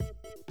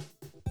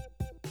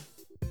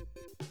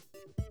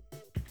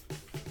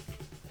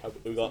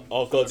We got.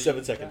 Oh god,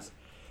 7 seconds.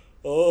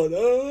 Oh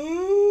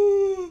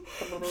no!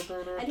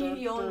 I need to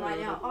yawn right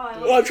now.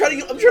 Oh, I'm trying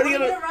to get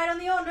it right on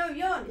the yawn. No,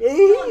 yawn.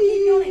 Yawn.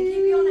 Keep yawning.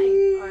 Keep yawning.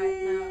 All right,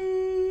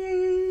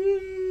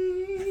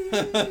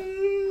 now.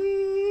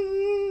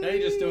 Now you're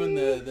just doing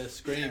the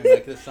scream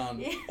like the sun.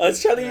 Yeah. I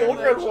was trying to yawn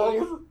for Yo,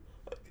 long.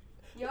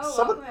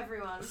 welcome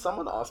everyone.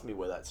 Someone asked me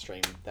where that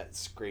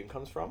scream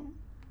comes from,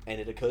 and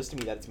it occurs to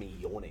me that it's me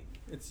yawning.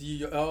 It's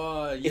you.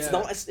 Oh yeah.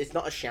 It's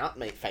not a shout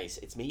mate face.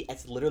 It's me.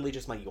 It's literally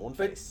just my yawn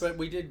face. But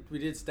we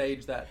did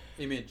stage that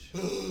image.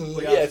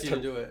 We Yeah, asked you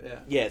to do it. Yeah.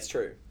 Yeah, it's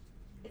true.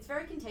 It's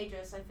very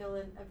contagious. I feel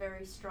a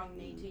very strong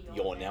need to yawn.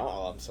 Yawn now?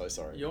 Oh, I'm so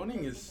sorry.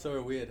 Yawning is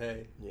so weird.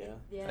 Hey.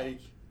 Yeah.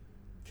 Like,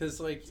 because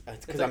It's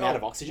it's because like, I'm out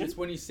of oxygen. It's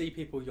when you see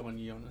people yawn,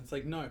 you yawn. It's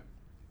like, no,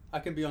 I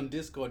can be on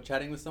Discord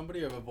chatting with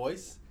somebody over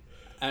voice,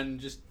 and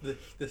just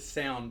the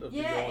sound of the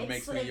yawn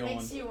makes me yawn.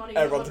 Makes you want to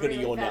Everyone's yawn gonna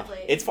really yawn now. badly.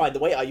 It's fine. The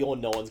way I yawn,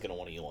 no one's gonna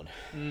want to yawn.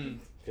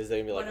 Because they're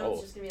gonna be like, One of them's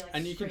oh. just gonna be, like,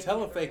 And you can screaming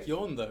tell a at the fake roof.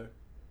 yawn though.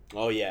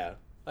 Oh yeah.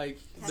 Like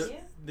Can you?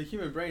 the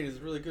human brain is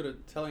really good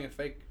at telling a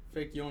fake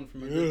yawn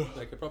from a good,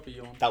 like a proper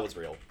yawn. That was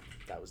real.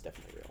 That was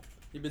definitely real.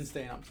 You've been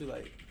staying up too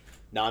late.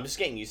 No, I'm just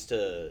getting used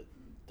to.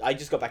 I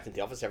just got back into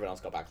the office. Everyone else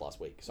got back last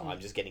week, so I'm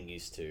just getting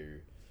used to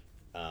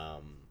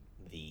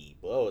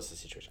what's the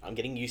situation? I'm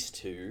getting used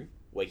to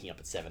waking up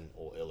at 7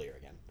 or earlier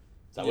again.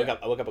 So I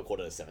woke up at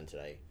 6:45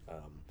 today,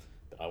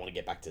 but I want to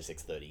get back to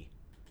 6:30,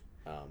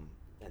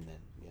 and then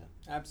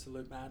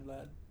Absolute mad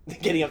lad.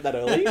 getting up that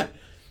early.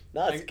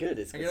 No, it's good.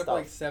 It's I good get up stuff.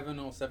 like 7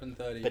 or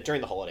 7:30. But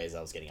during the holidays,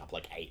 I was getting up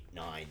like 8,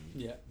 9.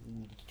 Yeah.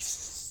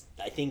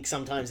 I think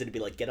sometimes it'd be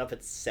like get up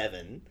at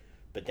 7,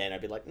 but then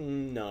I'd be like,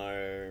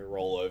 no,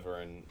 roll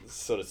over and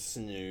sort of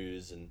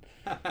snooze and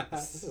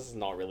this is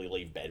not really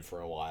leave bed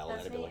for a while.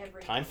 That's And I'd be me like,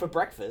 every time for morning.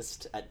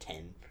 breakfast at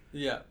 10.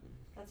 Yeah.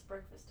 That's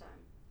breakfast time.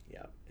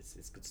 Yeah,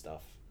 it's good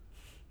stuff.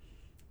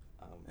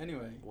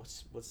 Anyway,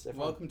 what's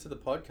everyone? welcome to the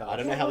podcast. I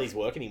don't know how these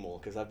work anymore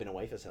because I've been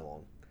away for so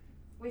long.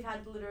 We've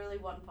had literally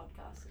one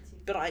podcast since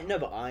you've But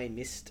been I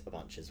missed a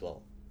bunch as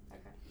well. Okay.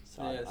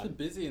 So Yeah, it's been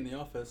busy in the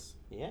office.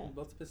 yeah,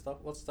 Lots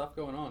of stuff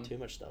going on. too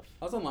much stuff.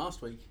 I was on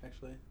last week,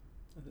 actually.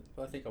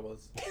 I think I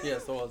was.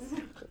 Yes, I was.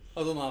 I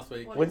was on last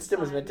week. What Winston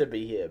was time? meant to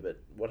be here, but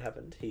what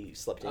happened? He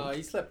slept in.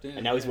 He slept in.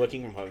 And now he's yeah.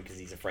 working from home because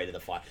he's afraid of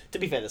the fire. To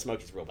be fair, the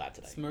smoke is real bad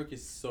today. Smoke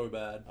is so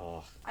bad.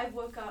 Oh, I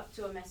woke up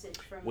to a message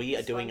from We the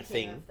are doing a Swam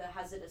team thing. of the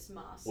hazardous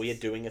masks. we are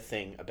doing a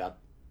thing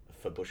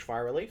for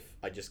bushfire relief.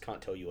 I just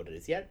can't tell you what it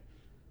is yet,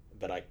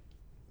 but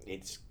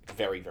it's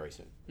very, very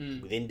soon.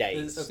 Mm. Within I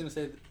days. was going to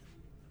say,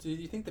 do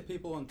you think the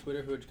people on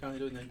Twitter who are currently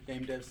doing the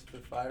game devs for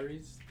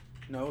Fireys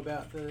know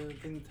about the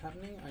thing that's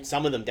happening?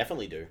 Some of them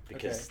definitely do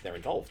because Okay. they're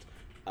involved.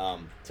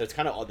 So it's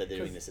kind of odd that they're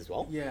doing this as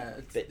well. Yeah,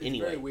 But it's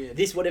anyway, very weird.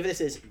 whatever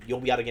this is, you'll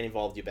be able to get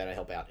involved. You better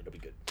help out. It'll be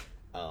good.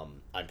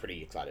 I'm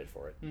pretty excited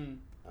for it. Mm.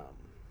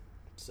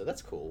 So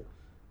that's cool.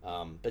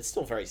 But it's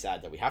still very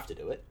sad that we have to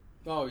do it.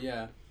 Oh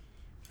yeah,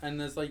 and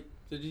there's like,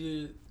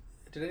 did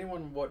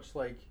anyone watch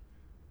like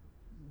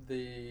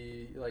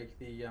the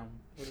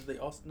what is the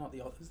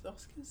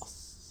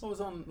Oscars? What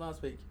was on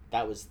last week?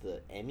 That was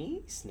the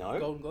Emmys? No?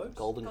 Golden Globes.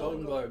 Golden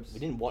Golden Globes. We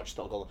didn't watch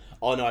the Golden...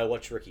 Oh, no, I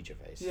watched Ricky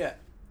Gervais. Yeah.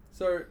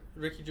 So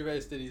Ricky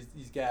Gervais did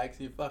his gags.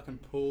 He fucking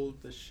pulled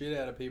the shit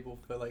out of people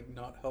for like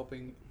not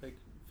helping like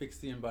fix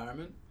the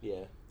environment,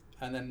 Yeah.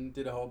 and then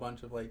did a whole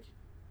bunch of like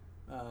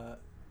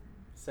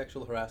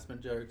sexual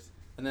harassment jokes,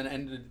 and then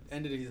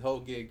ended his whole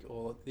gig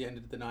or the end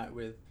of the night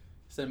with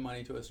send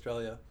money to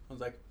Australia. I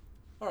was like,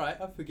 all right,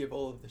 I forgive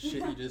all of the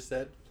shit you just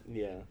said.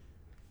 Yeah.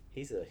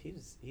 He's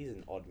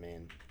an odd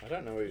man. I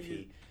don't know if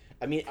he...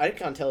 I mean, I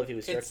can't tell if he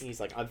was joking.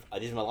 He's like,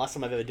 this is my last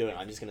time I've ever done it.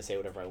 I'm just going to say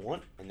whatever I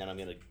want, and then I'm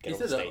going to get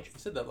on stage. He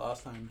said that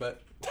last time,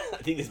 but I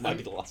think this might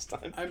be the last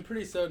time. I'm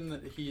pretty certain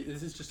that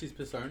this is just his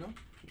persona.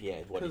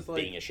 Yeah, what, 'Cause,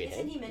 like, being a Isn't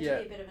shithead? he meant Yeah.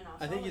 to be a bit of an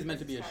arsehole? I think he's meant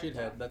to be a That's his shithead.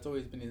 character. That's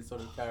always been his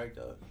sort of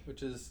character,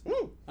 which is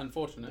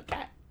unfortunate.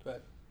 Cat.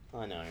 But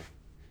I know.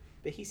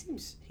 But he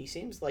seems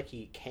like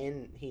he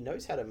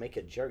knows how to make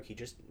a joke. He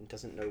just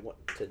doesn't know what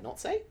to not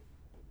say.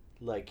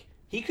 Like,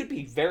 he could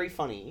be very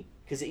funny,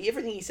 because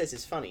everything he says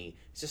is funny.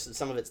 It's just that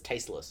some of it's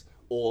tasteless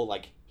or,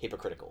 like,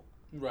 hypocritical.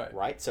 right.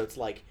 Right? So it's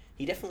like,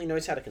 he definitely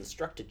knows how to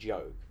construct a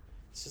joke.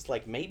 It's just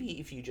like, maybe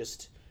if you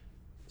just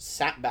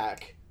sat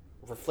back,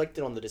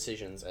 reflected on the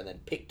decisions, and then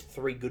picked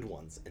 3 good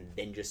ones, and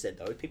then just said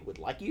those people would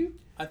like you,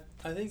 I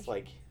think it's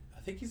like, I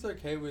think he's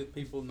okay with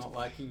people not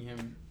liking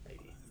him,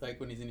 maybe.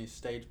 like when he's in his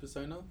stage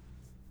persona,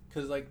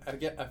 because like I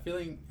get the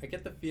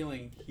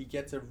feeling he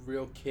gets a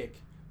real kick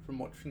from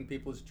watching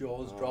people's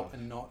jaws drop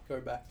and not go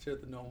back to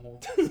the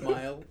normal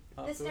smile.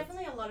 There's afterwards.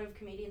 definitely a lot of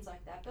comedians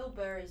like that. Bill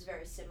Burr is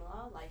very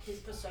similar. Like, his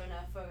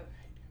persona for...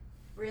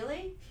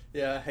 Really?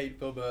 Yeah, I hate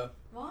Bill Burr.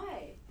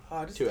 Why? Oh,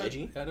 I just Too don't-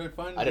 edgy? I don't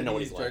find I don't know any what of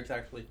he's his like. jokes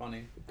actually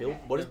funny. Bill, Okay.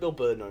 what is Bill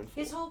Burr known for?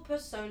 His whole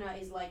persona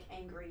is like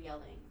angry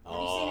yelling. Have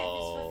you seen F is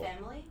Oh. for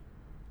Family?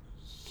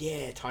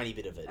 Yeah, tiny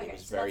bit of it. Okay, It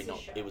was so very that's not.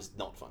 his show. It was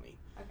not funny.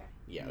 Okay.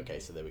 Yeah. Okay.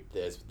 So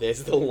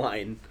there's the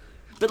line.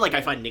 But like,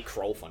 I find Nick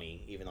Kroll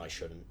funny, even though I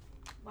shouldn't.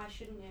 Why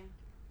shouldn't you?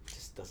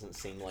 Just just doesn't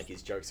seem like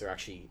his jokes are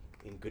actually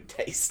in good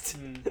taste.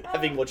 Mm.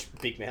 Having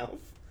watched Big Mouth.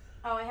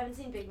 Oh, I haven't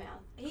seen Big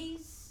Mouth.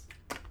 He's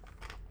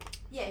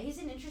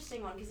an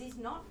interesting one because he's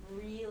not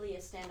really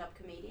a stand-up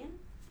comedian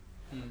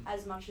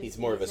as much as He's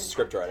more of a an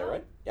scriptwriter, actor.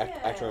 right? Yeah,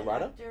 Actor and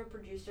writer? Actor,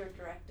 producer,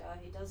 director.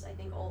 He does, I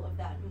think, all of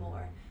that and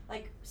more.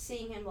 Like,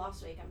 seeing him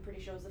last week, I'm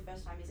pretty sure it was the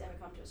first time he's ever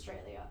come to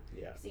Australia.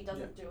 Yeah. Because he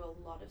doesn't do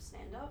a lot of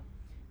stand-up.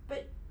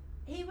 But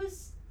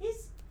his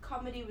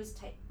comedy was,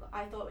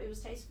 I thought it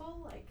was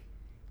tasteful. Like,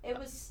 it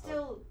was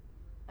still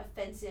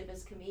offensive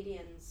as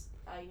comedians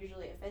are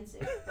usually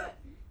offensive, but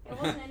it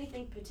wasn't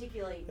anything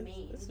particularly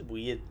mean. It's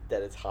weird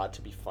that it's hard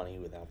to be funny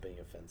without being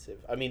offensive.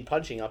 I mean,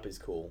 punching up is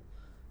cool,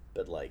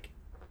 but like...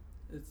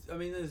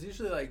 There's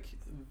usually like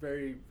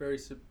very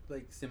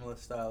like similar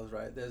styles,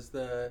 right? There's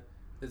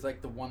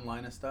like the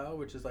one-liner style,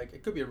 which is like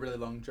it could be a really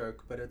long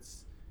joke, but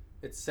it's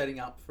setting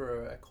up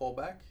for a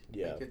callback.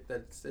 Yeah. Like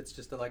it's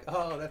just like,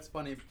 oh, that's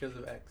funny because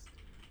of X.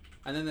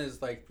 And then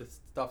there's like the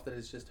stuff that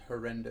is just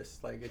horrendous.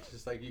 Like it's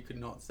just like you could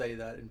not say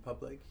that in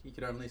public. You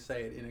could only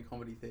say it in a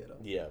comedy theater.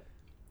 Yeah.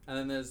 And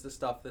then there's the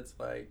stuff that's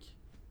like,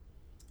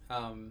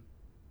 oh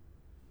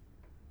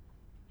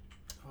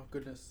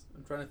goodness,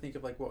 I'm trying to think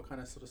of like what kind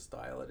of sort of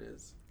style it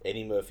is.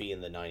 Eddie Murphy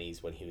in the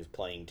 90s when he was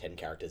playing 10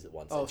 characters at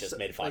once and just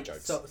made 5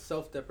 jokes.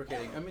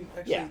 Self-deprecating. I mean,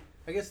 actually, Yeah.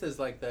 I guess there's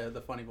like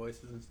the funny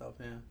voices and stuff.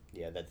 Yeah.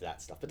 Yeah, that's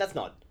that stuff. But that's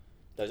not...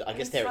 Those, I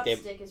guess think they're...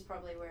 slapstick is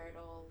probably where it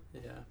all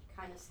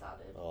kind of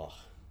started. Oh,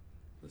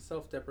 The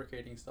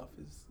self-deprecating stuff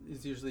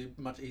is usually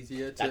much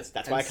easier to.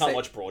 that's why I can't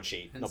watch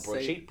Broadsheet. and Not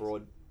say- Broadsheet,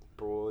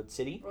 Broad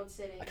City. Broad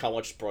City. I can't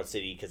watch Broad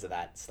City because of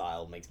that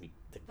style. Makes me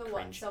The what?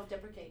 cringe.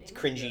 Self-deprecating. It's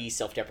cringy,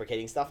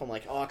 self-deprecating stuff. I'm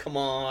like, oh, come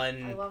I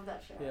on. love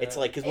that show. Yeah. It's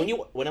like, because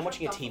when I'm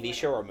watching a Dropped off TV a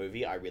show little. or a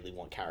movie, I really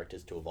want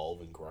characters to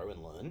evolve and grow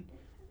and learn,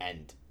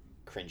 and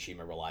cringe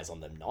humor relies on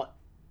them not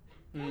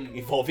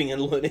evolving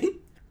and learning.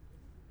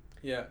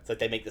 Yeah. It's like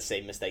they make the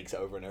same mistakes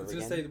over and I over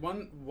was again.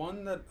 gonna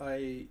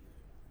say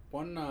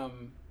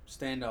one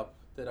stand-up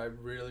that I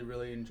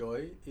really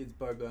enjoy is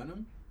Bo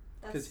Burnham,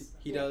 because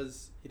he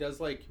does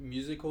like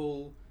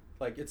musical,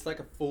 like it's like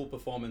a full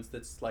performance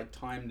that's like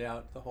timed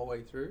out the whole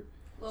way through.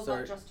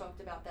 Lowbot just talked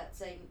about that,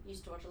 saying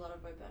used to watch a lot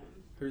of Bo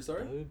Burnham. Who,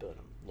 sorry? Bo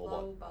Burnham.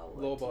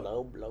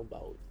 Lowbot.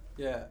 Lowbot.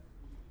 Yeah,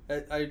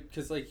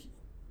 because like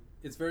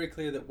it's very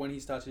clear that when he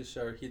starts his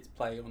show, he hits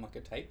play on like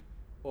a tape,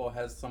 or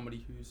has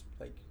somebody who's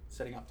like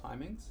setting up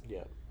timings.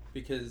 Yeah.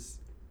 Because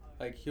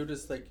like he'll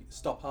just like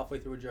stop halfway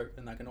through a joke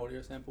and like an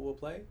audio sample will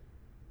play,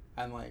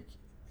 and like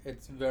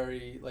it's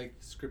very like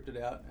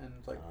scripted out and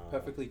like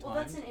perfectly timed.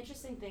 Well, that's an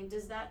interesting thing.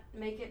 Does that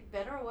make it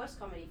better or worse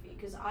comedy for you?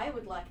 Because I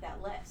would like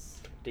that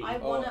less. I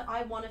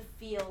wanna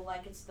feel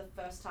like it's the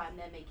first time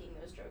they're making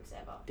those jokes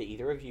ever. Do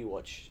either of you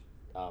watch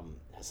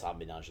Hassan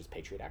Minaj's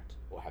Patriot Act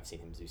or have seen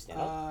him do stand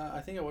up?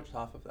 I think I watched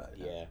half of that.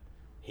 Yeah.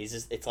 He's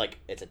just, it's like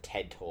it's a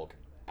TED Talk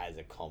as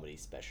a comedy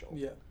special.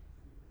 Yeah.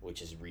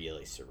 Which is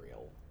really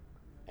surreal.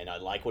 And I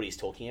like what he's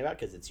talking about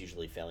because it's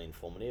usually fairly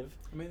informative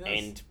I mean,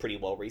 and pretty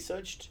well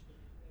researched.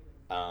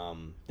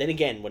 Then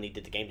again, when he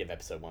did the Game Dev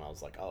episode 1, I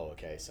was like, oh,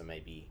 okay, so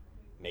maybe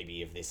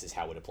if this is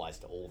how it applies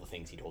to all the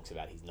things he talks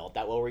about, he's not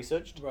that well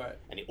researched. Right.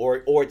 And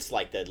or it's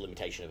like the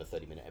limitation of a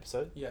 30-minute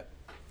episode. Yeah.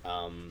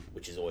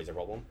 Which is always a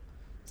problem.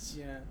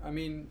 Yeah. I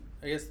mean,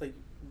 I guess like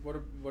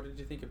what did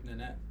you think of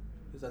Nanette?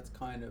 Because that's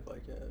kind of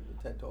like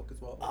a TED Talk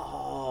as well.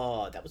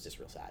 Oh, that was just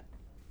real sad.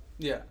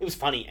 Yeah. It was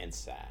funny and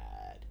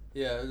sad.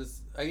 Yeah, it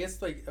was, I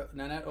guess like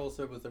Nanette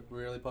also was like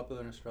really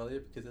popular in Australia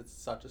because it's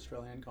such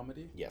Australian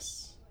comedy,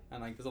 Yes.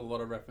 and like there's a lot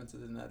of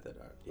references in that are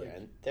like, Yeah,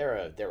 and they're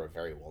a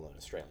very well-known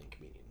Australian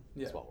comedian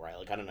as Yeah. well, right?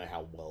 Like, I don't know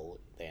how well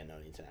they are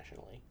known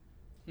internationally.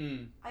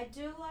 I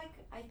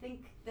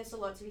think there's a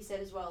lot to be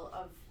said as well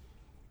of,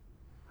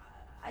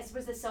 I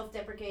suppose they're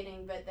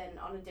self-deprecating, but then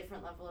on a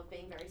different level of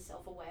being very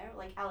self-aware.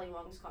 Like Ali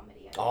Wong's comedy.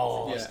 I think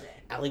Oh, is yeah. interesting.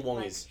 Ali Wong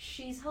Like, is...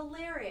 she's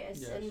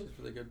hilarious, yeah, and she's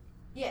really good.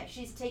 yeah,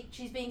 she's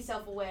being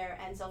self-aware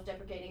and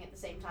self-deprecating at the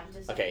same time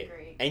to some Okay,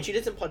 degree. and she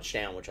doesn't punch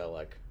down, which I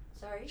like.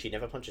 Sorry, She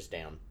never punches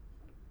down,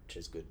 which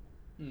is good.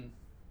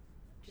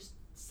 just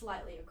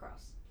slightly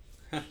across.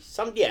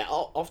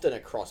 Often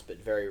across,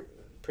 but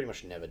pretty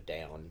much never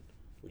down,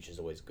 which is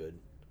always good.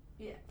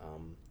 Yeah.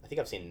 I think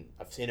I've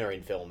seen her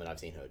in film, and I've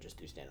seen her just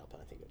do stand up,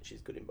 and I think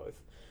she's good in both.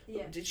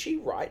 Yeah. Did she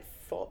write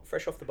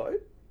Fresh Off the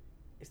Boat?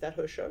 Is that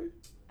her show?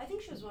 I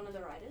think she was one of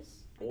the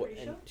writers. I'm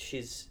pretty sure.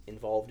 She's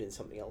involved in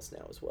something else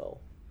now as well.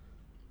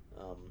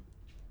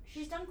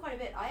 She's done quite a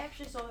bit. I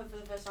actually saw her for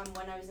the first time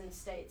when I was in the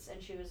States,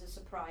 and she was a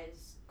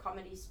surprise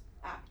comedy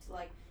act.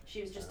 Like, she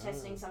was just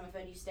testing some of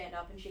her new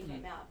stand-up, and she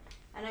came out.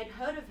 And I'd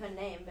heard of her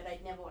name, but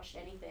I'd never watched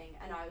anything,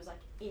 and I was, like,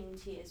 in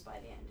tears by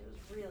the end. It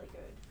was really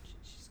good.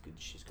 She's good.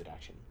 She's good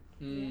action.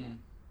 Yeah.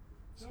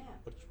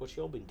 What's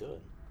you all been doing?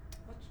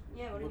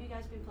 What have you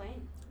guys been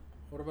playing?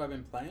 What have I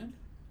been playing?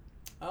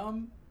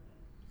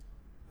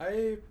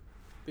 I've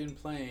been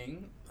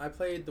playing. I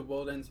played The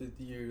World Ends With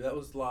You. That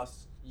was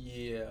last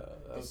year.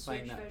 I was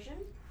playing Switch that. version?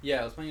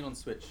 Yeah, I was playing it on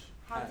Switch.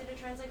 How did it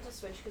translate to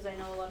Switch? Because I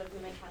know a lot of the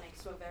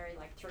mechanics were very,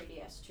 like,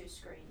 3DS, 2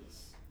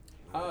 screens.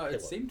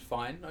 It seemed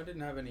fine. I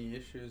didn't have any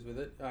issues with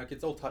it.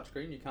 It's all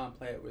touchscreen. You can't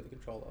play it with a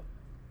controller.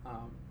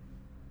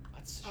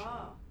 That's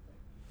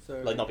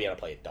so like not being able to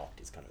play it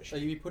docked is kind of a so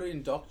shame. if you put it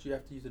in docked, you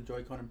have to use a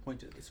Joy-Con and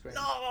point it at the screen.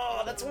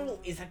 No, that's all.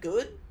 Is that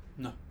good?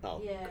 No.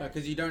 Oh. Yeah.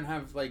 Because you don't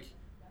have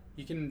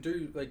you can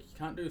do you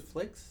can't do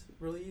flicks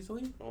really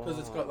easily because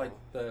it's got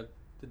the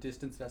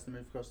distance that has to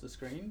move across the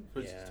screen,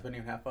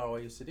 depending on how far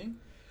away you're sitting.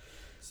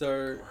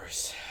 So.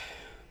 Gross.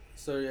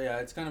 So yeah,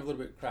 it's kind of a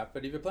little bit crap.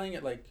 But if you're playing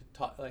it like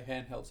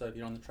handheld, so if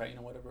you're on the train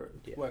or whatever,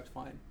 it worked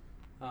fine.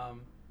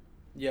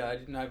 Yeah, I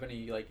didn't have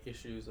any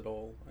issues at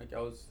all. Okay.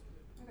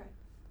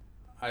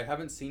 I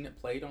haven't seen it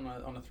played on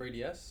a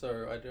 3DS,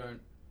 so I don't,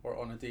 or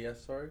on a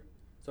DS, sorry.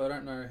 So I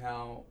don't know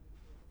how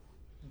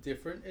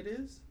different it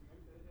is.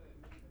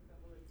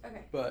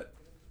 Okay. But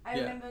I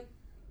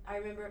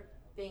remember it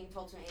being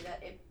told to me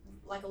that it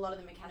a lot of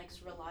the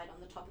mechanics relied on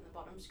the top and the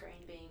bottom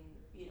screen being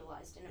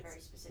utilized in a very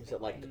specific Is it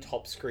way. the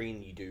top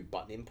screen you do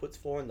button inputs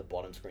for, and the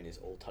bottom screen is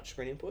all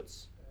touchscreen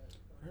inputs?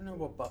 I don't know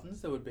what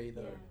buttons there would be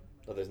though.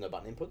 Yeah. Oh, there's no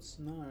button inputs?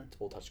 No. It's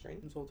all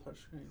touchscreen? It's all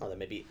touchscreen. Oh, then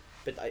maybe...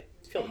 But I I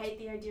feel hate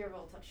the idea of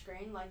all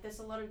touchscreen. There's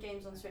a lot of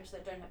games on Switch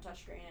that don't have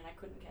touchscreen, and I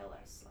couldn't care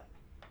less.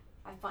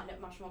 I find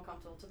it much more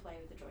comfortable to play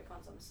with the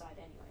Joy-Cons on the side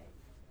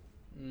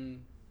anyway.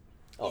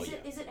 Oh,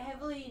 Is it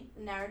heavily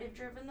narrative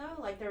driven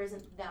though? There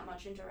isn't that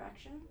much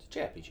interaction? It's a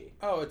JRPG.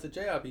 Oh, it's a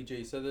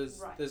JRPG, so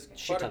there's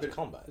Shit tons of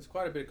combat. There's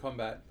quite a bit of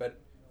combat, but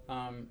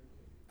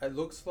it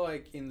looks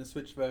like in the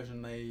Switch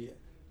version they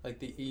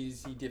the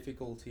easy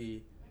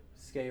difficulty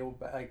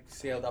scaled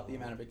up the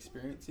amount of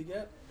experience you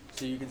get,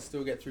 so you can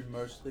still get through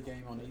most of the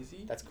game on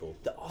easy. That's cool.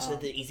 Also,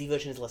 the easy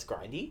version is less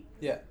grindy?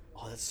 Yeah.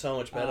 Oh, that's so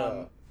much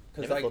better.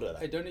 Because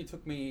it only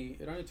took me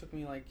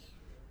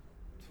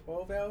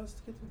 12 hours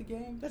to get through the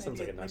game. That sounds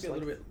like a nice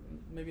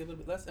maybe a little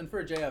bit less. And for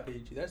a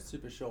JRPG, that's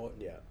super short.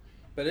 Yeah.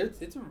 But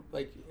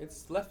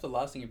it's left a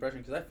lasting impression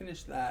because I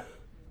finished that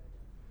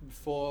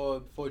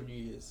before New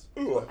Year's.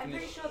 I'm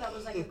pretty sure that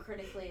was a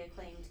critically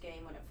acclaimed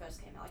game when it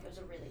first came out. It was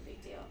a really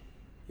big deal.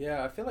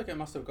 Yeah, I feel like it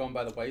must have gone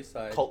by the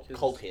wayside.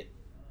 Cult hit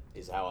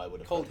is how I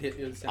would have. Cult hit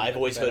is. I've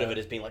always heard of it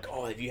as being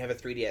if you have a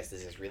 3DS,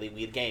 there's this really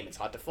weird game. It's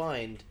hard to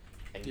find.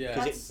 And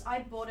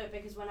I bought it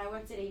because when I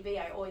worked at EB,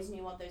 I always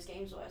knew what those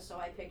games were, so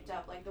I picked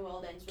up The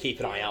World Ends With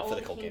Keep an eye out for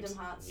the cult Kingdom games.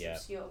 Hearts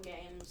obscure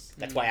games.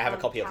 That's why I have a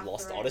copy of Catherine.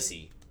 Lost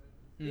Odyssey.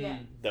 Yeah.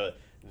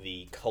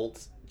 The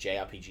cult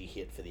JRPG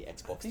hit for the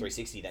Xbox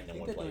 360 that no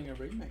one played. They're doing a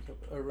remake,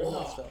 a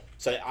remaster.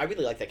 So I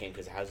really like that game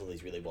because it has all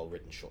these really well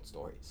written short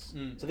stories.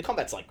 So the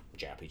combat's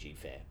JRPG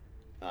fair.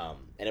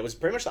 And it was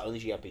pretty much the only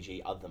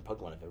JRPG other than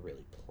Pokemon I've ever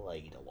really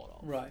played a lot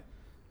of. Right.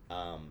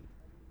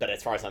 But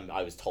as far as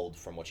I was told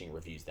from watching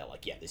reviews, they're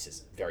this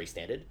is very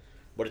standard.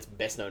 What it's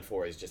best known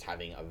for is just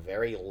having a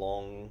very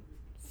long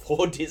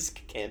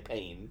 4-disc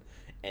campaign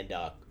and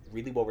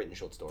really well-written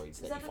short stories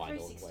that you find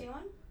along the way. Is that the 360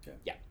 one?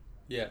 Yeah.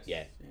 Yes.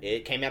 Yeah.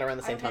 It came out around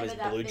the same time as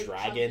Blue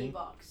Dragon.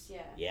 Box,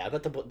 I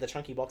got the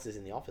chunky boxes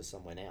in the office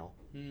somewhere now.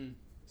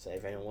 So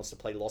if anyone wants to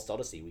play Lost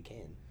Odyssey, we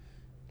can.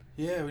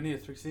 Yeah, we need a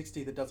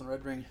 360 that doesn't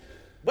red ring.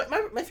 But my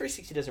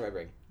 360 doesn't red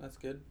ring. That's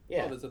good.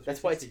 Yeah, there's a 360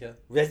 that's why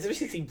there's a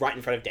 360 right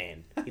in front of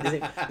Dan.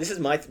 This is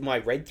my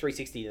red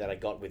 360 that I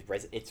got with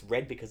It's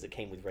red because it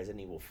came with Resident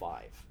Evil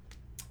 5.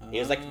 It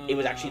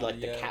was actually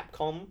the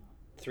Capcom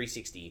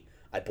 360.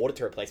 I bought it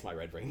to replace my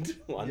red ringed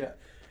one. Yeah.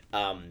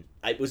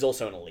 It was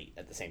also an Elite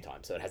at the same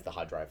time, so it has the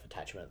hard drive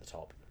attachment at the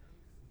top.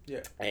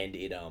 Yeah. And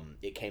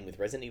it came with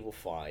Resident Evil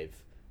 5,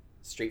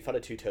 Street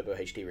Fighter 2 Turbo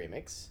HD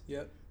Remix.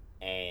 Yep.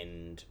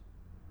 And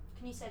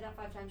can you say that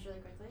 5 times really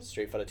quickly?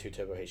 Street Fighter 2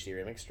 Turbo HD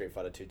Remix, Street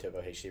Fighter 2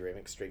 Turbo HD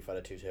Remix, Street Fighter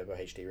 2 Turbo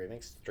HD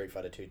Remix, Street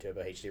Fighter 2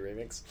 Turbo HD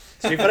Remix,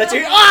 Street Fighter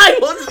 2... I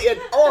was the end!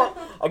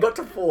 I got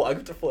to 4.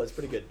 It's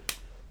pretty good.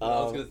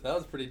 That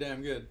was pretty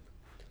damn good.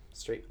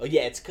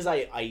 It's because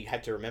I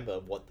had to remember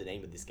what the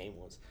name of this game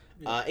was.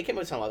 Yeah. It came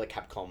with some other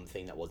Capcom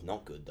thing that was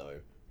not good, though.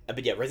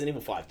 But yeah, Resident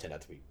Evil 5 turned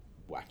out to be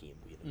wacky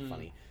and weird and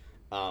funny.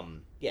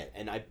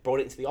 And I brought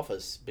it into the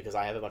office because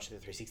I have a bunch of the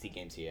 360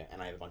 games here,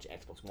 and I have a bunch of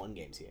Xbox One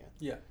games here.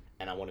 Yeah.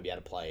 And I want to be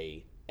able to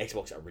play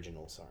Xbox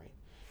Original,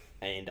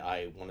 and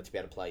I wanted to be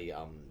able to play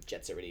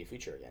Jet Set Radio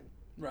Future again.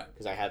 Right.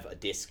 Because I have a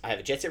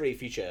Jet Set Radio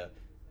Future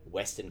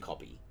Western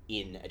copy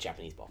in a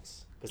Japanese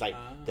box. Because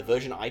the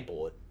version I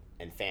bought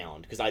and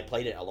found, because I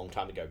played it a long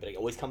time ago, but it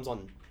always comes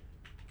on.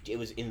 It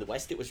was in the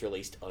West. It was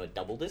released on a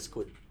double disc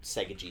with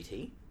Sega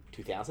GT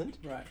 2000.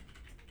 Right.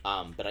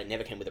 But it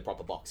never came with a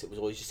proper box. It was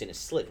always just in a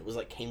slip. It was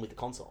came with the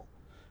console.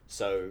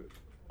 So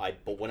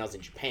when I was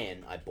in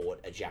Japan, I bought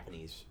a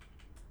Japanese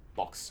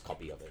box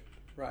copy of it.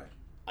 Right.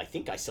 I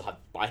think I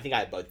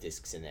have both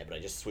discs in there, but I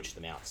just switched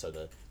them out. So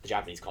the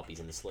Japanese copy's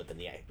in the slip and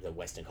the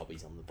Western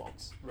copy's on the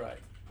box. Right.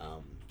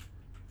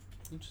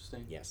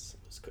 Interesting. Yes,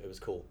 it was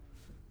cool.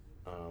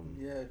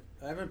 Yeah,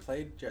 I haven't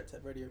played Jet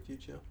Set Radio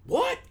Future.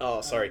 What?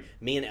 Oh, sorry.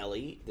 Me and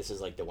Ellie, this is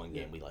the one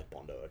game we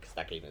bond over because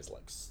that game is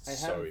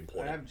so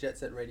important. I have Jet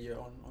Set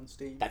Radio on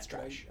Steam. That's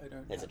trash. I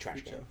don't. That's a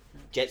trash Future.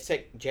 game. Yeah.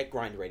 Jet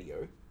Grind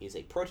Radio is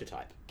a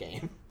prototype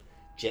game.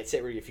 Jet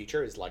Set Radio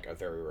Future is like a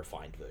very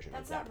refined version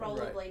That's of that. that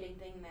rollerblading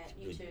thing that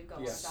you two go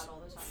on about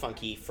all the time.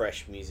 Funky,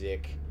 fresh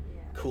music,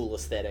 Yeah. cool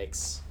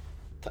aesthetics.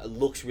 It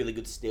looks really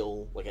good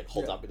still. Like it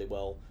holds up really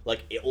well.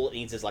 Like all it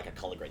needs is like a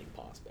color grading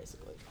pass,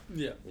 basically.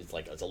 Yeah. It's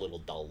like it's a little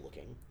dull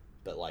looking,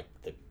 but like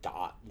the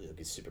art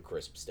is super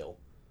crisp still.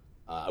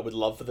 I would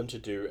love for them to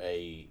do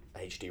a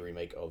HD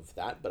remake of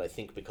that, but I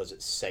think because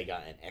it's Sega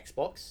and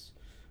Xbox,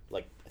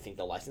 like I think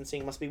the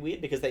licensing must be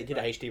weird because they did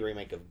a HD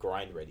remake of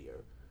Grind Radio,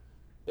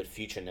 but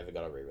Future never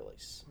got a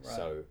re-release. Right.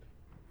 So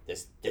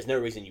there's no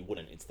reason you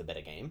wouldn't. It's the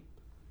better game.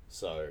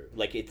 So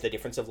like it's the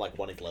difference of like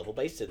one is level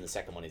based and the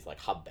second one is like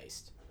hub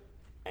based,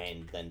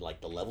 and then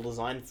like the level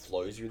design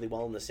flows really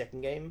well in the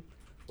second game,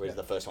 whereas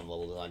the first one the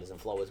level design doesn't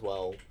flow as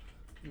well.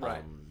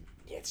 Right.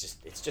 Yeah,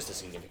 it's just a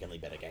significantly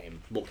better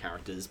game. More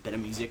characters, better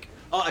music.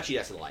 Oh, actually,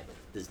 that's a lie.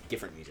 There's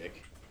different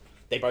music.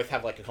 They both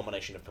have like a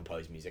combination of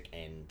composed music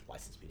and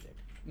licensed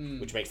music,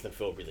 which makes them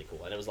feel really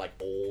cool. And it was like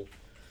all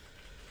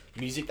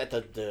music that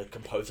the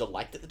composer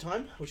liked at the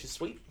time, which is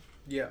sweet.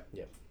 Yeah.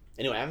 Yeah.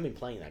 Anyway, I haven't been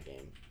playing that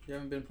game. You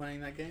haven't been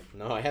playing that game?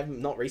 No, I haven't.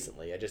 Not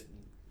recently. I just.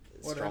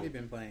 What have you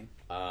been playing?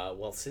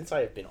 Well, since I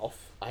have been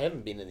off, I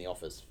haven't been in the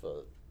office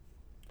for,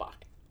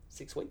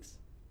 6 weeks.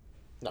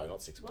 No,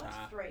 not 6 weeks. What's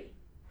 3?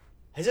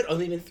 Has it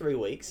only been 3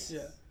 weeks?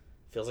 Yeah.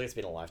 Feels like it's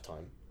been a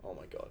lifetime. Oh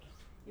my god.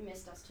 You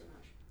missed us too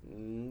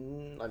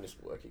much. I'm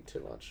just working too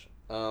much.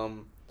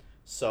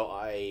 So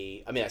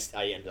I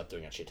ended up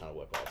doing a shit ton of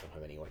work while I was at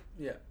home anyway.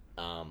 Yeah.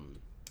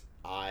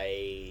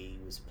 I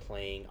was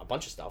playing a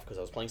bunch of stuff because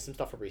I was playing some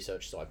stuff for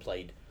research. So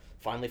I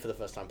finally for the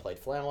first time played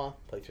Flower.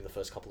 Played through the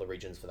first couple of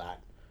regions for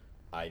that.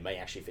 I may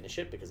actually finish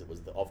it because it was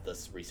of the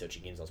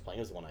researching games I was playing,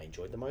 it was the one I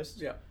enjoyed the most.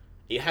 Yeah.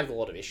 It had a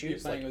lot of You're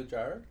issues. playing with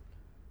Gyro?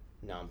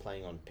 No, I'm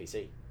playing on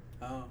PC.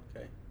 Oh,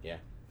 okay.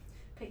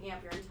 Picking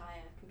up your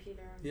entire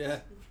computer.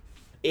 Yeah.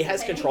 It has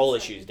Okay. control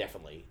issues,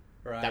 definitely.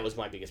 Right. That was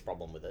my biggest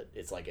problem with it.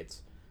 It's like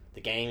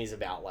the game is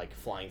about like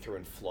flying through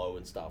and flow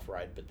and stuff,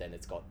 right? But then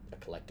it's got a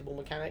collectible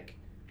mechanic.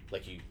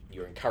 Like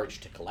you're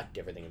encouraged to collect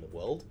everything in the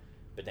world,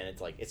 but then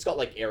it's got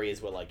like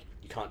areas where like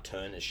you can't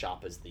turn as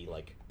sharp as the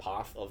like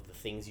path of the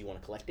things you want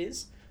to collect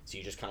is. So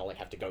you just kind of like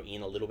have to go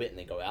in a little bit and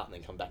then go out and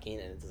then come back in,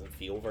 and it doesn't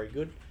feel very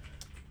good.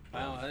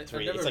 Wow, I've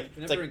really-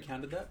 never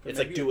encountered that. But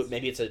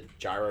Maybe it's a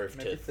gyro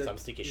maybe to it's a-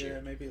 thumbstick issue. Yeah,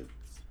 maybe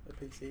it's a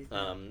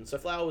PC. So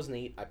Flower was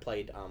neat. I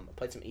played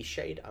some East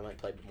Shade. I might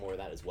play more of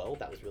that as well.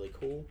 That was really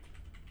cool.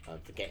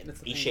 The game That's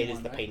the East painting Shade is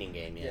one, the right? painting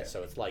game, yeah. Yeah.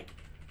 So it's like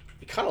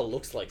it kind of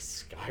looks like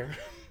Skyrim.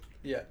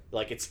 Yeah.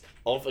 Like it's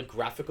of a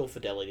graphical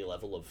fidelity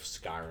level of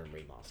Skyrim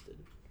remastered,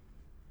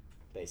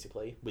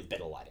 basically with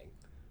better lighting.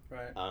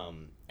 Right.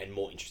 And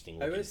more interesting I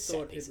looking always set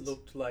thought pieces. it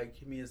looked like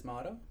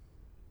Miasmata.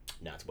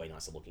 No, it's way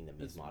nicer looking than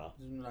It's Miasmata.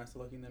 nicer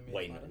looking than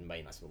Way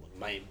Miasmata. nicer looking.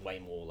 Way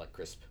more like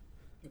crisp.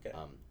 Okay.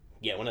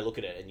 Yeah, when I look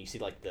at it and you see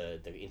like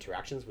the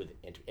interactions with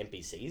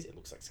NPCs, it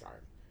looks like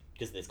Skyrim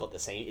because it's got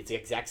it's the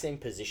exact same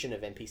position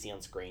of NPC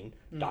on screen,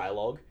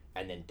 dialogue,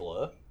 and then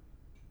blur.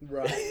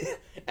 Right.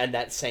 And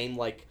that same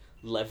like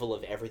level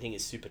of everything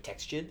is super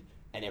textured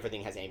and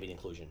everything has ambient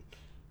occlusion.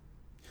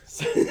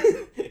 So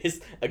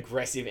it's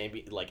aggressive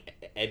ambient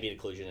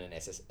occlusion and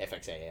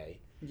FXAA.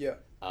 Yeah.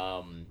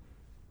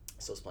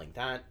 So I was playing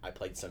that. I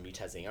played some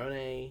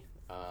Mutazione,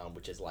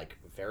 which is like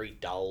very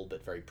dull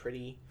but very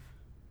pretty.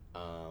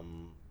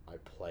 I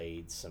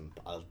played some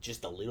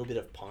just a little bit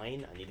of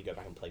Pine. I need to go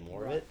back and play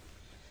more of it.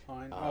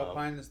 Pine.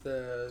 Pine is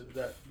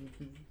that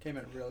came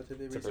out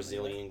relatively It's a recently.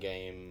 Brazilian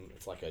game.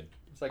 It's like a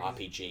It's like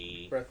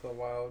RPG. Breath of the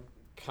Wild.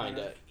 Kind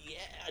of. Yeah,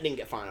 I didn't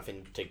get far enough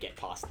to get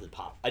past the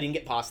part. I didn't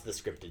get past the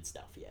scripted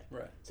stuff yet.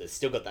 Right. So it's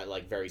still got that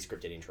like very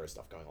scripted intro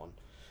stuff going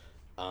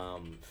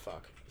on.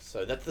 Fuck.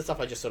 So that's the stuff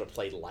I just sort of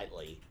played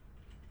lightly.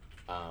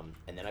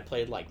 And then I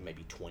played like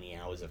maybe 20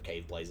 hours of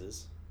Cave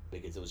Blazers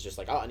because it was just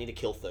like, I need to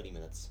kill 30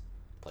 minutes.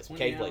 Play some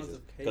Cave Blazers.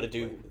 Got to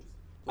do.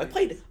 I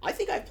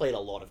think I've played a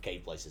lot of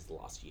Cave Blazers the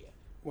last year.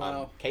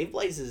 Wow. Cave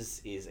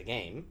Blazers is a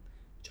game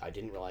which I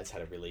didn't realize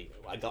had a really.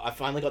 I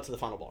finally got to the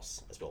final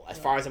boss as well. As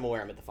far as I'm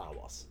aware, I'm at the final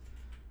boss.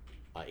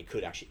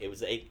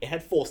 It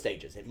had 4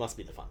 stages. It must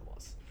be the final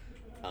boss.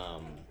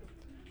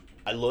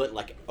 I learned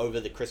like over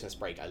the Christmas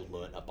break. I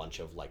learned a bunch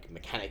of like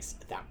mechanics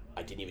that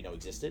I didn't even know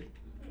existed,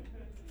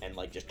 and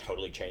like just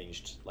totally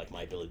changed like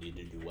my ability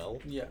to do well.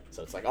 Yeah.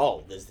 So it's like,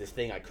 there's this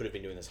thing I could have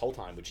been doing this whole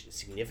time, which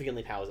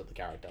significantly powers up the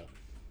character,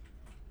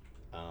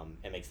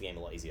 and makes the game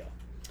a lot easier.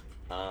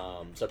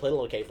 So I played a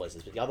lot of Cave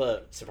Blazers,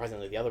 but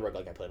surprisingly, the other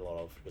roguelike I played a lot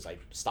of was I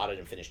started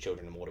and finished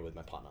Children of Mortar with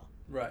my partner.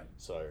 Right.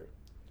 So,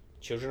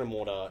 Children of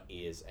Mortar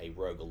is a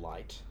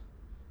roguelite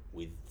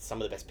with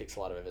some of the best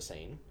pixel art I've ever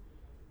seen.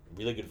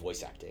 Really good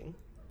voice acting,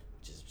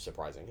 which is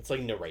surprising. It's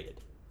like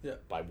narrated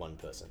by one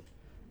person.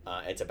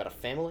 It's about a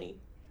family.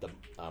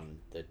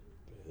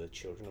 The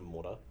Children of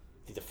Mortar.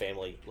 The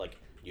family, like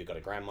you've got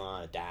a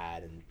grandma, a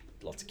dad, and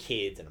lots of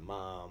kids, and a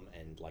mom,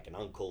 and like an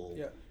uncle,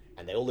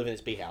 and they all live in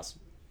this big house.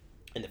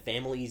 And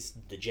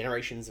the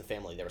generations of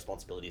family, their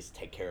responsibility is to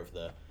take care of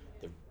the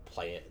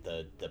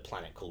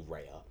planet called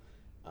Rhea.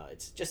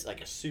 It's just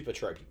like a super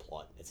tropey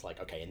plot. It's like,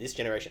 okay, in this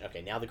generation,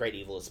 okay, now the great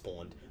evil is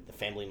spawned. The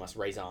family must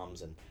raise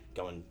arms and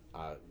go and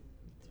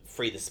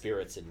free the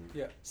spirits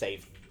and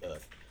save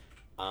Earth.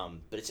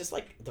 But it's just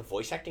like the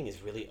voice acting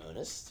is really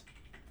earnest,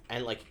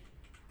 and like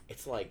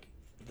it's like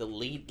the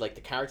lead, like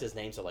the characters'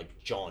 names are like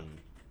John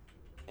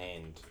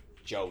and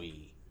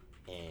Joey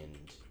and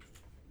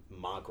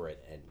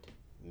Margaret and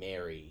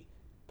Mary,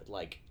 but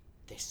like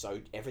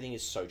everything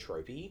is so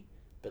tropey,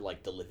 but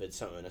like delivered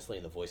so earnestly,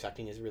 and the voice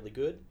acting is really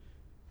good.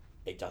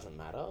 It doesn't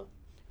matter.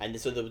 And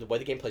so the way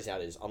the game plays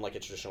out is unlike a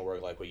traditional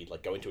roguelike where you'd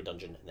like go into a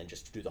dungeon and then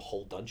just do the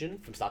whole dungeon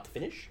from start to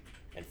finish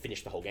and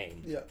finish the whole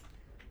game. Yeah.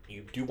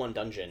 You do one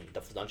dungeon.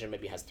 The dungeon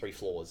maybe has 3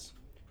 floors.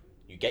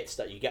 You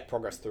get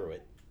progress through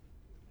it,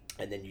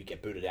 and then you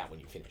get booted out when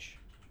you finish.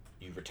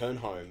 You return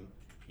home.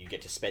 You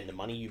get to spend the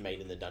money you made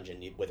in the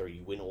dungeon, whether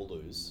you win or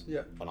lose,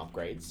 on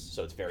upgrades.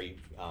 So it's very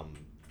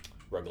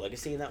Rogue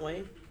Legacy in that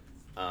way.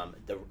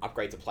 The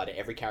upgrades apply to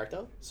every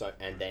character. So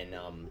and then,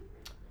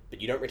 but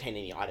you don't retain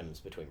any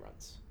items between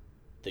runs.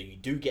 So you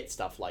do get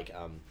stuff like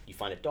you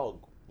find a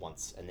dog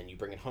once, and then you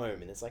bring it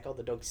home, and it's like, oh,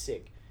 the dog's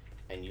sick,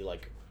 and you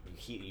like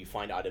you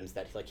find items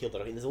that like heal the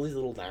dog. And there's all these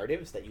little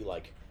narratives that you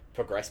like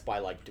progress by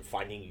like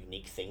finding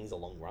unique things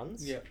along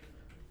runs. Yeah.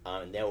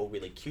 And they're all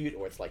really cute,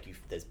 or it's like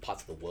there's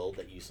parts of the world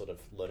that you sort of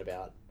learn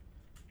about.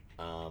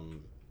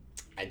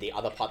 And the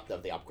other part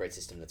of the upgrade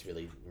system that's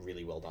really,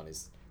 really well done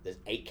is there's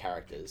 8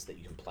 characters that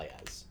you can play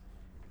as,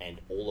 and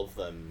all of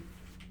them,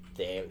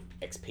 their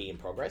XP and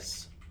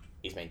progress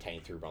is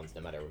maintained through runs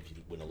no matter if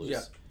you win or lose.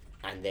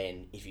 Yeah. And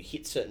then if you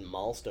hit certain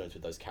milestones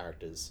with those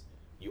characters,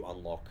 you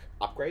unlock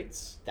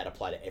upgrades that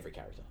apply to every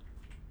character,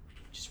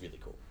 which is really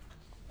cool.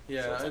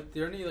 Yeah, so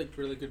the only like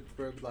really good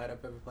roguelite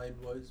I've ever played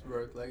was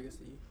Rogue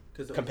Legacy.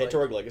 Compared to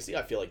Rogue Legacy,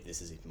 I feel like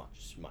this is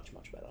much, much,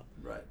 much better.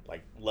 Right.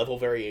 Like, level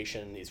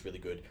variation is really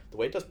good. The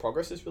way it does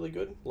progress is really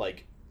good.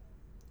 Like,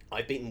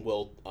 I've beaten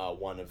World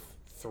 1 of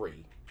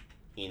 3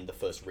 in the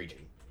first region.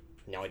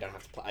 Now I don't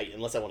have to play...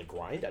 unless I want to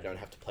grind, I don't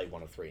have to play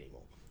 1 of 3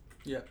 anymore.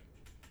 Yeah.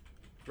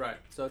 Right.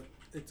 So,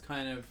 it's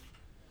kind of...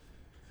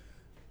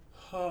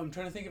 I'm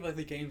trying to think of like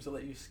the games that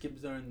let you skip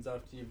zones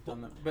after you've done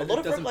them. But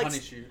it doesn't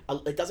punish you.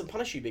 It doesn't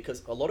punish you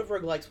because a lot of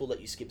roguelikes will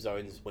let you skip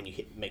zones when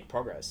you make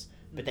progress.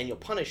 But then you're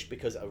punished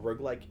because a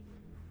roguelike,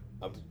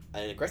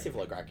 an aggressive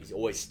roguelike is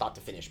always start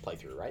to finish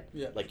playthrough, right?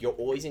 Yeah. Like you're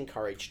always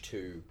encouraged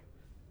to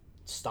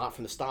start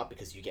from the start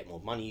because you get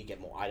more money, you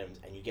get more items,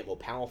 and you get more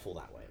powerful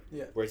that way.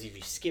 Yeah. Whereas if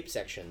you skip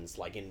sections,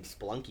 like in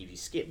Spelunky, if you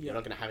skip, you're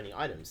not going to have any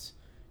items.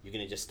 You're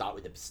going to just start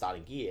with the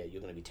starting gear.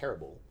 You're going to be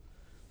terrible.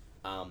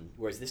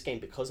 Whereas this game,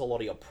 because a lot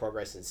of your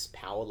progress and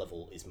power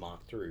level is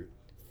marked through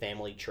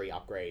family tree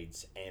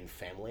upgrades and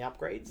family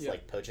upgrades,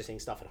 like purchasing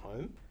stuff at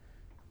home,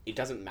 it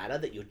doesn't matter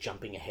that you're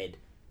jumping ahead.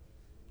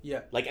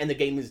 Yeah. Like, and the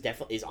game is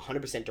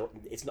 100%.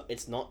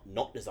 It's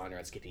not designed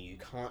around skipping. You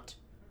can't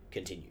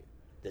continue.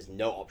 There's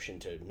no option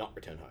to not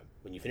return home.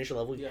 When you finish a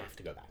level, you have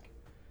to go back.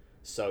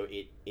 So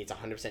it's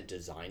 100%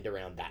 designed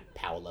around that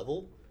power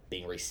level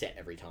being reset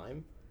every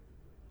time.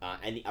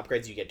 And the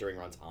upgrades you get during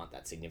runs aren't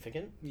that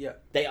significant. Yeah.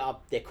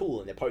 They're cool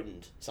and they're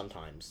potent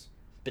sometimes.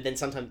 But then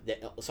sometimes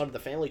some of the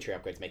family tree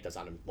upgrades make those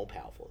items more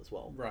powerful as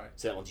well. Right.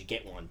 So that once you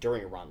get one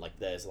during a run, like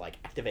there's like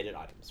activated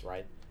items,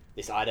 right?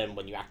 This item,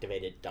 when you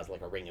activate it, does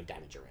like a ring of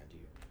damage around you.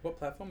 What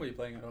platform were you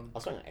playing it on? I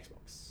was playing on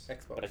Xbox.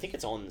 Xbox. But I think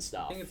it's on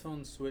stuff. I think it's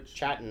on Switch.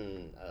 Chat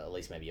and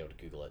Elise may be able to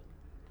Google it.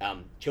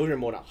 Children of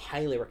Mortar,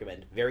 highly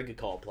recommend. Very good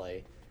co-op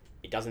play.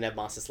 It doesn't have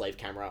Master Slave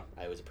camera.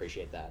 I always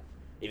appreciate that.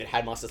 If it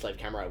had Master Slave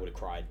camera, I would have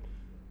cried.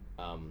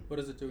 What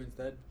does it do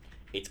instead?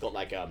 It's got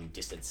like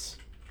distance,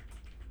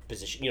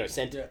 position. You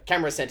know,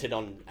 camera centered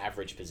on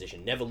average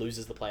position. Never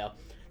loses the player.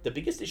 The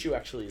biggest issue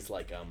actually is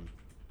like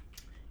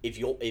if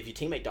your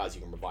teammate dies,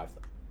 you can revive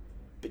them,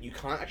 but you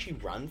can't actually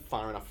run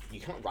far enough. You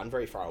can't run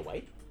very far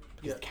away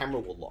because the camera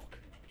will lock.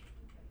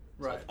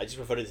 Right. So I just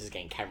refer to this as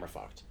getting camera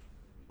fucked.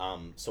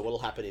 So what'll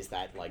happen is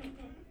that like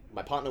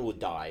my partner would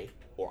die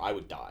or I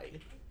would die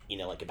in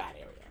like a bad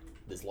area.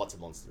 There's lots of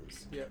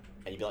monsters. Yeah.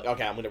 And you'd be like,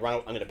 okay, I'm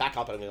gonna back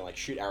up and I'm gonna like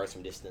shoot arrows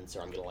from distance,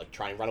 or I'm gonna like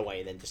try and run away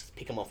and then just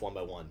pick them off one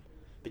by one.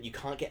 But you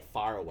can't get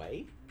far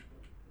away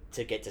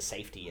to get to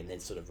safety and then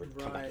sort of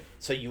come back.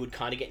 So you would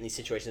kind of get in these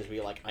situations where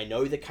you're like, I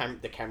know the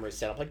camera is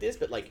set up like this,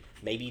 but like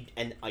maybe,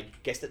 and I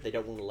guess that they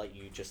don't want to let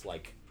you just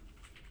like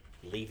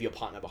leave your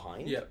partner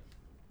behind. Yeah.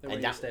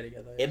 And that stay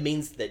together. Yeah. It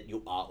means that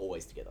you are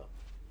always together,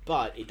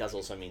 but it does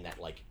also mean that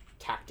like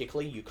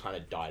tactically you kind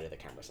of die to the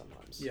camera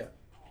sometimes. Yeah.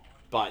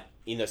 But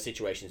in those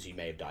situations, you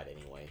may have died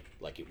anyway.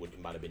 Like, it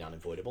might have been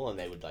unavoidable, and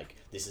they would, like,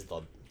 this is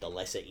the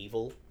lesser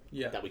evil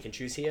that we can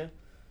choose here.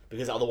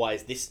 Because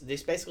otherwise, this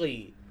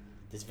basically,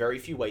 there's very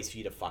few ways for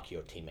you to fuck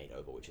your teammate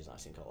over, which is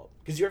nice in co-op.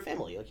 Because you're a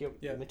family. Like, you're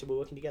meant to be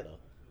working together.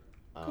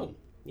 Cool.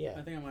 Yeah.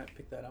 I think I might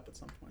pick that up at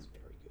some point. It's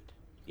very good.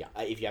 Yeah,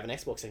 if you have an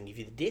Xbox, I can give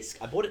you the disc.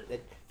 I bought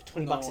it for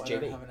 $20 at JB. I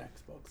don't have an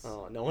Xbox.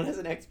 Oh, no one has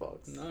an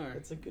Xbox. No.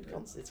 It's a good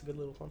console. It's a good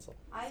little console.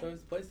 So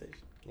is PlayStation.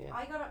 Yeah.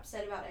 I got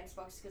upset about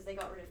Xbox because they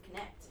got rid of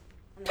Kinect.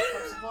 and they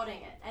stopped supporting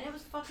it. And it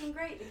was fucking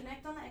great. The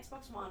Kinect on the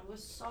Xbox One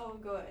was so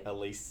good.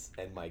 Elise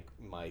and my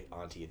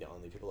auntie are the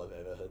only people I've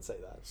ever heard say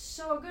that.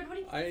 So good.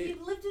 If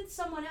you lived with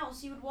someone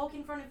else, you would walk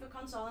in front of your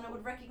console and it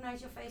would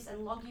recognize your face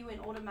and log you in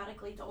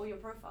automatically to all your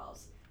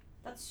profiles.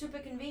 That's super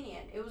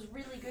convenient. It was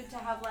really good to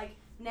have like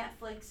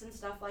Netflix and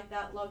stuff like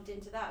that logged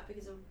into that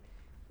because it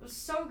was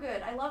so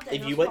good. I loved it.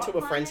 If you went to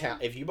a friend's house,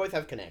 if you both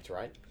have Kinect,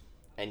 right,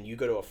 and you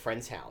go to a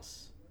friend's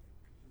house,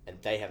 and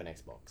they have an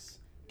Xbox,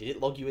 did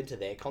it log you into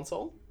their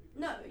console?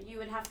 No, you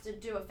would have to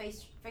do a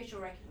facial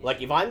recognition.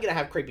 Like, if I'm gonna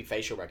have creepy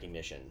facial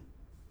recognition,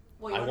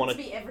 well, you want it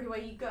to be everywhere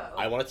you go.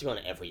 I want it to be on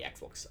every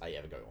Xbox I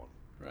ever go on.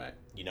 Right.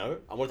 You know,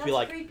 I want it to be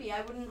like. That's creepy.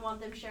 I wouldn't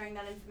want them sharing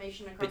that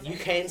information across. But you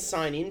can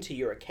sign into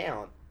your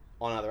account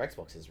on other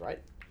Xboxes, right?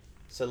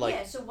 So like.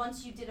 Yeah. So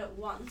once you did it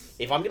once.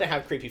 If I'm gonna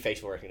have creepy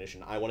facial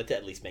recognition, I want it to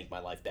at least make my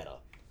life better.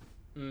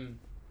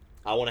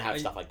 I want to have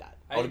stuff like that.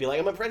 I want to be like,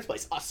 I'm at my friend's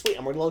place. Oh, sweet,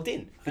 I'm already logged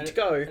in. Good to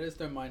go. I just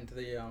don't mind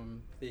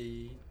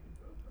the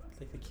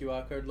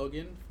QR code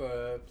login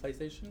for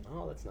PlayStation.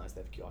 Oh, that's nice.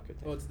 They have a QR code.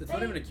 Well, it's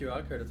not even a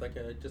QR code. It's like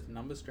just a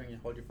number string. You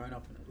hold your phone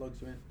up and it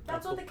logs you in.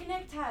 That's what the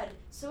Kinect had.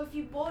 So if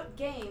you bought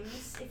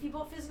games, if you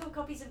bought physical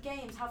copies of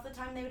games, half the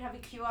time they would have a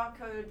QR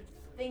code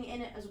thing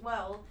in it as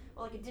well,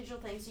 or like a digital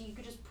thing. So you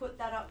could just put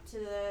that up to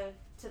the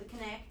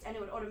Kinect, and it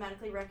would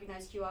automatically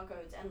recognize QR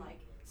codes and like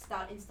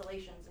start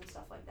installations and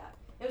stuff like that.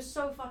 It was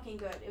so fucking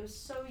good. It was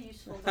so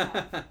useful to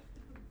have.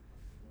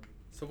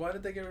 So why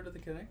did they get rid of the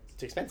Kinect?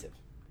 It's expensive.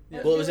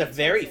 Yeah. Well, it was a Really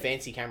very expensive.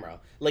 fancy camera.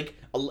 Like,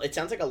 it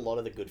sounds like a lot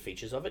of the good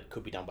features of it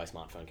could be done by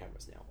smartphone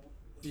cameras now.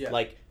 Yeah.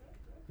 Like,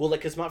 well, like,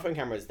 because smartphone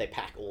cameras, they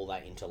pack all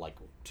that into, like,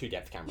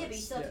 2-depth cameras. Yeah, but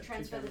you still have to Yeah,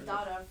 transfer the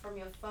data from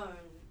your phone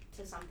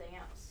to something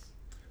else.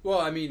 Well,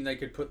 I mean, they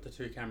could put the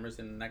two cameras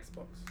in an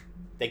Xbox.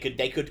 They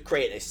could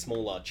create a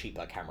smaller,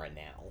 cheaper camera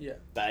now. Yeah.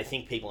 But I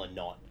think people are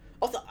not.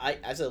 Also,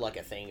 as a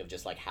thing of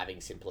just, like,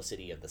 having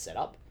simplicity of the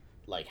setup,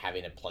 like,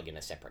 having to plug in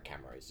a separate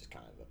camera is just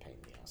kind of a pain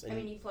in the ass. I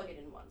mean, you plug it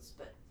in once,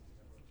 but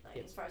like,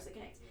 Yeah. as far as the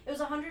Kinect, it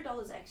was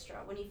 $100 extra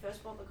when you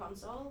first bought the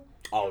console.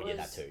 Oh, It yeah,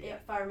 was- that too, yeah.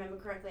 If I remember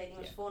correctly, I think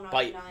it was Yeah.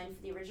 $4.99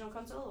 for the original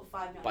console or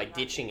 $5.99. By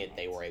ditching for it, the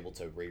they Kinect. were able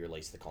to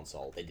re-release the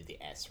console. They did the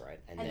S, right?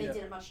 And then, they did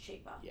it much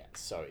cheaper. yeah,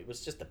 so it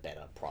was just a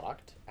better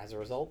product as a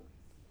result.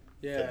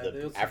 Yeah. For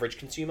the average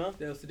consumer.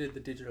 They also did the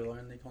digital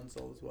only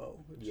console as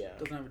well, which Yeah.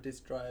 doesn't have a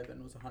disc drive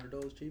and was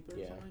 $100 cheaper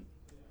Yeah. or something.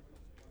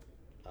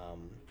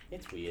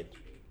 It's weird.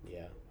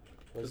 Yeah.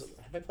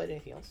 Have I played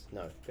anything else?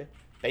 No.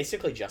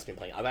 Basically just been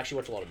playing. I've actually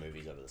watched a lot of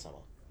movies over the summer.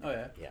 Oh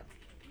yeah.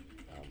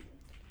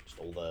 Just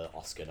all the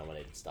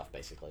Oscar-nominated stuff,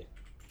 basically.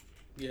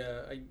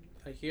 Yeah,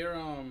 I hear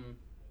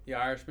The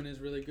Irishman is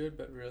really good,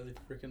 but really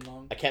freaking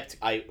long.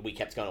 We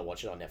kept going to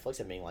watch it on Netflix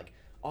and being like,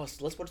 oh,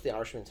 so let's watch The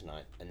Irishman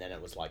tonight. And then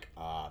it was like,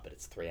 but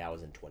it's 3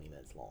 hours and 20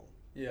 minutes long.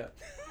 Yeah.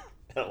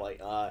 And I'm like,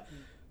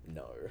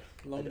 no.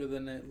 Longer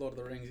than Lord of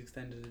the Rings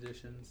extended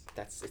editions.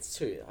 It's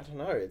too, I don't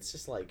know, it's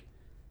just like,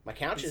 my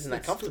couch isn't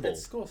that comfortable.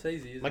 It's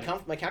Scorsese, isn't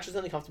it? My couch is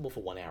only comfortable for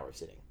 1 hour of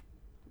sitting.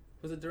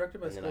 Was it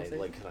directed by And then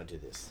Scorsese? can I do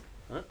this?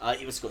 Huh?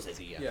 It was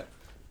Scorsese, yeah. Yeah.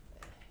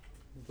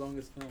 His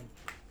longest film.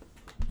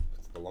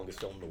 It's the longest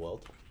film in the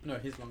world. No,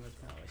 his longest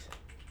Oh, film. I see.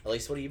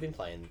 Elise, what have you been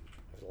playing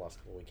over the last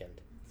couple of weekends?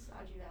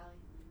 Stardew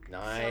Valley.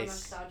 Nice.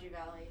 So much Stardew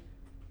Valley.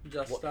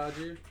 Just What?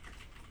 Stardew.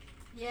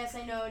 Yes,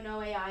 I know,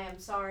 no AI. I'm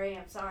sorry.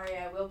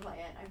 I will play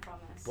it. I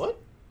promise.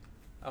 What?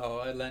 Oh,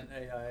 I lent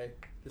AI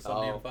the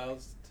Somnium Oh.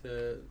 files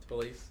to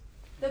Elise.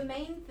 The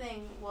main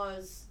thing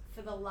was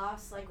for the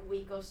last like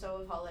week or so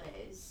of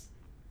holidays,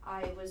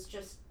 I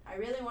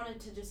really wanted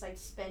to just like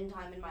spend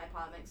time in my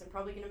apartment 'cause I'm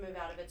probably gonna move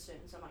out of it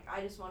soon. So I'm like,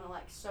 I just want to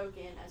like soak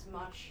in as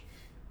much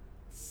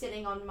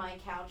sitting on my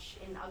couch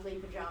in ugly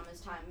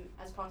pajamas time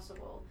as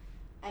possible.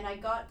 And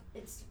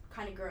it's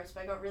kind of gross,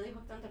 but I got really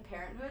hooked onto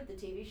Parenthood, the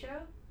TV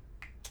show.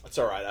 It's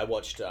alright, I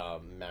watched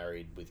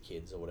Married with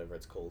Kids or whatever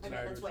it's called. Okay,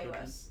 Married that's with way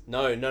Children. worse.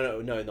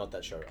 No, not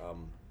that show.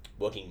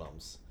 Working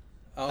Mums.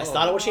 Oh. I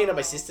started watching it at my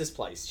Oh. sister's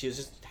place. She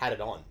just had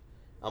it on.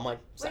 I'm like,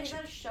 Wait, is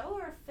that a show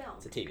or a film?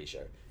 it's a TV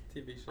show.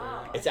 TV show.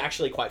 Oh. It's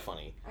actually quite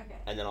funny. Okay.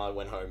 And then I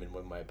went home, and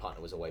when my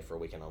partner was away for a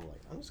weekend, I'm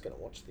like, I'm just gonna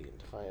watch the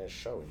entire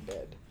show in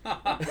bed.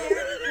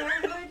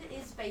 Parenthood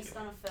is based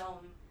on a film,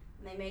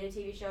 and they made a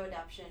TV show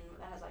adaptation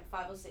that has like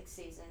 5 or 6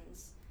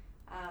 seasons,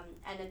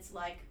 and it's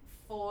like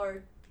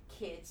for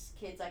kids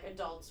like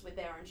adults with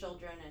their own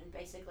children, and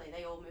basically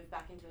they all move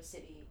back into a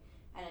city,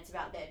 and it's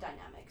about their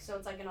dynamic. So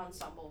it's like an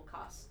ensemble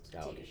cast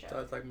Oh, TV show. So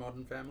it's like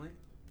Modern Family.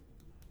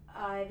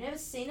 I've never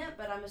seen it,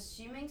 but I'm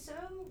assuming so.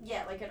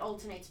 Yeah, like it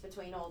alternates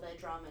between all their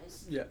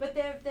dramas. Yeah. But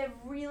they're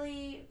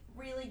really,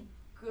 really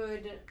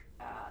good.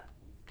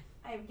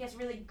 I guess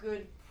really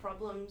good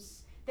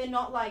problems. They're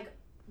not like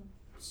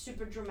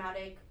super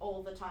dramatic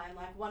all the time.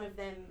 Like one of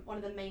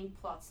the main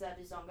plots that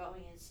is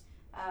ongoing is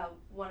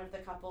one of the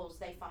couples,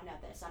 they find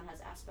out their son has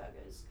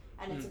Asperger's,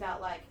 and it's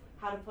about like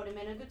how to put him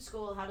in a good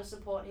school, how to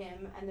support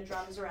him, and the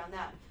dramas around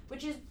that,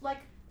 which is like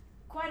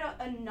quite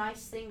a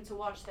nice thing to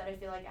watch that I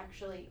feel like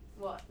actually,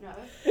 what, no?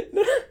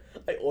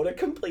 I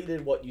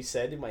auto-completed what you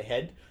said in my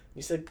head.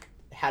 You said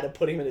how to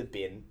put him in a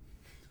bin.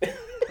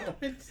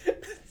 It's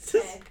just-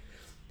 Okay.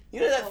 You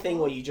know that thing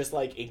where you just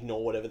like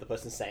ignore whatever the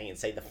person's saying and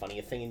say the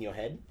funnier thing in your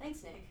head?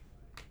 Thanks,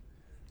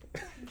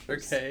 Nick.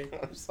 Okay.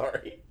 I'm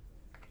sorry.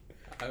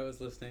 I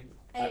was listening.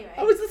 Anyway.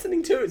 I was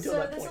listening too until so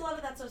that there's point. a lot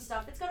of that sort of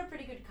stuff. It's got a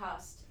pretty good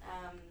cast.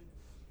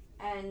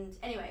 And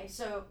anyway,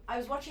 so I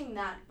was watching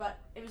that, but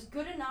it was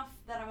good enough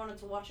that I wanted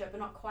to watch it, but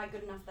not quite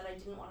good enough that I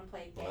didn't want to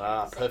play a game.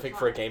 at the same Perfect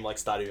for a time. game like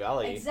Stardew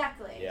Valley.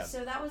 Exactly. Yeah.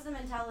 So that was the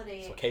mentality.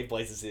 That's what Cave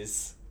Blazers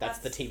is. That's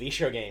the That's- TV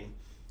show game.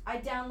 I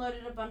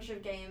downloaded a bunch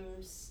of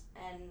games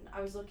and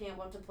I was looking at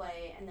what to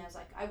play, and there was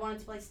like, I wanted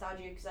to play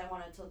Stardew because I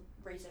wanted to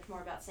research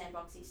more about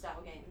sandboxy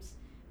style games.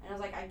 And I was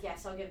like, I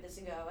guess I'll give this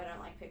a go. I don't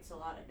like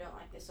pixel art. I don't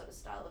like this sort of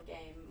style of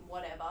game.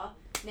 Whatever.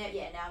 Now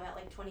I'm at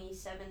like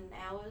 27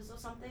 hours or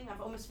something. I've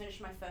almost finished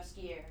my first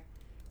year.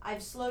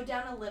 I've slowed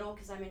down a little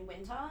because I'm in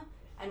winter,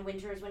 and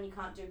winter is when you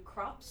can't do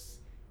crops,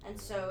 and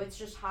so it's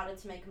just harder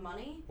to make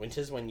money.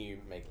 Winter's when you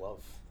make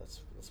love. That's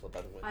what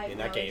that I have in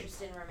no that game.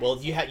 interest in romance. Well,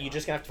 you're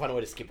just gonna have to find a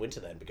way to skip winter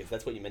then, because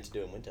that's what you're meant to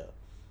do in winter.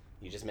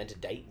 You're just meant to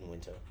date in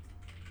winter.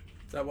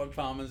 Is that what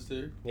farmers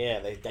do? Yeah,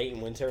 they date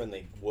in winter and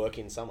they work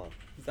in summer.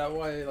 Is that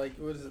why, like,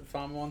 what is it,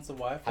 Farmer Wants a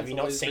Wife? Have It's you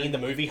not always seen been- the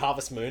movie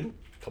Harvest Moon?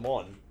 Come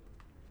on.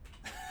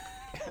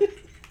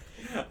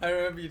 I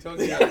remember you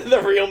talking about it.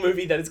 The real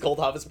movie that is called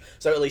Harvest Moon.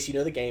 So at least you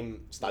know the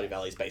game Stardew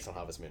Valley is based on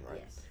Harvest Moon,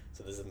 right? Yes.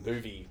 So there's a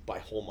movie by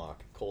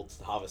Hallmark called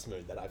Harvest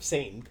Moon that I've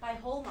seen. By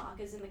Hallmark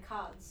is in the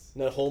cards.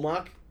 No,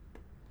 Hallmark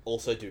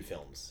also do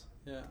films.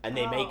 Yeah. And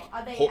they make...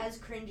 Are they Hall- as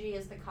cringy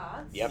as the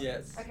cards? Yep.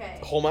 Yes. Okay.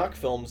 Hallmark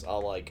films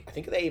are like... I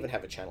think they even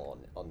have a channel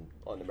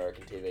on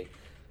American TV.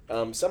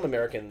 Some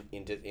American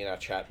in our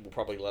chat will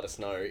probably let us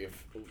know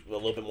if a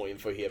little bit more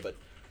info here, but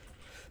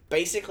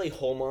basically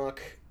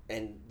Hallmark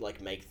and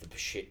like make the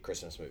shit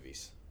Christmas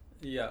movies.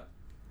 Yeah.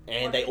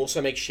 And they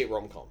also make shit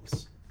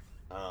rom-coms.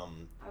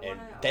 And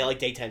they like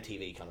daytime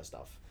TV kind of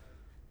stuff.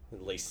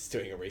 At least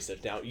doing a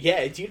research now.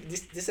 Yeah,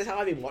 this is how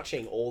I've been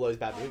watching all those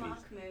bad movies.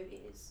 Hallmark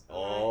movies.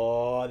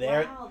 Oh,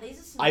 there. Wow, these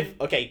are some...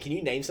 Okay, can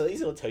you name some of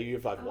these? I'll tell you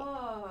if I've watched.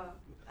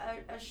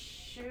 Oh, a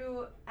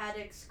shoe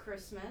addict's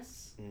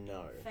Christmas.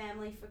 No.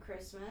 Family for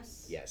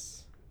Christmas.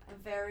 Yes. A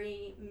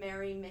very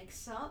merry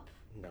mix-up.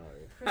 No.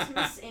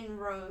 Christmas in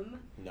Rome.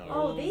 No.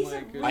 Oh, these my are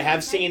goodness. really I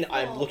have seen.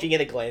 I'm painful. looking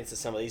at a glance at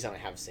some of these, and I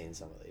have seen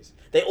some of these.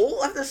 They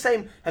all have the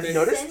same. Have you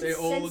noticed? They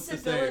all look the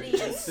Sensibility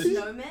same. and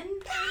snowmen.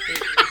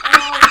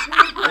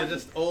 Oh, They're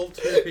just all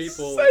two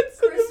people.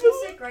 Christmas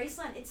at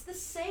Graceland. It's the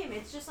same.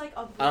 It's just like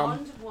a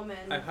blonde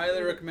woman. I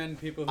highly recommend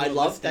people who I are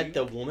love that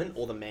listening- the woman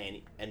or the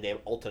man, and they're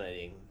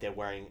alternating. They're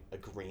wearing a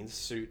green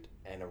suit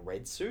and a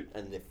red suit,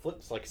 and they're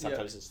flips. Like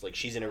sometimes it's like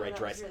she's in a red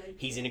that was dress, really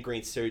he's in a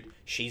green suit,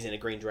 she's in a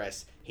green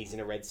dress, he's in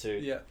a red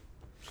suit. Yeah.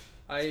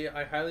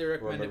 I highly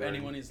recommend if Remember.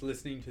 anyone is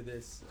listening to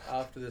this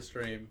after the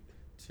stream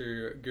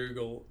to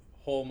Google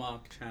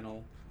Hallmark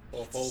channel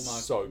or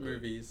Hallmark So good.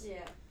 movies. Yeah,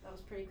 that was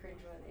pretty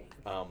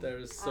cringeworthy.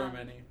 There's so Um,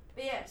 many.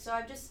 But yeah, so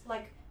I've just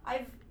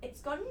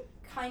it's gotten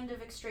kind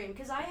of extreme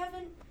because I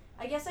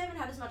guess I haven't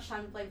had as much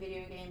time to play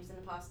video games in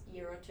the past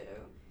year or two.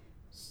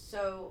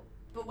 So,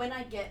 but when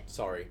I get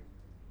Sorry.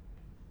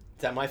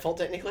 Is that my fault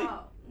technically?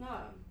 oh no,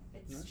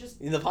 it's No? just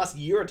In the past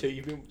year or two,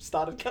 you've been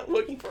started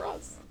working for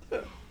us.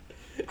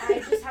 I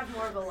just have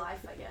more of a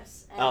life, I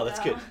guess. And, Oh, that's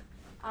good.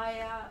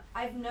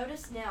 I've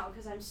noticed now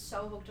because I'm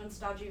so hooked on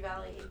Stardew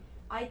Valley.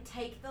 I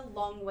take the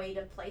long way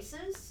to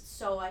places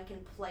so I can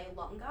play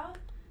longer.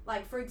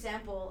 Like for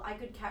example, I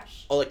could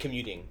catch. Or like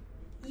commuting.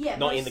 Yeah,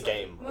 Not in the mostly,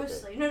 game, okay.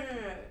 Mostly, no.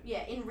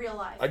 Yeah, in real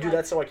life. I do Like,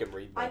 that so I can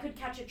read. I could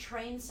catch a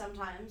train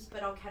sometimes,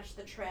 but I'll catch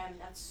the tram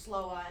that's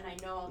slower, and I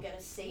know I'll get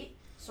a seat,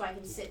 so I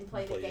can sit and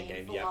play the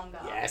game for yeah. longer.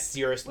 Yes,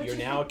 you're Which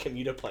now a is-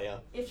 commuter player.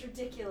 It's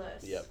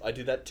ridiculous. Yep, I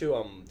do that too.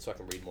 So I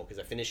can read more because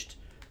I finished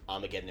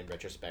Armageddon in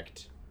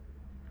retrospect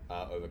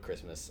over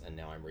Christmas, and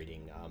now I'm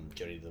reading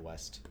Journey to the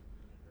West.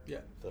 Yeah.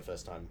 For the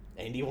first time.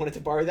 Andy wanted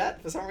to borrow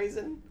that for some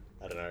reason.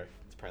 I don't know.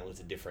 Apparently,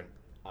 it's a different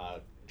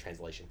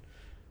translation.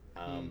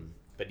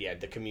 But yeah,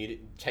 the commute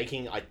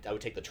I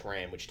would take the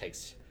tram, which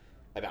takes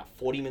about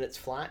 40 minutes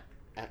flat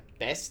at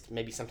best,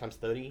 maybe sometimes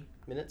 30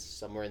 minutes,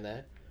 somewhere in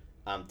there,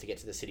 to get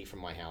to the city from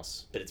my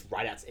house. But it's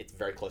right out. It's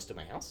very close to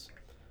my house.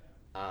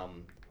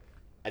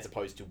 As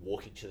opposed to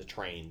walking to the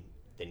train,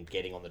 then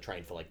getting on the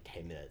train for like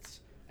 10 minutes,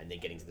 and then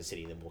getting to the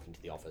city, and then walking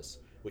to the office,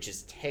 which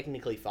is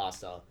technically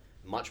faster,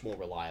 much more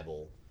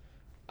reliable.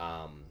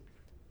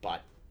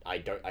 But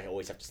I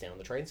always have to stand on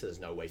the train, so there's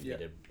no way for me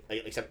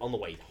to, except on the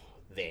way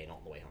there, not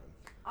on the way home.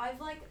 I've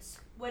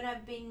when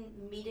I've been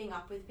meeting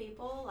up with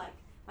people, like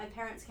my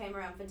parents came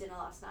around for dinner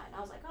last night, and I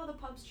was like, oh, the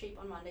pub's cheap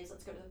on Mondays,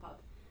 let's go to the pub.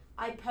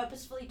 I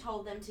purposefully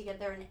told them to get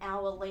there an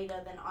hour later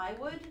than I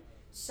would,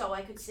 so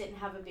I could sit and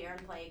have a beer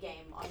and play a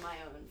game on my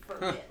own for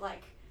a bit.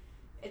 Like,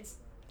 it's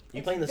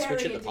Playing the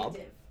Switch very at the pub?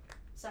 addictive.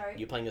 Sorry?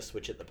 You playing the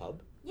Switch at the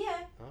pub?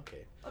 Yeah. Okay.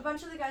 A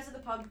bunch of the guys at the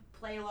pub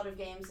play a lot of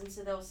games, and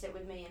so they'll sit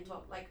with me and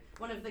talk. Like,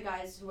 one of the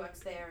guys who works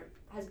there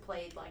has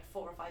played like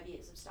 4 or 5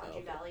 years of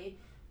Stardew Valley.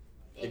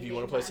 If you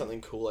want to play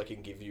something cool, I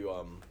can give you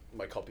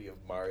my copy of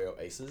Mario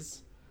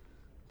Aces.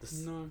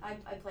 No. I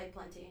played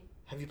plenty.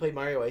 Have you played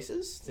Mario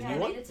Aces? The Yeah, new I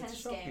one? made a It's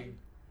tennis shocking. game.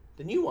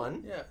 The new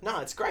one? Yeah. No,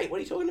 it's great. What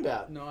are you talking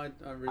about? No, I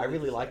I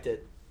really liked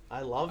it.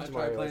 I loved I tried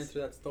Mario playing Odyssey.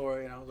 through that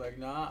story and I was like,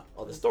 nah.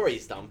 Oh, the story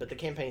is dumb, but the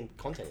campaign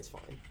content is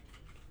fine.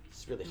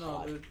 It's really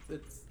hard.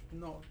 It's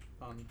not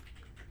fun.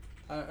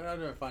 I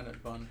don't find it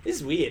fun. This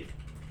is weird.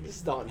 This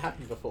has not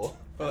happened before.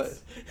 But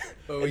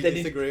And we then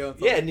disagree on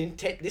something.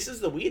 Yeah, this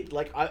is the weird,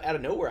 like, out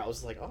of nowhere, I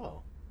was like,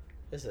 oh,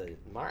 there's a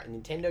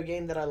Nintendo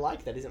game that I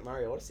like that isn't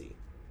Mario Odyssey.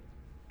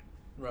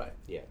 Right.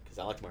 Yeah, because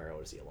I like Mario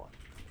Odyssey a lot.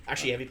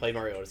 Actually, have you played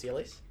Mario Odyssey,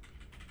 Elise?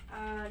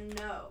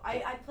 No.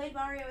 I played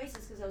Mario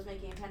Aces because I was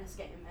making a tennis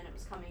game and it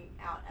was coming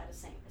out at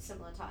a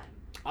similar time.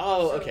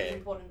 Oh, so okay. it was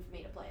important for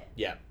me to play it.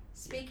 Yeah.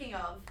 Speaking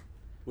of...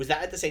 Was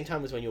that at the same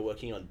time as when you were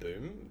working on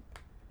Boom?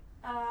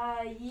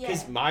 Yeah.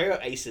 Because Mario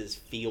Aces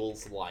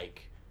feels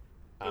like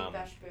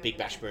Big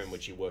Bash Boom, Boom,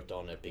 which you worked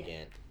on at Big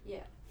Ant.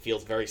 Yeah.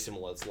 Feels very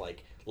similar. It's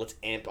like, let's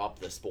amp up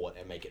the sport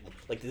and make it...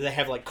 Like, they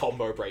have, like,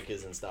 combo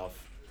breakers and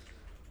stuff.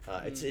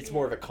 It's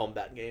more of a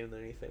combat game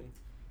than anything.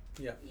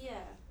 Yeah. Yeah.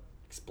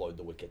 Explode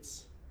the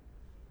wickets.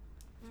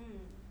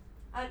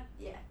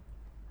 Yeah.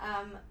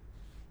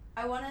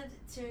 I wanted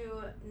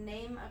to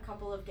name a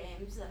couple of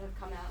games that have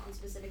come out on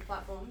specific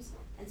platforms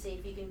and see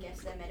if you can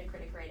guess their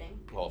Metacritic rating.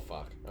 Oh,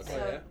 fuck. Okay.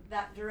 So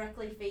that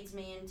directly feeds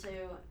me into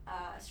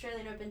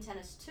Australian Open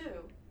Tennis 2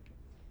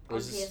 on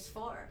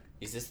PS4.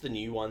 Is this the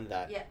new one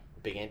that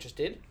Big Ant just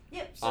did?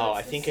 Yep. So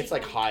I think it's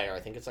like higher. I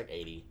think it's like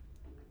 80.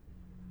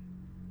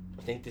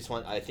 I think this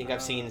one... I think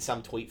I've seen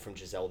some tweet from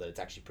Giselle that it's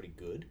actually pretty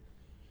good.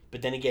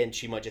 But then again,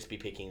 she might just be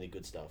picking the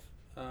good stuff.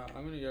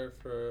 I'm going to go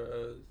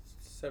for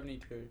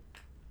 72.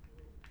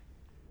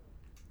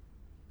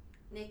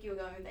 Nick, you were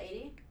going with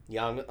 80?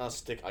 Yeah,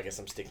 I guess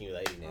I'm sticking with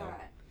 80 now.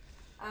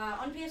 Alright.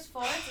 On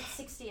PS4, it's at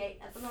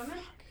 68 at the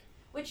moment.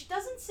 Which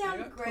doesn't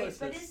sound great,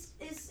 but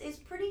is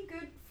pretty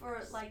good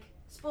for, like,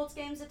 sports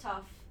games are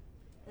tough.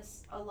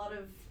 There's a lot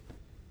of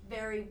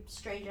very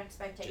strange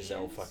expectations.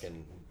 Giselle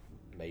fucking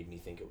made me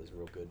think it was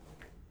real good.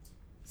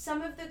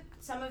 Some of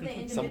the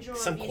individual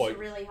some reviews quote. are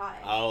really high.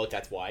 Oh,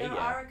 that's why, There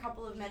are a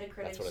couple of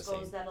Metacritic I've scores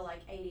seen. that are like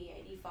 80,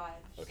 85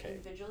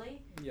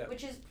 individually,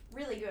 which is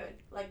really good.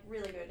 Like,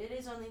 really good. It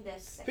is only their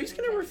second. Who's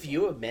going to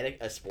review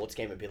a sports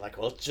game and be like,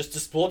 well, it's just a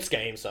sports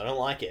game, so I don't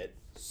like it?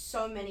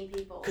 So many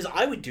people. Because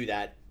I would do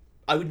that.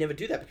 I would never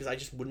do that because I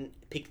just wouldn't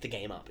pick the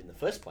game up in the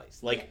first place.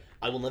 Like,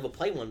 I will never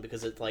play one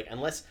because it's like,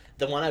 unless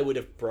the one I would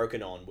have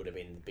broken on would have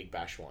been the Big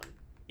Bash one.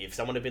 If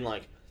someone had been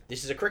like,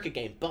 this is a cricket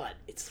game, but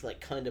it's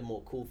like kind of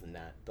more cool than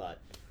that. But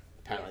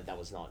apparently that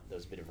was not. That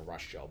was a bit of a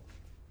rush job.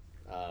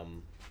 That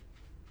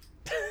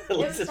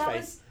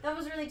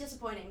was really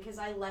disappointing because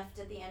I left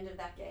at the end of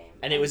that game.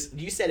 And it was.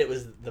 You said it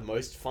was the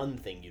most fun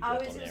thing you'd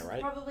worked on there, right?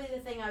 It was probably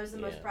the thing I was the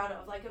most proud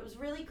of. Like, it was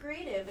really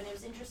creative and it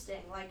was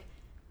interesting. Like,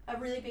 a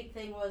really big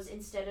thing was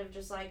instead of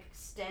just like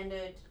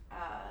standard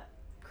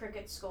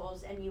cricket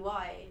scores and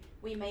UI,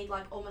 we made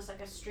like almost like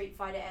a Street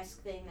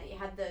Fighter-esque thing that you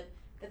had the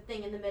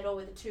thing in the middle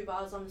with the two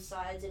bars on the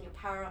sides and your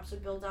power-ups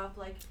would build up.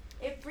 Like,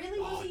 it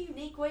really was a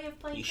unique way of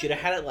playing. You should have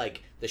had it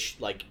like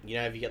you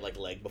know, if you get like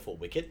leg before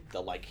wicket,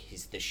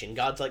 the shin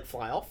guards like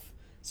fly off.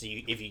 So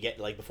if you get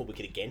leg before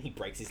wicket again, he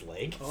breaks his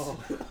leg. Oh.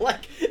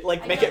 like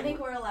I don't think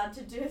we're allowed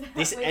to do that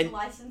with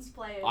licensed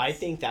players. I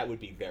think that would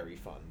be very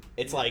fun.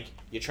 It's like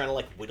you're trying to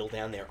like whittle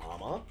down their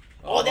armor.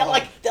 Oh, they're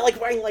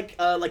like wearing like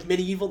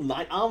medieval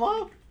knight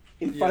armor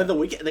in front of the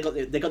wicket.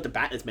 And they got the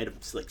bat that's made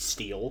of like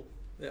steel.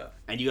 Yeah.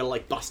 And you gotta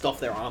like bust off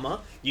their armor.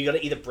 You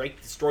gotta either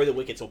destroy the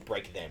wickets or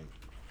break them.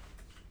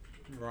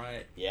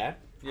 Right. Yeah.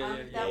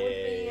 That would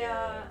be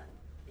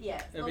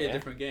It'd be a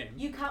different game.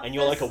 And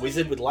you're like a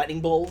wizard with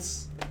lightning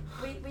balls.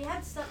 We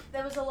had stuff.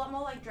 There was a lot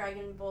more like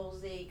Dragon Ball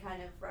Z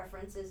kind of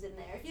references in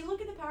there. If you look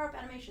at the power-up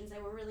animations,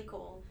 they were really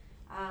cool.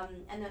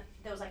 And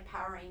there was like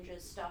Power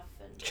Rangers stuff,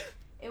 and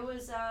it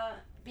was.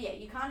 But yeah,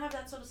 you can't have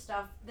that sort of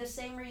stuff. The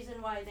same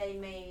reason why they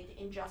made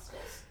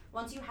Injustice.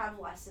 Once you have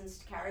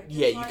licensed characters,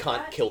 you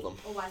can't kill them.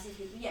 Or licensed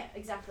people. Yeah,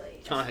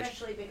 exactly.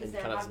 Especially because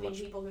there have been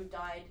people who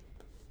died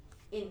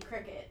in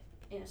cricket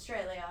in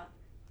Australia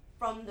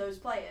from those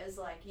players.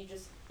 Like,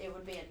 it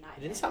would be a nightmare.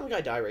 Didn't some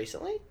guy die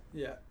recently?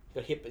 Yeah.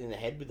 Got hit in the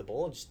head with the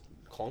ball and just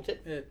conked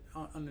it?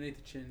 Underneath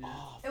the chin, yeah.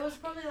 Oh, it was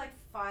probably like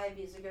 5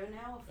 years ago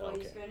now, or 4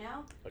 years ago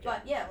now. Okay.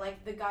 But yeah,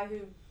 like the guy who...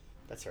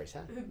 That's very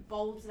sad. Who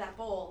bowled that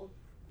ball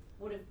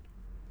would have...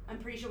 I'm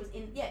pretty sure was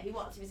in... Yeah, he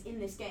was in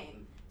this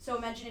game. So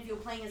imagine if you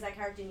were playing as that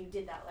character and you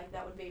did that. Like,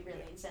 that would be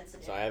really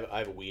insensitive. So I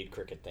have a weird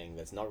cricket thing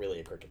that's not really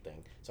a cricket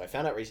thing. So I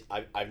found out...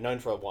 I've known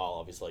for a while,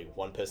 obviously,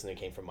 one person who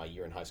came from my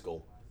year in high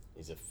school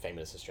is a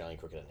famous Australian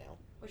cricketer now.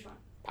 Which one?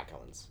 Pat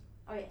Cummins.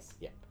 Oh, yes.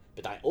 Yeah.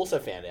 But I also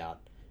found out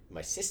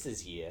my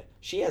sister's year,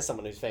 she has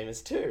someone who's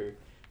famous too.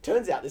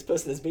 Turns out this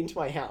person has been to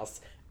my house.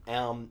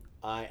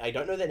 I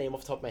don't know their name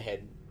off the top of my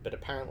head, but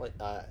apparently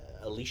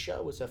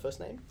Alicia was her first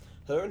name.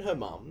 Her and her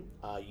mum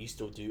used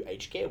to do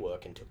aged care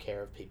work and took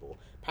care of people.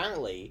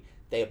 Apparently,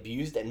 they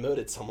abused and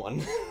murdered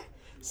someone.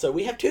 So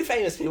we have two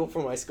famous people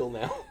from my school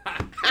now.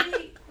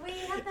 we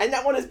had that... And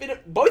that one has been...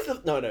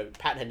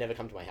 Pat had never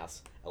come to my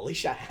house.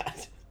 Alicia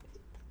had.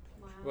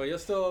 Wow. Well, you're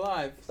still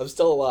alive. I'm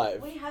still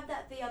alive. We had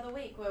that the other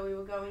week where we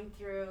were going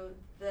through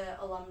the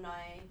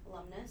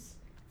alumnus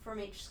from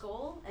each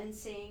school and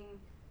seeing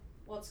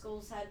what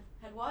schools had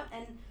what,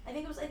 and I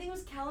think it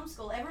was Callum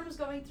School. Everyone was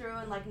going through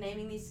and like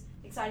naming these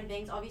exciting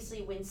things.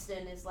 Obviously,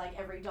 Winston is like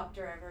every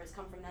doctor ever has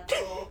come from that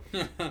school,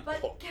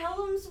 but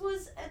Callum's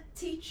was a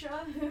teacher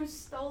who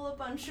stole a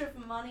bunch of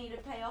money to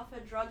pay off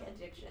her drug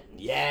addiction.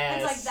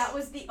 Yes. It's like that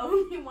was the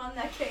only one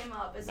that came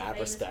up as a Mad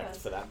famous respect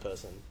person. for that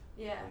person.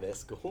 Yeah. In their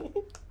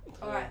school.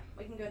 Alright,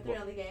 we can go through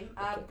another game.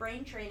 Okay.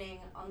 Brain Training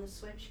on the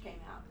Switch came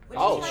out, which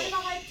Oh, is kind of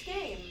a hyped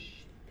game.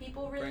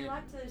 People really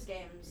liked those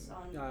games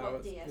on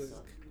DS.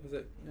 Was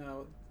it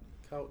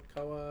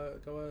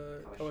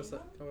Kawashima? Is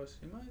it?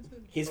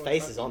 His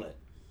face is on it.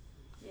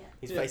 Yeah.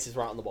 His face is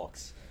right on the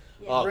box.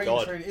 Yeah. Oh, Brain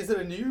God. Training. Is it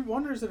a new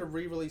one or is it a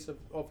re-release of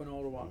an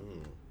older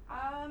one?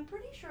 I'm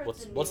pretty sure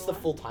it's a new What's the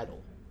one. full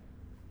title?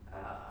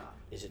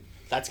 Is it?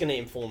 That's going to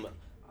inform.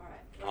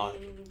 Alright,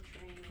 Brain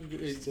Training.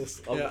 It's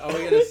just- yeah, are we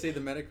going to see the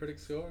Metacritic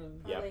score?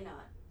 Probably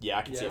not. Yeah,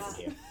 I can see it Yes.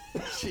 from here.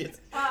 Shit.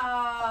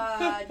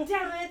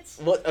 Damn it!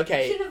 What?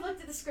 Okay. Should have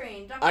looked at the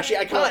screen. Dr. Actually,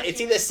 I can't. It's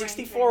Brain either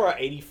 64 Training.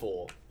 or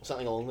 84 or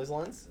something along those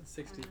lines.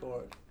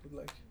 64.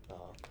 Like.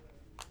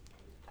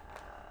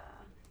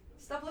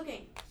 Stop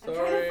looking. I'm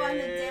trying to find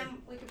the Sorry.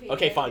 damn Wikipedia.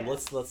 Okay, fine. Yeah.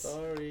 Let's.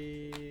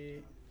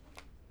 Sorry.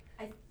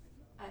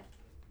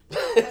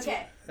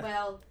 Okay,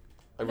 well,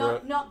 I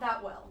not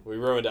that well. We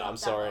ruined it. Not I'm that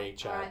sorry, well.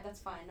 Chad. Alright, that's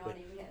fine. No one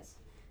even cares.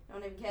 No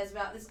one even cares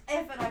about this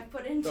effort I've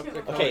put into Dr.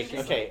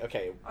 it.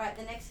 Okay. Alright,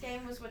 the next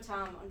game was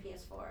Watam on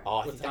PS4. Oh,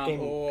 I think that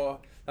game.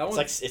 That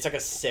It's like a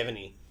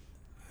 70.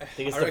 I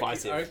think it's I reckon-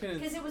 divisive. I reckon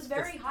Because it was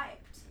very hyped.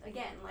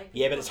 Again, like.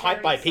 Yeah, but it's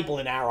hyped by people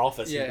in our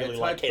office yeah, who really it's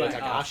like hyped Keita by us.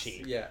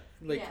 Takahashi. Yeah,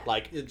 Yeah.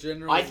 Like, the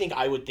general.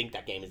 I would think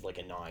that game is like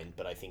a 9,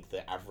 but I think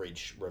the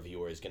average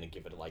reviewer is going to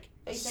give it like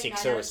a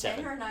 6 or a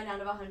 7. Or a 9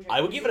 out of 100. I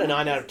would give it a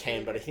 9 out of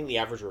 10, but I think the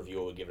average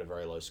reviewer would give it a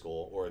very low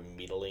score or a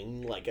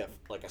middling, like a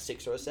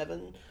 6 or a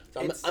 7. So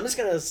I'm just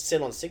gonna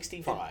sit on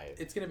 65.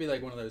 It's gonna be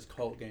like one of those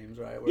cult games,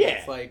 right? Where Yeah,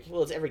 it's like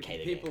well, it's every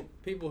Keita game.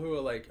 people who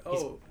are like,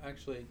 oh,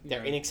 actually,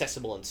 They're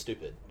inaccessible and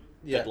stupid,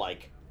 but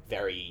like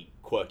very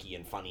quirky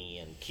and funny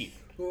and cute.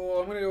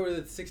 Oh, I'm gonna go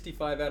with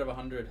 65 out of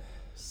 100.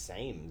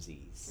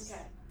 Samesies.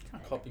 Okay.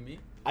 Can't copy me.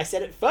 I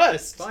said it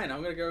first. Fine,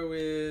 I'm gonna go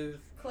with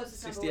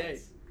Closest number 68.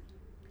 wins.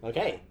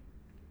 Okay.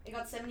 It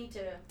got 72.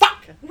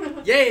 Fuck.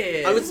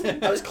 Yeah.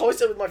 I was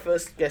closer with my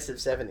first guess of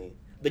 70,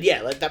 but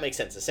yeah, that makes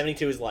sense. The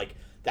 72 is like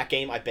that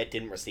game. I bet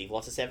didn't receive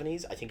lots of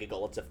 70s. I think it got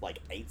lots of like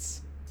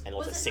 8s and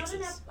lots of Was it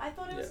not 6s. I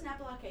thought it was an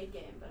Apple Arcade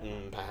game, but.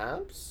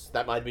 Perhaps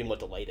that might have been what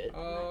delayed it. it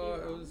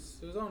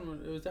was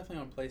definitely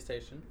on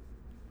PlayStation.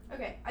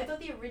 Okay, I thought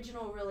the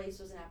original release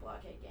was an Apple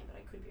Arcade game, but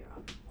I could be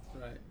wrong.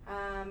 Right.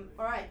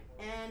 Alright,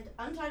 and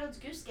Untitled's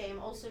Goose Game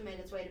also made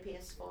its way to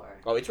PS4.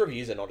 Oh, its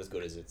reviews are not as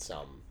good as its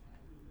Sales.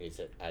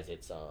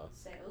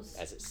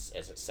 as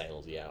its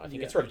sales. Yeah, I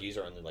think Yeah. its reviews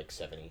are only like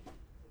 70.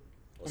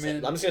 I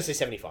mean- I'm just gonna say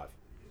 75.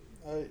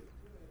 Okay,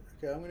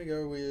 I'm gonna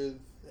go with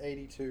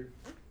 82.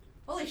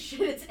 Holy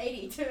shit, it's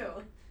 82.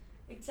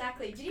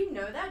 Exactly. Did you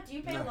know that? Do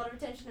you pay a No. lot of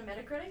attention to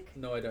Metacritic?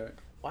 No, I don't.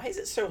 Why is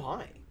it so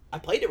high? I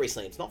played it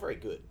recently. It's not very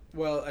good.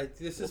 Well,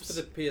 this is for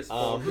the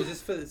PS4. Is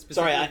this for specifically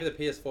Sorry, for the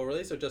PS4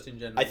 release or just in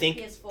general? I think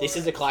PS4 this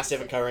is a classic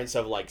specific. occurrence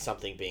of like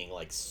something being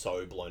like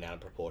so blown out of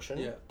proportion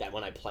Yeah. that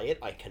when I play it,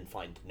 I can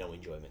find no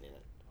enjoyment in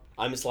it.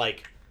 I'm just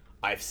like,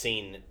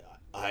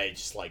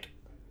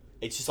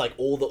 it's just like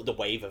all the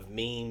wave of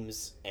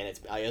memes, and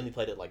I only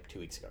played it like 2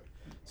 weeks ago.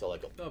 So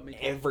like me too.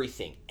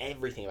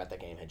 everything about that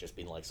game had just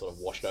been like sort of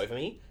washed over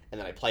me,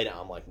 and then I played it and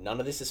I'm like, none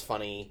of this is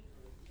funny.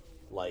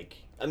 Like,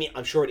 I mean,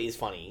 I'm sure it is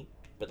funny,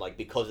 but like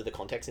because of the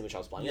context in which I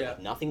was playing it,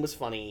 like, nothing was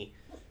funny.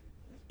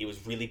 It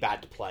was really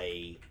bad to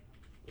play.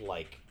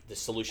 Like, the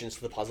solutions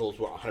to the puzzles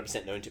were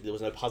 100% known to me. There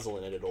was no puzzle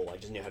in it at all. I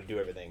just knew how to do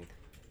everything.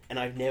 And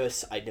I'd never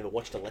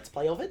watched a Let's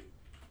Play of it.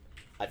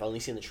 I've only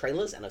seen the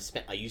trailers, and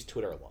I use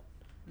Twitter a lot.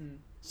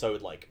 So,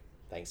 like,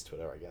 thanks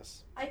Twitter, I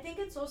guess. I think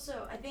it's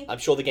also, I'm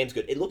sure the game's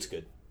good. It looks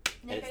good.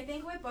 Nick, I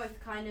think we're both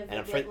kind of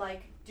a bit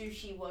like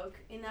douchey woke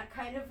in that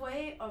kind of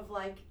way of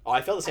like... Oh,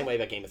 I felt the same way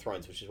about Game of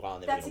Thrones, which is why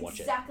I'm never going That's to watch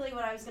it. exactly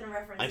what I was going to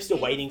reference. I'm still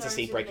Game of waiting to Thrones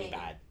see with Breaking me.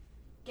 Bad.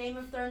 Game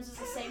of Thrones is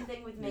the same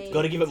thing with me.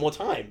 Got to give it more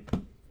time.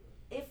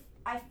 If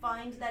I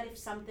find that if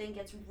something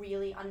gets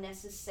really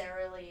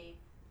unnecessarily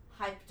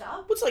hyped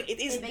up, It's like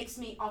it makes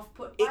me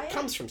off-put by it. It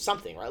comes from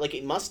something, right? Like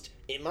it must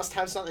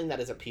have something that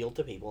has appealed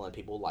to people and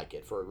people like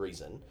it for a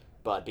reason.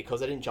 But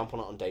because I didn't jump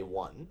on day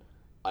one,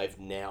 I've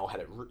now had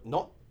it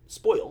not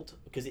spoiled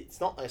because it's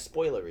not a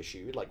spoiler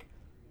issue. Like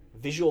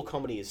visual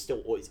comedy is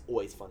still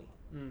always funny.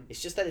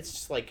 It's just that it's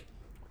just like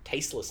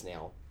tasteless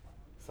now.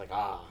 It's like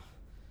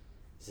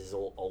this is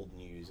all old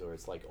news, or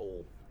it's like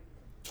all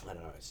I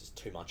don't know. It's just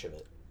too much of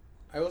it.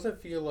 I also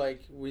feel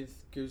like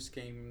with Goose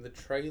Game, the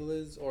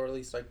trailers, or at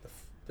least like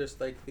just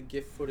like the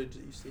GIF footage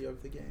that you see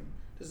of the game,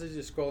 just as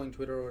you're scrolling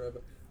Twitter or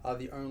whatever, are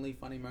the only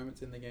funny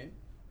moments in the game.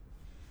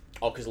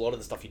 Oh, because a lot of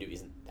the stuff you do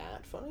isn't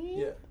that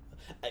funny? Yeah.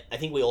 I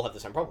think we all have the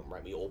same problem,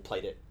 right? We all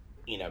played it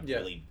in a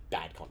really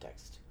bad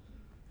context.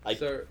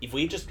 If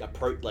we just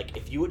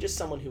if you were just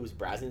someone who was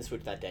browsing the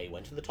Switch that day,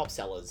 went to the top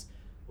sellers,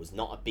 was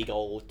not a big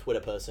old Twitter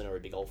person or a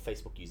big old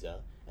Facebook user,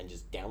 and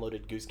just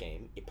downloaded Goose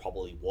Game, it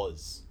probably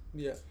was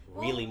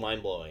really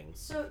mind-blowing.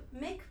 So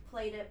Mick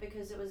played it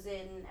because it was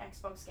in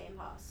Xbox Game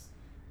Pass.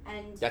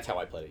 And that's how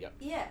I played it,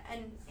 Yeah,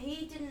 and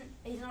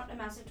he's not a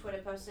massive Twitter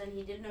person,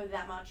 he didn't know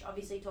that much.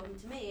 Obviously, talking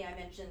to me, I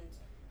mentioned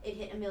it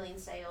hit 1 million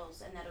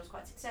sales and that it was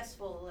quite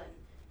successful and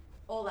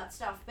all that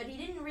stuff, but he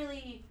didn't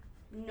really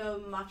know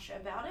much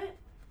about it,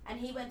 and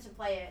he went to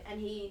play it,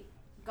 and he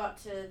got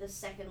to the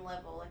second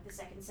level, like the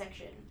second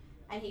section,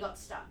 and he got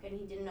stuck, and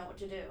he didn't know what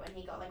to do, and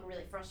he got like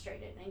really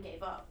frustrated and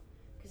gave up,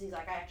 because he's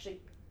like, I actually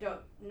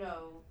don't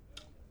know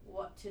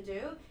what to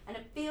do, and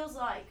it feels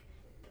like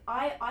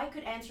I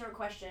could answer a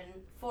question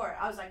for it.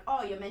 I was like,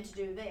 oh, you're meant to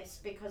do this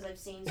because I've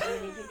seen so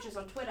many pictures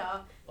on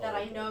Twitter that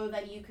I know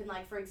that you can,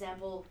 like, for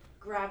example,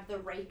 grab the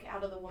rake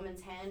out of the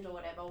woman's hand or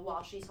whatever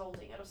while she's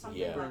holding it or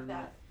something like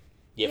that.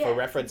 Yeah, for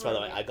reference, by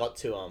the way, I got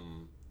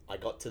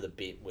to the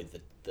bit with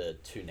the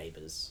two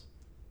neighbors.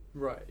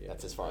 Right. Yeah.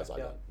 That's as far as I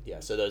got. Yeah.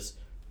 So there's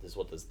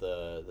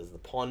the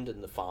pond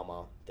and the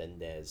farmer. Then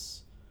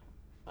there's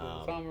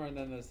the farmer, and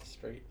then there's the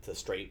street. The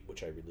street,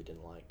 which I really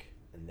didn't like,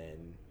 and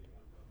then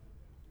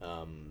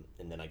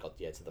I got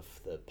to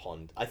the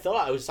pond. I thought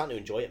I was starting to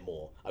enjoy it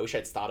more. I wish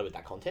I'd started with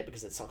that content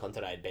because it's some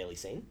content I had barely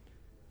seen.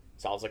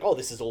 So I was like, oh,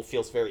 this all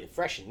feels very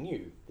fresh and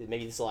new.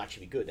 Maybe this will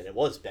actually be good, and it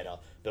was better.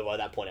 But by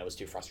that point, I was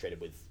too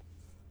frustrated with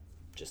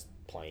just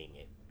playing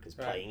it because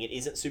playing it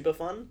isn't super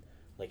fun.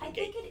 I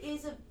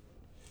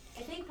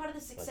think part of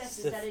the success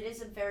is that it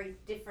is a very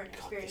different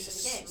experience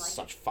of the game. Like,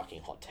 such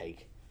fucking hot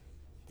take.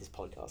 This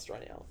podcast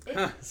right now.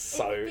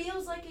 It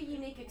feels like a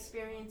unique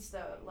experience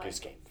though. Goose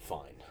Game,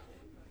 fine.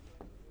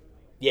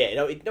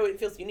 Yeah, it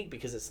feels unique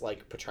because it's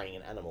like portraying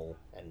an animal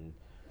and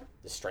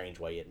the strange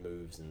way it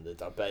moves and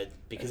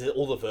because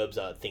all the verbs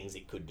are things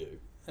it could do.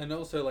 And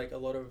also, like, a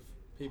lot of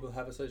people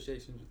have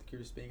associations with the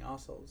goose being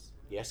arseholes.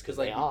 Yes, because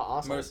they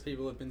are arseholes. Most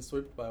people have been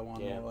swooped by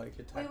one or like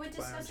attacked by one.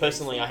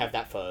 Personally, I have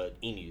that for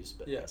emus,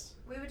 but yes.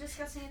 We were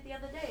discussing it the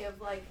other day of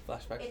like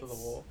flashbacks to the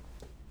war.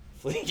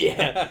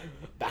 Yeah,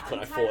 back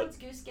when I fought. Untitled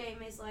Goose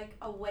Game is like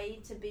a way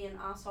to be an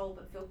asshole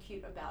but feel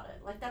cute about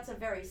it. Like, that's a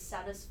very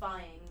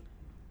satisfying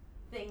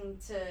thing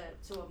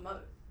to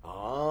emote.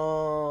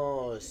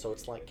 Oh, so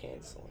it's like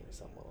cancelling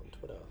someone on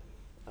Twitter.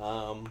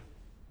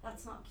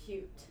 That's not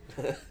cute.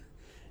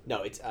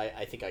 No, it's.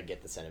 I think I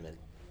get the sentiment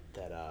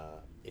that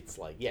it's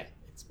like, yeah,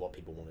 it's what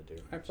people want to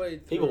do.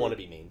 People want to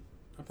be mean.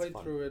 I played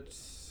through it.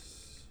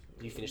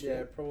 You finished it?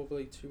 Yeah,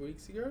 probably 2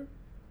 weeks ago.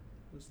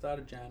 It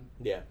started Jan.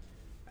 Yeah.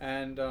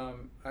 And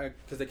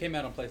because they came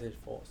out on PlayStation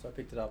 4, so I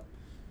picked it up,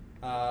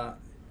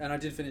 and I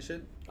did finish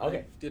it. Okay.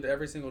 I did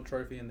every single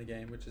trophy in the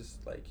game, which is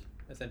like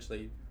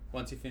essentially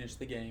once you finish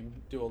the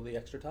game, do all the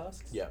extra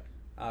tasks. Yeah.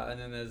 And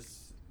then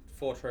there's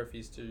 4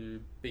 trophies to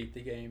beat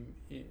the game,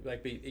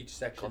 like beat each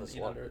section it's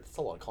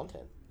a lot of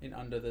content in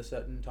under the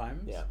certain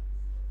times. Yeah.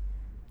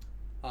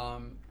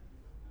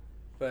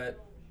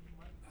 But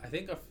I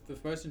think the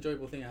most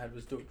enjoyable thing I had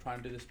was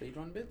trying to do the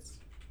speedrun bits.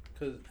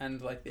 And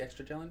like the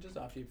extra challenges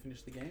after you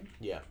finish the game.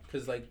 Yeah.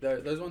 Because like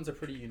those ones are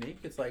pretty unique.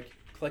 It's like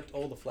collect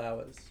all the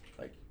flowers,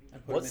 like,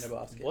 and put them in a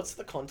basket. What's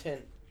the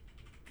content?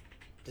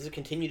 Does it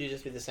continue to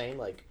just be the same?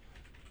 Like,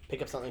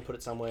 pick up something, put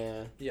it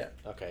somewhere. Yeah.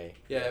 Okay.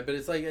 Yeah, but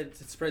it's like it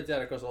spreads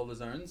out across all the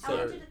zones. How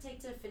long did it take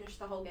to finish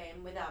the whole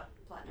game without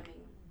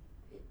platinuming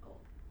it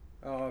all?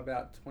 Oh,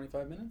 about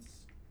 25 minutes.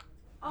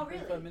 Oh, really?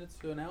 25 minutes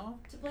to an hour.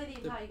 To play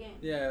the entire game.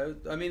 Yeah,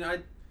 I mean, I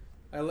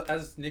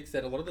as Nick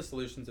said, a lot of the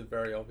solutions are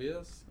very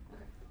obvious.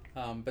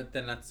 But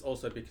then that's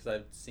also because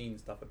I've seen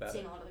stuff about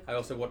it. I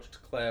also watched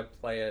Claire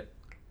play it.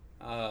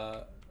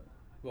 I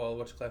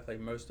watched Claire play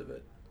most of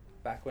it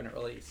back when it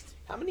released.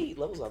 How many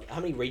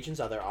regions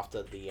are there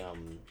after the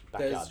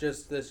backyard?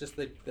 There's just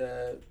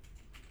the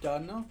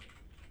gardener,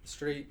 the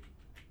street,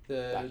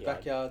 the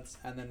backyards,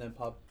 and then the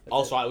pub.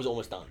 So I was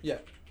almost done. Yeah.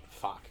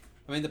 Fuck.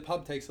 I mean, the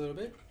pub takes a little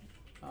bit.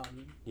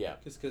 Yeah.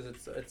 Just because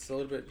it's a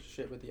little bit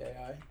shit with the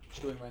AI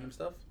doing random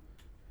stuff.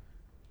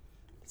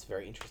 It's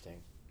very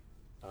interesting.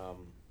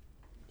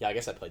 Yeah, I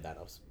guess I played that.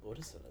 What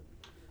is it?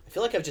 I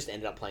feel like I've just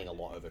ended up playing a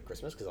lot over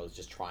Christmas because I was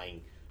just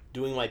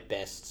doing my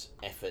best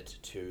effort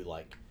to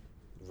like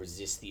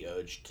resist the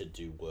urge to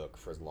do work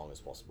for as long as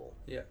possible.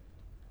 Yeah.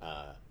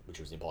 Which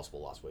was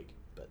impossible last week,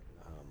 but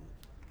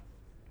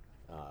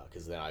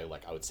because then I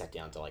would sit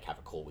down to like have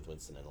a call with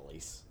Winston and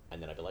Elise,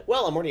 and then I'd be like,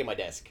 well, I'm already at my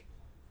desk,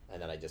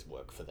 and then I just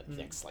work for the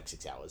next like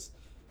 6 hours.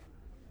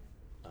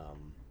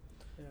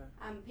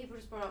 Yeah. People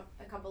just brought up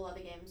a couple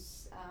other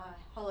games.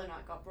 Hollow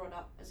Knight got brought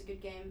up as a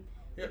good game,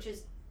 which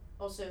is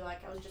also,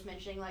 like I was just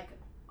mentioning, like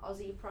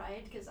Aussie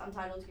pride, because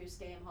Untitled Goose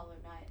Game, Hollow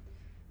Knight,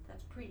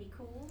 that's pretty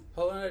cool.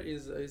 Hollow Knight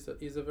is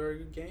a very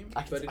good game.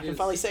 I can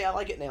finally say I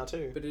like it now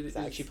too. But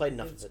I actually played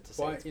enough of it to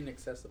say it's quite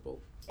inaccessible.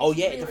 Oh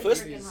yeah, really the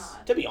first.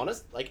 hard. To be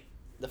honest, like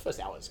the first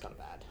hour is kind of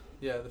bad.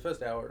 Yeah, the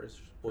first hour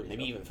is. Or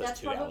maybe even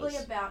first 2 hours. That's probably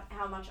about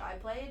how much I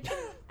played,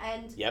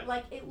 and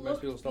like it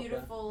Most looked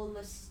beautiful, and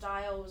the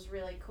style was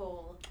really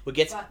cool.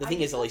 The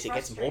thing is, Elise, it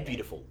gets more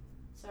beautiful.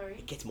 Sorry.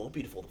 It gets more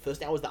beautiful. The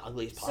first hour is the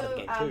ugliest part of the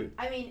game too.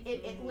 I mean,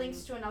 it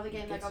links to another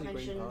game like I Gets the green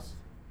mentioned path.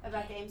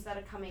 about games that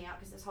are coming out,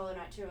 because there's Hollow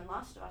Knight 2 and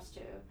Last of Us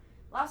 2.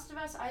 Last of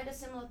Us, I had a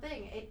similar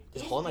thing. It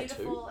There's is Hollow Knight 2?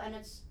 beautiful and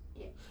it's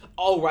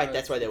Oh right, No,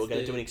 that's right. They were it's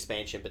going to the- do an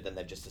expansion, but then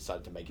they've just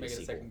decided to make it a Make it a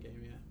sequel. second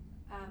game,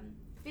 yeah.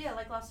 but yeah,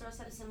 like Last of Us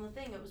had a similar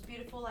thing. It was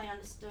beautiful. I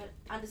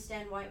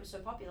understand why it was so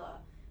popular,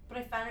 but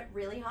I found it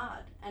really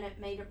hard, and it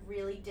made it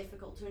really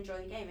difficult to enjoy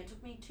the game. It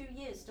took me 2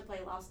 years to play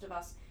Last of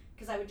Us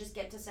because I would just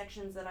get to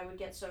sections that I would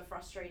get so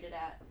frustrated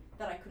at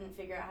that I couldn't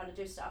figure out how to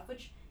do stuff,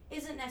 which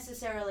isn't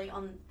necessarily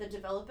on the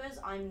developers.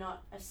 I'm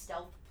not a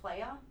stealth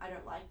player. I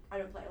don't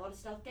play a lot of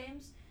stealth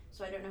games,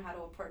 so I don't know how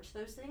to approach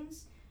those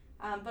things.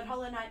 But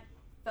Hollow Knight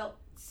felt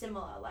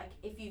similar. Like,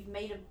 if you've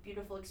made a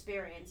beautiful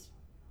experience,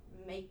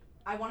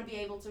 I want to be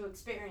able to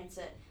experience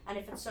it, and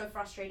if it's so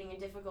frustrating and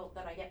difficult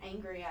that I get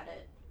angry at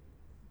it,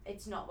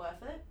 it's not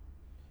worth it.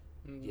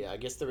 Yeah, I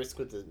guess the risk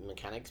with the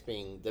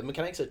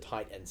mechanics are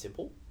tight and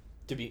simple.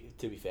 To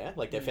be fair,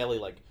 like they're fairly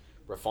like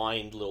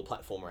refined little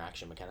platformer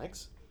action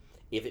mechanics.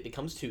 If it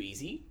becomes too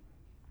easy,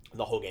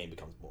 the whole game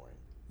becomes boring.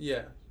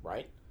 Yeah.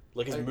 Right?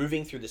 Like,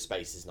 moving through the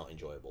space is not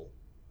enjoyable.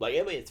 Like,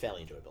 I mean, it's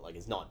fairly enjoyable. Like,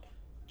 it's not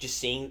just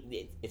seeing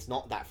it. It's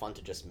not that fun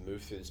to just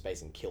move through the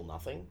space and kill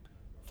nothing.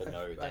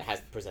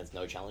 Presents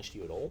no challenge to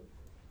you at all.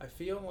 I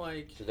feel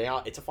like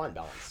So it's a fine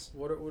balance.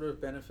 what it would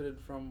have benefited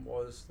from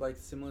was like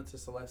similar to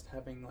Celeste,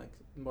 having like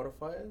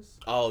modifiers.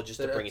 Oh, just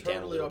to that bring are it down a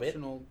totally little bit.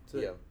 optional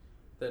to, Yeah.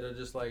 That are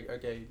just like,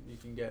 okay, you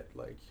can get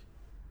like,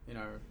 you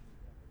know,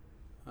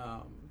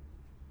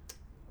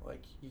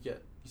 like you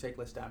take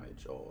less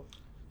damage or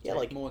Yeah, take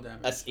like more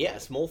damage. a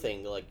small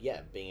thing like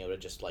being able to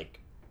just like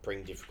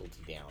bring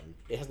difficulty down.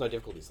 It has no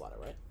difficulty slider,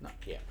 right? No.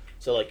 Yeah.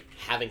 So like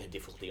having a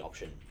difficulty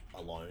option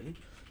alone,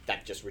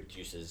 that just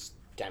reduces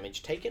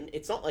damage taken.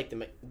 It's not like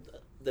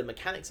the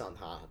mechanics aren't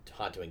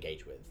hard to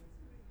engage with.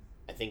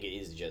 I think it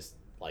is just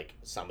like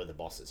some of the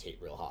bosses hit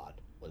real hard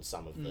when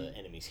some of the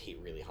enemies hit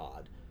really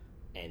hard,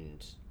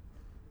 and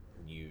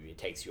it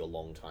takes you a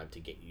long time to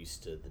get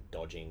used to the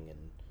dodging and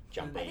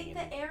jumping. I think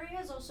the area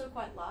is also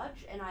quite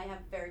large, and I have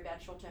very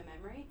bad short-term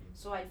memory,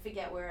 so I'd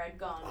forget where I'd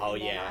gone. Oh,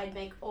 and then yeah. I'd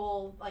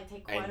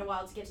take quite And a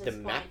while to get to the this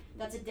map- point.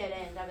 That's a dead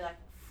end. I'd be like,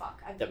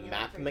 fuck, I've The been here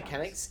like map 3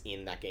 mechanics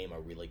in that game are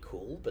really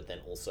cool, but then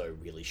also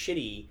really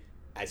shitty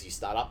as you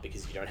start up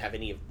because you don't have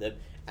any of the.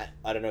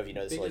 I don't know if you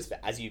know this, Biggest- but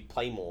as you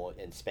play more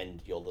and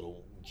spend your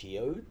little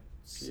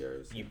geodes,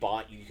 you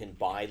can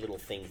buy little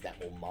things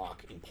that will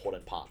mark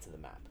important parts in the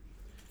map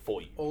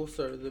for you.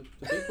 Also, the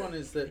big one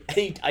is that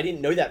I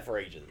didn't know that for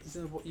ages.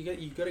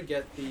 you got to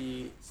get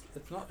the.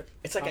 It's not.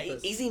 It's like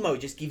easy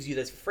mode just gives you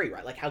this for free,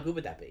 right? Like how good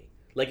would that be?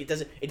 Like it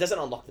doesn't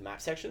unlock the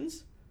map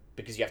sections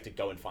because you have to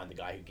go and find the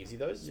guy who gives you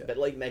those. Yeah. But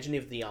like imagine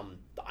if the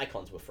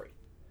icons were free.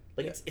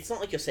 Like Yeah. it's not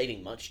like you're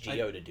saving much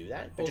geo to do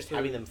that, but just Also-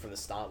 having them from the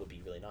start would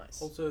be really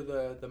nice. Also,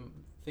 the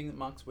thing that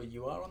marks where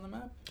you are on the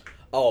map.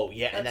 Oh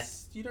yeah, and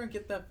that's You don't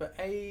get that for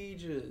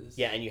ages.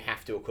 yeah, and you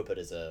have to equip it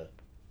as a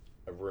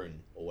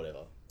rune or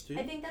whatever. Do you?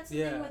 I think that's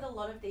the thing with a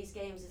lot of these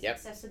games is Yep.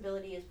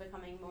 accessibility is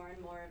becoming more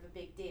and more of a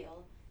big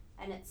deal,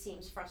 and it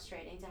seems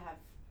frustrating to have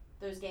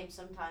those games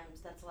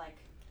sometimes. That's like,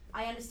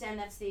 I understand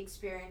that's the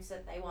experience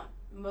that they want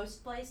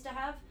most players to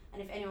have,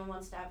 and if anyone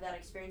wants to have that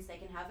experience, they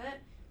can have it.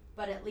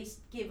 But at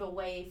least give a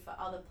way for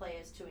other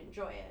players to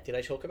enjoy it. Did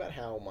I talk about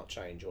how much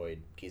I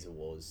enjoyed Gears of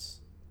War's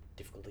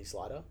difficulty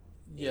slider?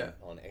 Yeah.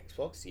 On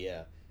Xbox,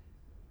 yeah.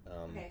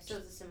 Okay, so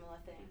it's a similar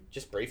thing.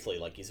 Just briefly,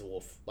 like Gears of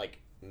War,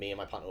 like me and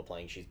my partner were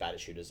playing. She's bad at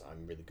shooters.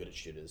 I'm really good at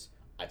shooters.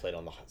 I played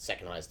on the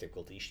second highest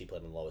difficulty. She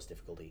played on the lowest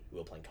difficulty. We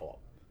were playing co-op,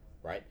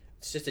 right?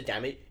 It's just a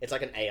damage. It's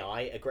like an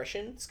AI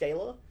aggression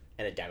scaler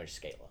and a damage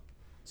scaler.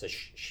 So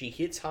she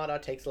hits harder,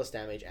 takes less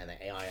damage, and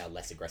the AI are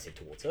less aggressive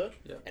towards her.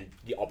 Yeah. And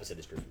the opposite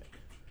is true for me.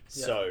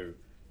 Yeah. So,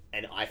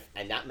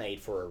 and that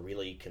made for a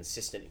really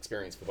consistent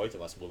experience for both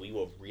of us, where we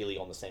were really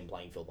on the same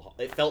playing field.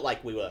 It felt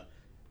like the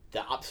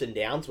ups and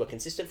downs were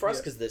consistent for us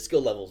because the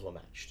skill levels were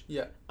matched.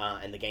 Yeah.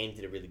 And the game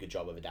did a really good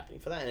job of adapting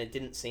for that, and it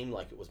didn't seem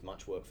like it was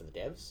much work for the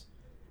devs,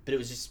 but it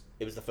was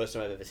the first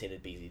time I've ever seen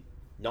it be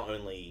not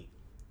only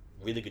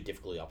really good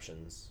difficulty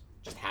options,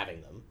 just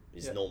having them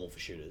is normal for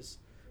shooters,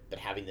 but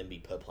having them be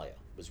per player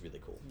was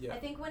really cool. Yeah. I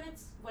think when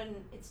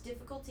it's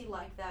difficulty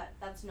like that,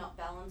 that's not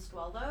balanced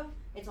well though.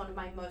 It's one of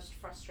my most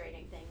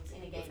frustrating things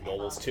in a game If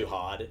normal's ever. too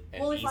hard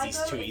and Well, if I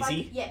easy's go, too if I-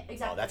 easy. yeah,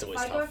 exactly. Oh, that's if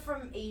always I go tough.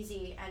 from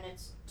easy and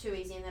it's too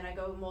easy, and then I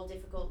go more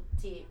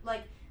difficulty,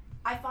 like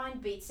I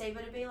find Beat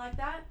Saber to be like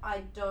that. I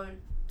don't.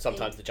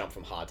 Sometimes the jump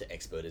from hard to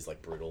expert is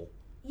like brutal.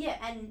 Yeah,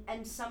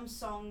 and some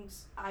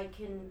songs I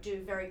can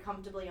do very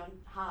comfortably on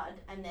hard,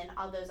 and then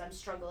others I'm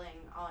struggling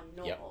on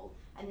normal,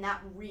 and that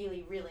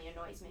really, really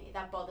annoys me.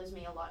 That bothers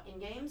me a lot in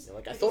games. You're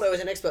like, I thought I was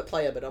an expert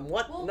player, but I'm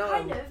what? Well, no.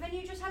 kind of, and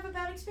you just have a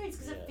bad experience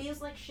because it Yeah.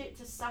 feels like shit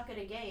to suck at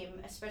a game,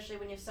 especially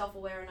when you're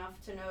self-aware enough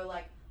to know,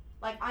 like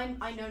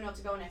I know not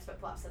to go on Expert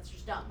Plus. That's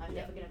just dumb. I'm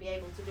never going to be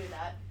able to do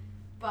that.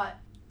 But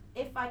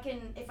if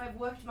I've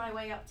worked my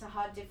way up to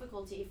hard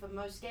difficulty for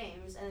most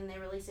games, and then they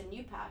release a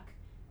new pack,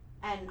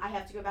 and I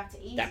have to go back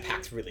to easy. That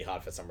pack's really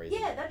hard for some reason.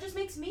 Yeah, that just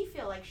makes me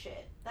feel like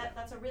shit.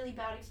 That's a really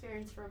bad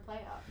experience for a player.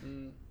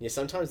 Yeah,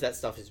 sometimes that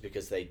stuff is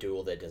because they do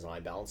all their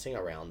design balancing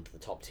around the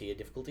top tier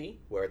difficulty,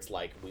 where it's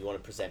like, we want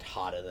to present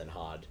harder than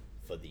hard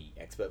for the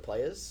expert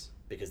players,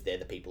 because they're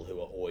the people who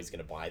are always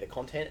going to buy the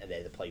content, and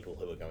they're the people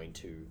who are going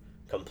to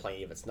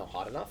complain if it's not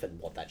hard enough and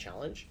want that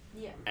challenge.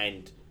 Yeah.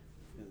 And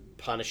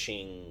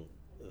punishing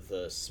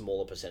the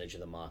smaller percentage of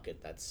the market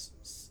that's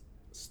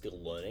still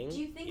learning. Do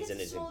you think it's isn't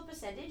a as smaller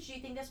percentage? Do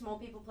you think there's more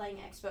people playing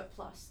Expert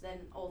Plus than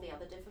all the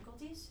other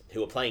difficulties?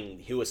 who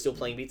are still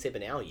playing Beat Saber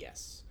now?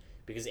 Yes,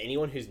 because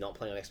anyone who's not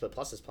playing on Expert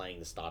Plus is playing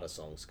the starter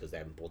songs because they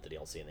haven't bought the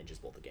DLC and they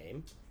just bought the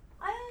game.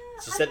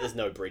 It's just that there's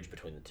no bridge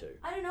between the two.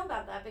 I don't know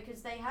about that,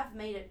 because they have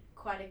made it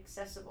quite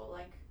accessible.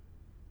 Like,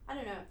 I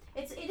don't know.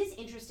 It is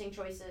interesting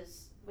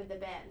choices with the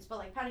bands, but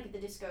like Panic at the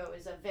Disco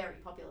is a very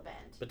popular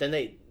band. But then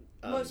they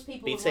Most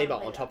people Beat would wanna Saber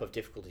play on top that. of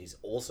difficulties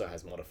also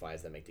has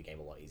modifiers that make the game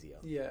a lot easier.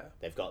 Yeah.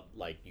 They've got,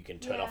 like, you can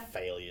turn Yeah. off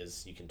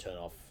failures, you can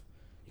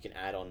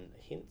add on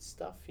hint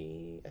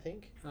stuffy, I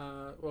think.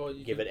 Well,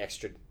 you Give can,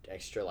 it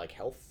extra like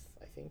health,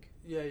 I think.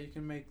 Yeah, you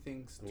can make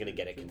things. I'm gonna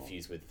get it do more.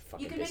 confused with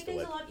fucking You can make Pistol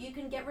things Whip. a lot. You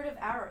can get rid of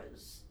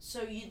arrows,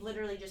 so you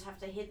literally just have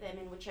to hit them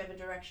in whichever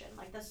direction.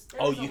 Like there's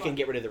Oh, a you lot. can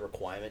get rid of the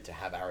requirement to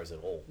have arrows at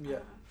all. Yeah.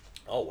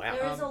 Oh, wow.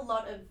 There is a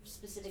lot of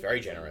specific. It's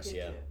very things that you generous, can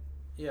yeah.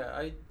 do.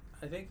 Yeah,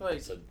 I think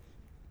like So,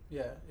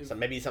 yeah. If, so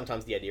maybe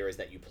sometimes the idea is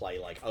that you play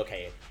like,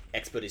 okay,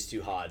 expert is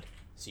too hard,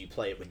 so you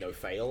play it with no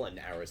fail and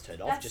arrows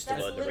turned off just to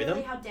learn the That's rhythm.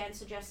 literally how Dan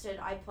suggested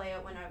I play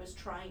it when I was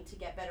trying to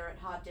get better at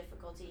hard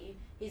difficulty.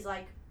 He's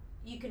like,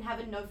 you can have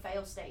a no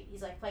fail state.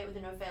 He's like, play it with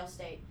a no fail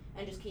state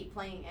and just keep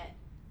playing it.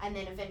 And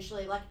then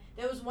eventually, like,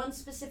 there was one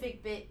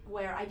specific bit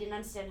where I didn't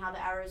understand how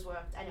the arrows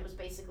worked, and it was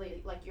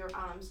basically like your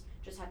arms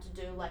just had to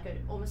do like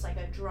almost like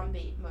a drum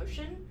beat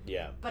motion.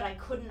 Yeah. But I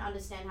couldn't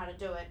understand how to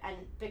do it, and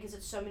because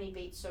it's so many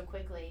beats so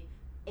quickly,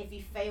 if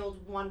you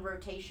failed one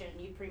rotation,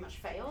 you pretty much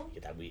fail.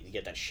 You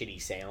get that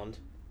shitty sound.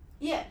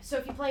 Yeah, so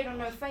if you play it on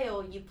no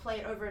fail, you play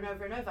it over and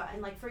over and over.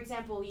 And like for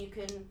example, you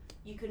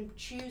can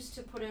choose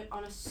to put it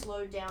on a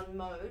slow down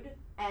mode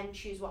and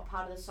choose what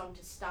part of the song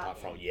to start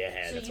From in.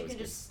 yeah, So that's you always can good.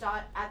 just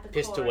start at the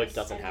Pistol chorus. Whip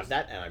doesn't and have just-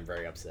 that, and I'm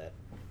very upset.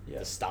 Yeah.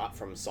 The start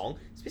from song.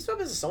 Pistol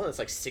Whip is a song that's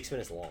like 6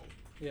 minutes long,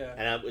 Yeah.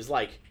 and it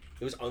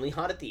was only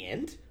hard at the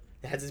end.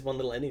 It has this one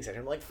little ending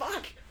section. I'm like,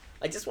 fuck!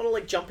 I just want to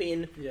like jump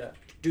in, Yeah.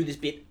 do this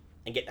bit,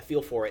 and get a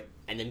feel for it,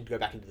 and then go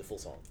back into the full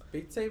song.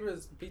 Beat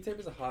Saber's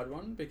a hard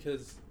one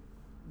because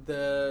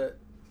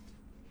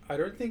I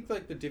don't think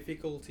like the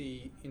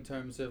difficulty in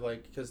terms of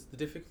like, because the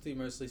difficulty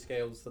mostly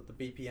scales that the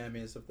BPM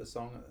is of the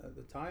song at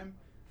the time,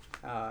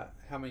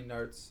 how many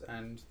notes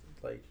and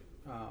like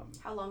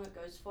how long it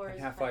goes for. and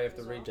is how a far you have factor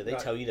to as read well. Do they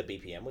Right. tell you the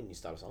BPM when you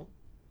start a song?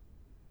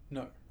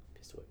 No.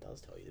 Pistol Whip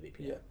does tell you the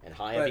BPM. Yeah. And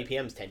higher But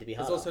BPMs tend to be It's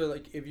harder. also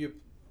like if you're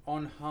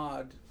on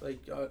hard,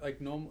 like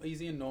normal,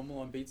 easy and normal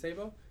on Beat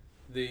Saber,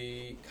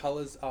 the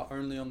colors are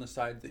only on the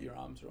side that your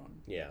arms are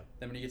on. Yeah.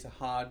 Then when you get to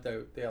hard,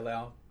 they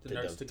allow the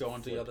notes to go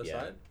onto the flip, other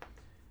yeah.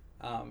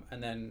 side.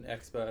 And then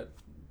expert,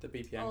 the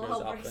BPM All goes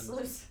hell up. breaks And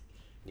loose.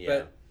 Yeah.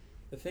 But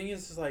the thing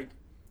is like,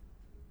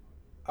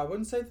 I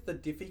wouldn't say that the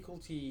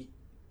difficulty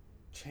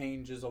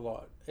changes a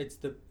lot. It's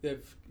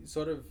they've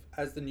sort of,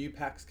 as the new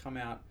packs come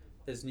out,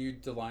 there's new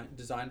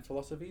design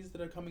philosophies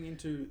that are coming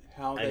into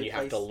how they and you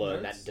have to place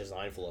learn notes. that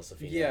design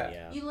philosophy. Yeah. Now,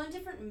 yeah. You learn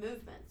different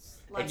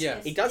movements. Like Yeah.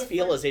 there's It does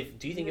feel different as if.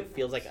 Do you think it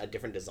feels like movements. a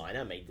different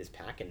designer made this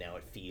pack, and now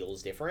it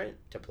feels different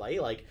to play?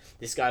 Like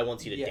this guy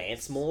wants you to Yes.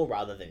 dance more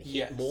rather than hit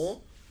Yes.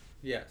 more.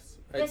 Yes,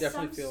 I There's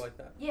definitely some feel s- like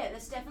that. Yeah,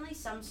 there's definitely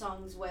some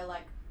songs where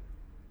like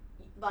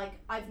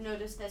I've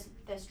noticed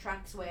there's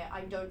tracks where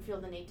I don't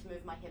feel the need to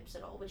move my hips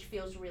at all, which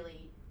feels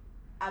really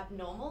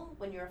abnormal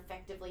when you're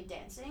effectively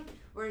dancing.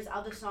 Whereas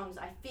other songs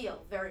I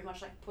feel very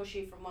much like push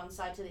you from one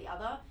side to the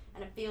other,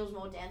 and it feels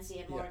more dancey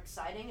and more Yeah.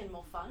 exciting and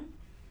more fun.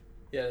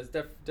 Yeah, it's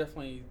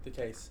definitely the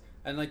case.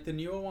 And like the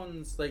newer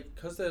ones, like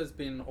because there's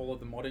been all of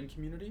the modding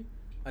community,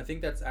 I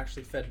think that's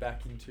actually fed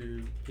back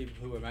into people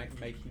who are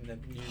making the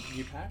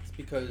new packs,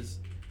 because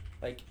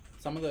like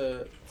some of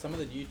the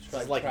new It's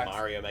like tracks.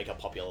 Mario Maker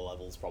popular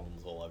levels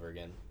problems all over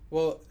again.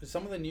 Well,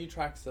 some of the new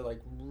tracks are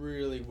like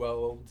really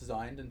well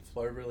designed and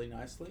flow really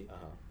nicely,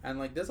 and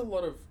like there's a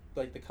lot of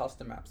like the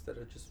custom maps that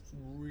are just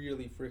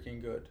really freaking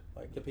good.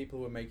 Like the people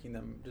who are making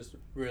them just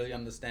really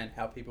understand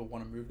how people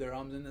want to move their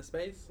arms in the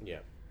space. Yeah.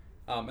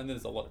 And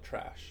there's a lot of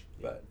trash,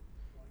 Yeah. but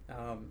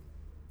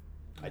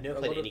I never a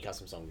played lot any of-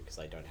 custom song because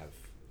I don't have.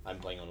 I'm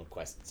playing on a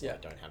Quest, so Yeah. I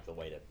don't have the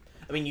way to.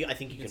 I mean, I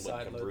think you You can can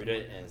whip and sideload root them,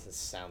 it, yeah. and it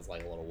sounds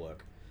like a lot of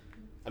work.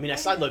 I mean, I I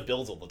sideload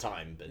builds all the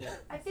time, but Yeah.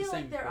 I It's the feel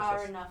like same there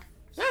process. are enough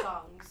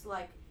songs.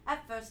 Like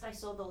at first I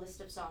saw the list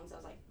of songs, I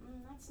was like,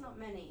 that's not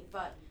many.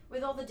 But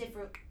with all the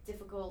different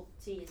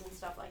difficulties and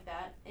stuff like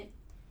that, it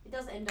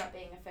does end up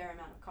being a fair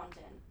amount of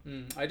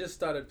content. I just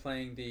started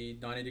playing the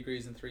 90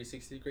 degrees and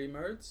 360 degree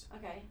modes,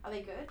 Okay, are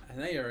they good?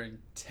 and they are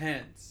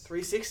intense.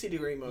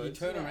 360-degree You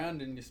turn Yeah.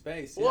 around in your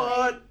space.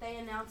 What? They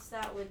announced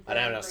that with. I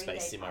don't have the enough Green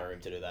space Day in my pack. room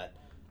to do that.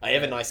 I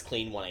have a nice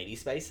clean 180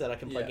 space that I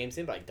can play Yeah. games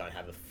in, but I don't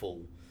have a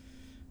full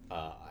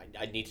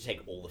I need to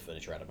take all the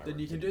furniture out of my room. Then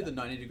you to can do the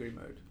that. 90-degree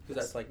mode because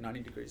that's like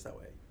 90 degrees that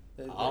way.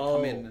 They Oh.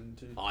 come in and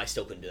do. Oh, I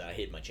still couldn't do that. I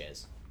hit my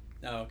chairs.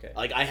 Oh, okay.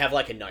 Like I have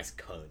like a nice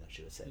cone. I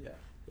should have said. Yeah.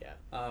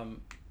 Yeah.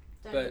 Don't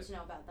But- need to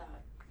know about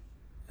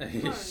that.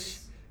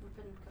 Cones.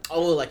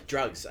 Oh, like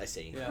drugs. I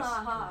see. Yes.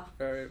 Ha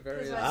Very, very.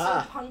 Because we're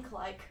Ah. so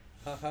punk-like.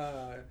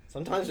 Haha.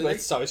 Sometimes Do we're they-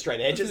 so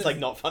straight edge. It's like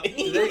not funny.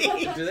 Do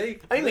they?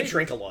 I only do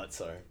drink a lot,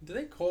 so. they, do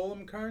they call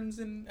them cones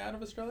out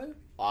of Australia?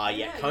 Yeah,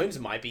 Yeah, cones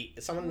might be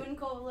You someone wouldn't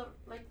call it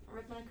like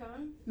ripping a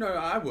cone? No,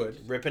 I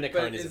would. ripping a But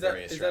cone is a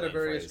very is Australian that a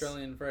very phrase.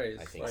 Australian phrase?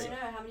 I think I so. don't know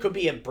how many. Could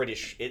be a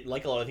British. It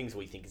like a lot of things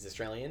we think is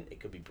Australian. It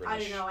could be British. I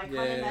don't know. I can't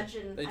Yeah,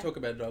 imagine. They talk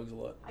about drugs a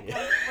lot. I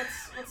can't,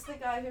 what's the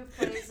guy who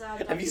plays? Have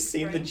you Doctor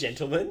seen The Strange?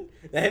 Gentleman?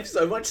 They have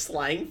so much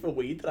slang for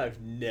weed that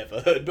I've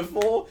never heard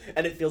before,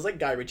 and it feels like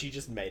Guy Ritchie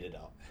just made it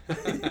up.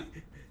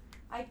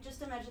 I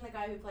just imagine the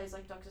guy who plays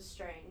like Doctor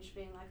Strange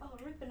being like, "Oh,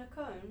 ripping a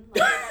cone."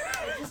 Like,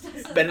 it just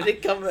doesn't.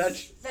 Benedict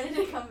Cumberbatch.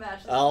 Benedict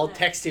Cumberbatch. I'll doesn't it?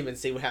 text him and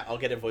see how. I'll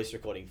get a voice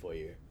recording for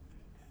you.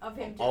 Of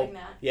him I'll- doing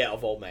that. Yeah,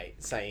 of old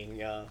mate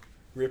saying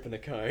ripping a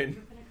cone.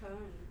 Ripping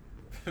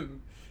a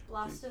cone.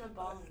 Blasting a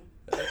bong.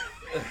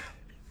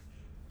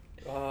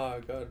 Oh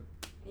god.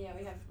 Yeah,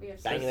 we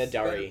have. Banging a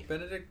durry.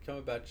 Benedict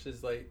Cumberbatch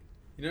is like,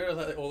 you know,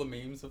 like all the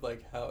memes of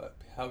like how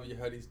have you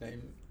heard his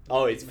name?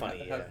 Oh, it's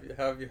funny.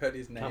 How have you heard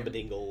his name?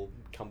 Cumberdingle,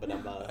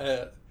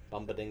 Cumbernumber,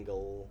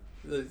 Bumberdingle.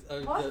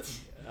 What?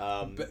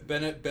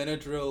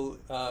 Benadryl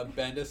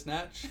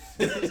Bandersnatch.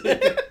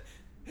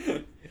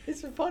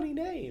 It's a funny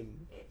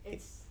name.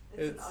 It's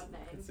an odd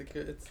name. It's a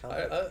good. It's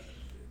Cumber-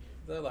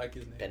 I like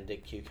his name.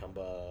 Benedict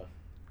Cucumber.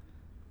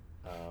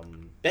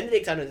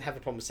 Benedict I don't have a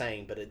problem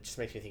saying, but it just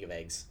makes me think of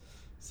eggs.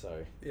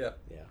 So, Yeah.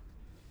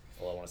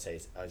 all I want to say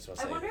is, I just want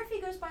I to say, wonder if he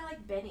goes by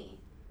like Benny.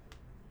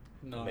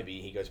 No. maybe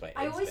he goes by eggs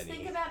I always Benny.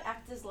 think about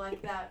actors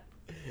like that,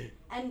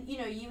 and you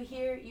know, you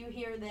hear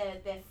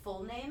their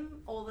full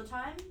name all the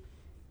time.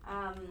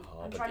 I'm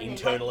But trying to think,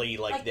 internally,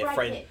 like their Brad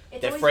friend, Pitt.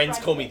 It's their always friends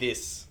Brad call me Pitt.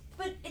 this.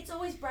 But it's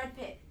always Brad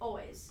Pitt,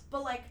 always.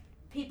 But like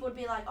people would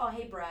be like, "Oh,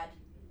 hey, Brad."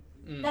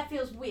 Mm. That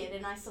feels weird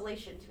in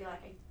isolation to be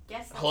like, I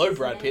guess. that's Hello, his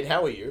Brad name. Pitt.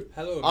 How are you?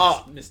 Hello,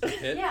 Ah. Mr.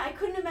 Pitt. Yeah, I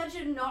couldn't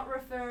imagine not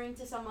referring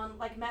to someone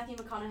like Matthew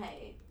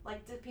McConaughey.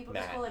 Like, do people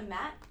just Matt. call him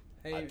Matt?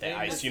 Hey, I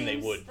hey, assume they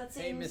would. That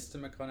Hey, seems, Mr.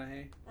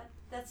 McConaughey.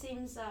 that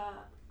seems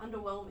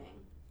underwhelming.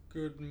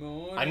 Good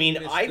morning. I mean,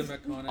 Mr.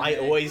 McConaughey. I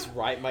always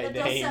write my That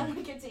does name. sound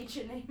like a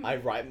teacher name. I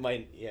write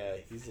my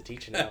he's a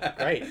teacher now.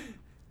 Great.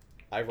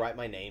 I write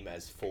my name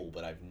as full,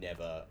 but I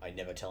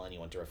never tell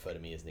anyone to refer to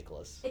me as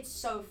Nicholas. It's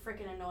so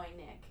freaking annoying,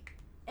 Nick.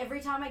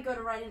 Every time I go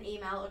to write an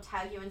email or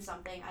tag you in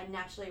something, I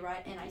naturally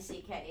write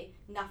Nick.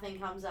 Nothing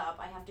comes up.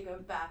 I have to go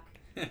back.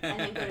 And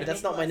then go to But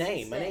that's not my Nicholas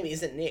name. My instead. name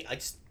isn't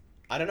Nick.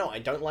 I don't know. I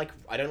don't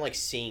like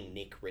seeing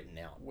Nick written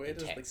out. Where in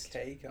does text. the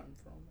K come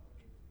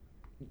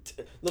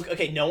from? Look,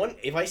 okay, no one.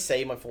 If I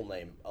say my full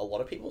name, a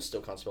lot of people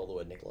still can't spell the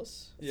word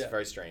Nicholas. It's Yeah.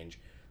 very strange.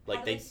 How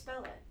Like do they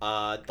spell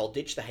it? they'll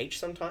ditch the H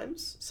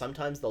sometimes.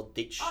 Sometimes they'll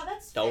ditch. Oh,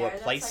 that's they'll fair.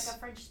 replace- That's like a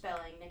French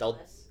spelling, they'll-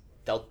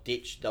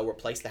 Nicholas. They'll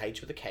replace the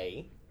H with a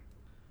K.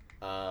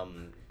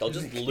 They'll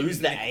just lose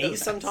the A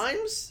Nicholas.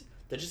 sometimes.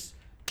 They're just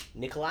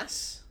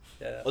Nicholas.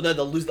 Yeah. Oh no,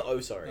 they'll lose the O.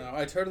 Sorry. No,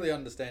 I totally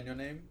understand your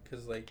name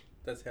because like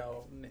that's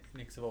how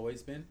Nicks have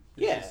always been.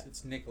 Yeah.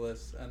 It's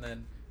Nicholas, and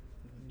then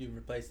you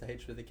replace the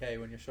H with a K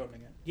when you're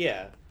shortening it.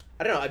 Yeah,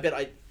 I don't know. I bet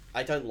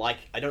I don't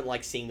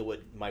like seeing the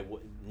word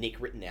Nick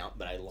written out,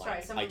 but I like.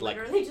 Sorry, someone I like.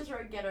 literally just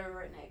wrote "get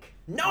over it, Nick."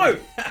 No,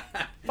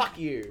 fuck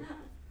you.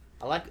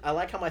 I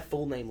like how my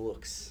full name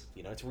looks.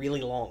 You know, it's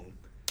really long.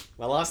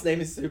 My last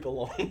name is super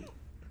long.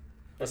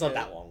 It's not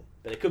Okay. that long,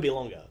 but it could be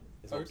longer.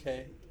 It's not-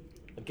 Okay.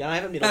 Can I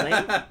have a middle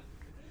name?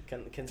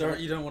 Can Don't, someone...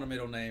 you don't want a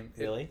middle name.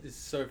 Really? It's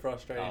so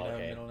frustrating Oh, to have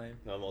okay. a middle name.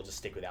 No, we'll just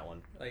stick with that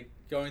one. Like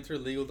going through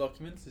legal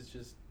documents is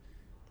just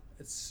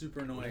it's super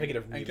annoying. Make it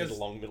a And really 'cause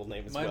long middle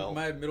name as my, well.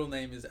 my middle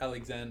name is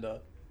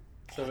Alexander.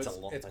 So That's it's a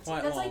lot- it's that's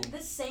quite That's long. like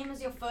the same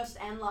as your first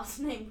and last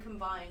name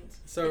combined.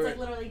 So it's like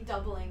literally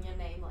doubling your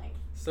name length.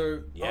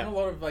 So Yeah. on a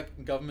lot of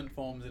like government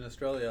forms in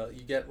Australia,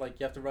 you get like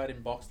you have to write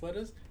in box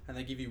letters, and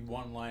they give you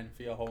one line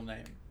for your whole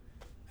name.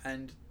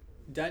 And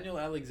Daniel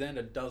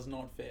Alexander does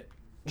not fit.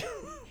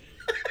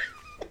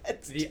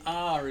 The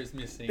R is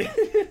missing.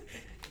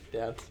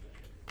 Down.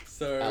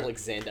 So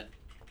Alexander.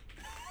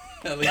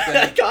 I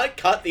Alexander. can't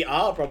cut the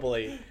R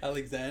properly.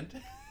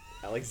 Alexander.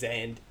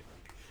 Alexander.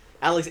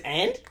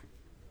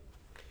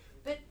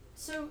 But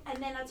so,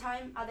 and then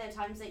are there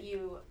times that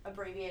you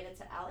abbreviate it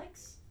to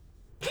Alex?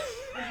 Would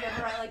you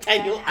ever write like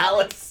Daniel Dan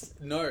Alex.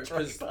 No,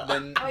 because Draper.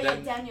 then Oh yeah,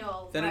 then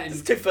Daniel. then right. it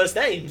It's two first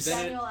names.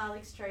 Then- Daniel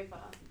Alex Draper.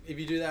 if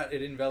you do that,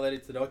 it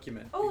invalidates the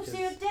document. Oh, because- so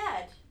you're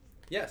dad.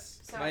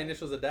 Yes, my Sorry.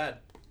 initials are Dad.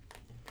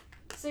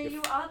 So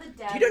you are the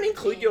dad. You don't of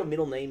include the- your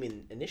middle name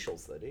in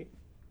initials, though, do you?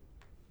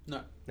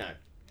 No. No.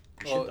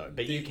 You Well, should, though.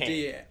 But you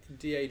can.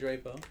 D.A.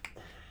 Draper.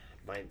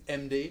 Mine.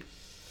 M.D.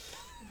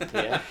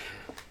 Yeah.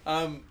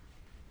 Um.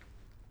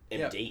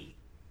 MD.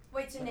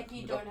 Wait, so Nick,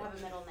 you don't have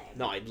a middle name.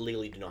 No, I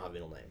legally do not have a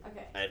middle name.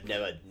 Okay. I've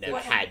never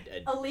What- had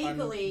a...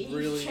 Illegally, I'm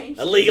really- you changed.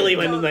 Illegally,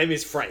 my your middle name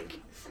is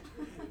Frank.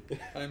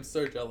 I'm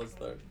so jealous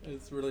though.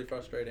 It's really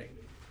frustrating.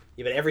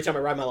 Yeah, but every time I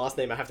write my last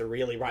name, I have to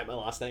really write my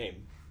last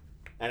name.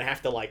 And I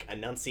have to, like,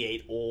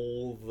 enunciate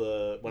all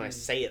the... When I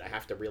say it, I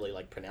have to really,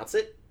 like, pronounce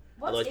it.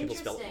 What's Otherwise people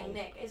spell it interesting,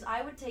 wrong. Nick, is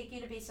I would take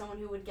you to be someone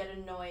who would get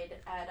annoyed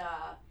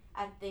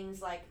at things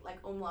like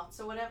umlauts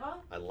or whatever.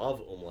 I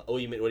love umlaut. Oh, what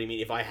do you mean?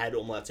 If I had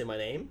umlauts in my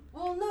name?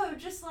 Well, no,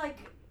 just like...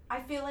 I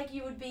feel like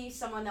you would be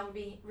someone that would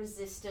be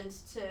resistant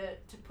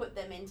to put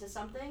them into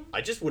something.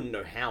 I just wouldn't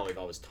know how if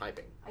I was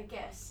typing. I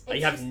guess. I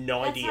have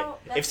no idea.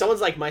 If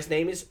someone's like, my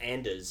name is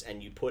Anders,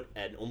 and you put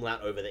an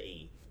umlaut over the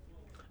E,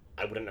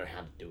 I wouldn't know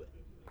how to do it.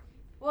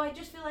 Well, I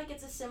just feel like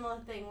it's a similar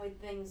thing with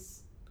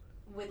things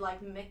with,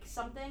 like, mix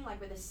something, like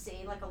with a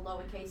C, like a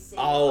lowercase C.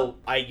 Oh,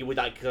 you would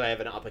like, because I have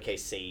an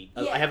uppercase C.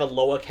 Yeah. I have a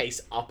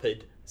lowercase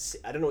uppered C.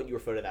 I don't know what you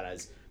refer to that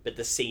as, but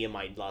the C in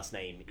my last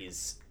name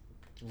is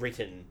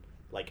written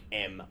like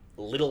M,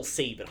 little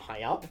c, but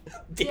high up.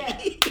 D. Yeah.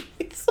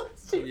 It's so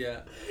stupid. Yeah.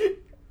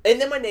 And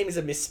then my name is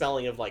a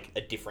misspelling of, like,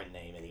 a different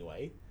name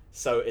anyway.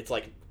 So it's,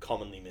 like,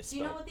 commonly misspelled.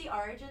 Do you know what the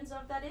origins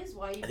of that is?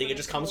 Why you I think it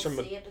just comes from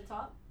C at the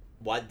top?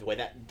 Why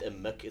that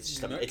Mick? It's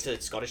just Mick? it's a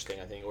Scottish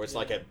thing, I think, or it's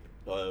like a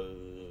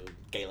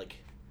Gaelic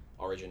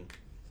origin.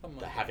 Something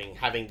The like that.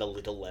 having the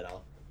little letter.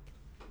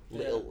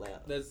 Little letter.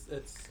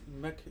 It's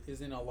Mick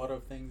is in a lot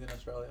of things in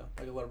Australia,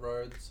 like a lot of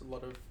roads, a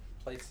lot of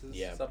places,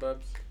 Yeah.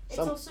 suburbs. It's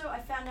Some- also, I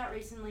found out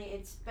recently,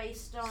 it's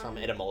based on Some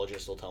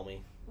etymologist will tell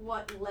me.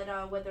 what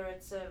letter, whether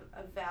it's a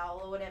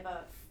vowel or whatever,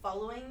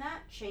 following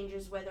that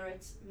changes whether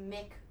it's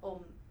Mick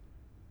or...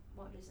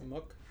 What is it?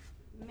 Muck.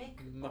 Mick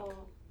Muck. or...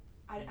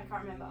 I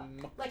can't remember.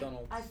 Like,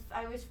 McDonald's.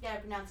 I always forget how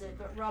to pronounce it,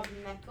 but Rob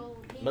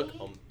McElhenney,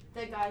 Mick,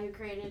 the guy who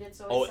created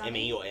It's Always or Sunny.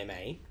 ME or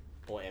MA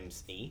or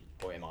MC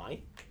or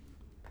MI.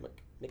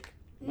 Mick.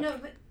 No,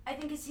 but I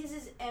think his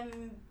is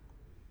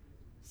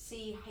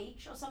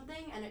MCH or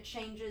something, and it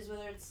changes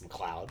whether it's...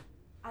 McLeod.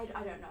 I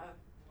don't know.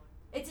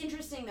 It's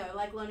interesting though,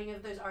 like learning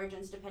of those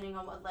origins, depending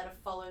on what letter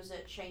follows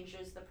it,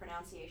 changes the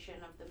pronunciation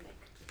of the Mick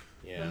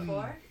Yeah.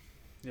 before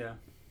Yeah.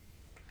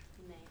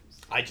 names.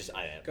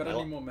 Got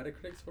any more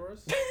Metacritics for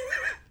us?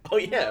 Oh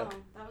yeah. No,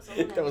 that was all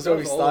of That them. was where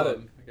we all of started.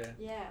 them. Okay.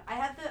 Yeah, I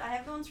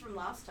have the ones from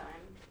last time.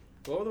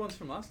 What were the ones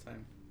from last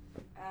time?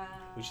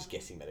 We're just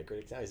guessing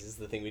Metacritic now. Is this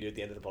the thing we do at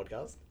the end of the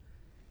podcast?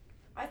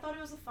 I thought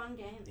it was a fun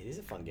game. It is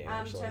a fun game,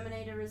 actually.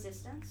 Terminator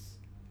Resistance.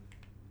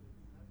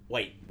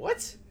 Wait,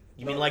 what?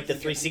 You mean No, like the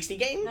it's- 360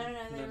 game? No,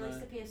 they No, released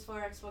no. the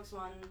PS4, Xbox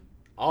One.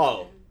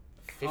 Oh,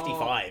 version.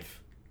 55.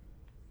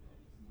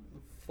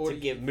 40,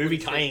 To get movie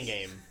 46. tie-in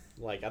game.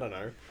 Like, I don't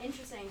know.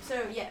 Interesting.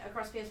 So yeah,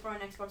 across PS4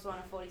 and Xbox One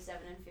are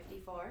 47 and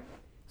 54.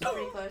 So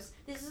pretty close.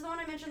 This is the one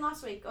I mentioned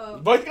last week. Oh,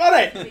 You both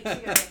got it! weeks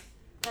ago.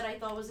 That I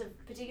thought was a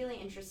particularly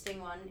interesting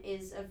one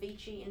is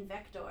Avicii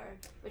Invector,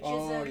 which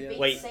Oh, is a yeah. Beat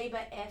Wait.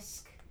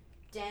 Saber-esque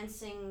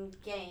dancing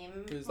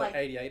game. It was like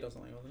 88 or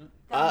something, wasn't it?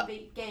 that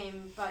beat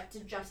game, but to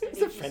just It's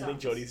Avicii a friendly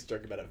songs. Johnny's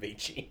joke about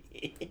Avicii.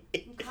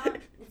 You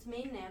can't. It's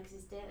mean now because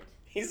he's dead.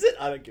 Is it?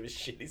 I don't give a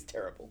shit. He's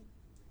terrible.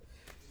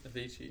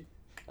 Avicii.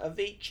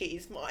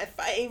 Avicii's my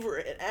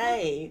favourite,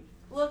 eh?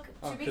 Look, to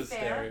Oh, be 'cause fair,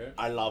 stereo.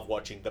 I love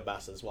watching the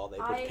masses while they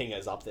put I-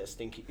 pingers up their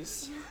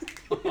stinkies.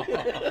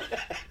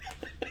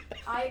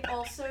 I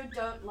also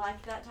don't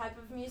like that type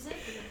of music,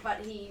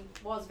 but he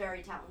was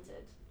very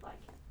talented. Like,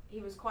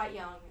 he was quite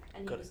young,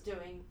 and he Got was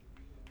doing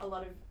a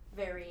lot of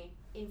very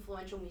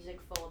influential music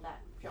for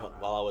that genre.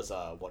 While I was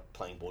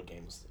playing board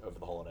games over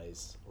the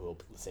holidays, we were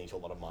listening to a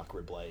lot of Mark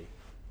Rublé.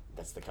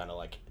 That's the kind of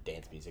like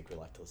dance music we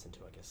like to listen to,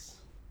 I guess.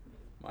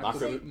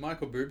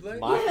 Michael Bublé?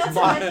 Mark, Yeah, that's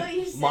what I thought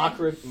you said. Mark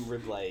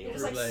Rublé. He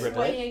was like Rublé.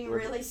 swaying Rublé.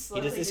 really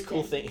slowly. He does this to cool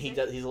dance thing. He music.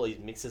 does. He always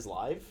mixes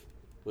live.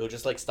 We'll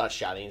just like start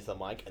shouting into the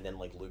mic and then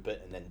like loop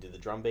it and then do the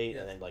drum beat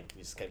Yeah. and then like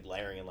we just keep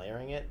layering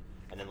it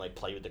and then like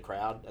play with the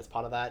crowd as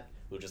part of that.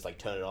 We'll just like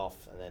turn it off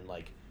and then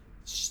like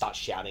start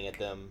shouting at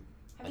them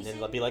Have and you then seen-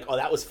 they'll be like, "Oh,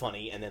 that was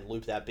funny," and then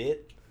loop that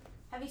bit.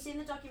 Have you seen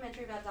the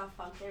documentary about Daft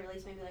Punk they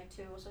released maybe like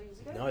 2 or so years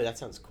ago? No, that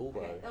sounds cool,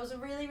 bro. Okay, that was a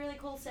really, really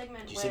cool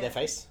segment. Did you where, see their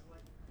face?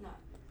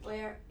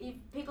 Where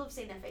people have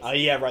seen their faces. Oh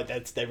yeah, right.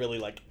 They're really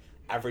like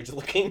average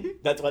looking.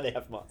 That's why they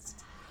have masks.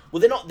 Well,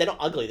 they're not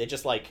ugly. They're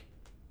just like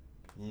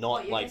not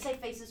What, you're like. gonna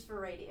say faces for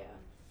radio?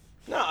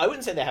 No, I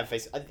wouldn't say they have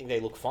face. I think they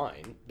look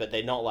fine, but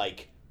they're not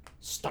like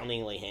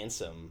stunningly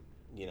handsome.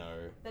 You know,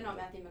 They're not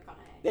Matthew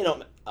McConaughey. they're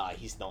not.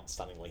 He's not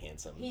stunningly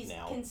handsome He's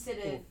now.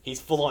 considered. He's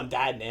full on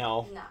dad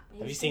now. Nah. Have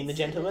you he's seen The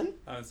considered- Gentleman?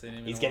 I haven't seen him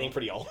in He's a getting while.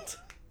 pretty old.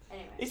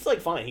 Anyway. He's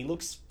like fine. He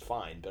looks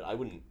fine, but I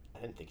don't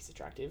think he's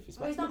attractive.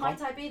 Well, he's not my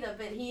type either,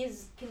 but he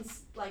is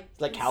Like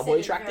cowboy considered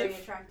attractive?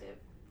 Very attractive.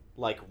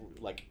 like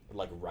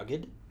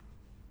rugged. Is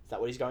that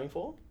what he's going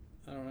for?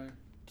 I don't know.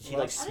 Did he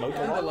Well, like I smoke don't a I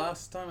think lot? the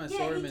last time I Yeah, saw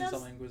he him in does-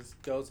 something was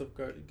Ghosts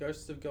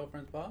of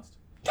Girlfriends Past.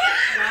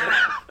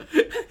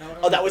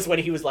 Oh, that was when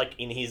he was like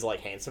in his like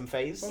handsome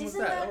phase. When was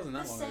Isn't that? That wasn't the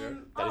that long same?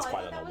 ago. That is I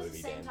quite thought an that old was movie,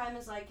 the same Dan. time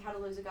as like How to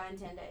Lose a Guy in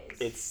 10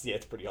 Days.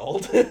 It's pretty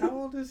old. How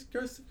old is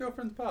Ghosts of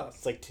Girlfriends Past?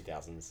 It's like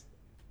 2000s.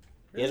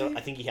 Really?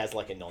 I think he has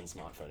like a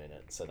non-smartphone in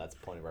it, so that's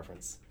point of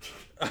reference.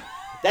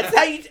 That's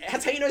how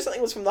you know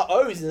something was from the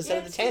O's instead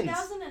of the 10s.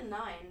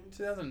 2009.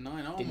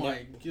 2009. Oh Didn't my know.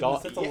 goodness,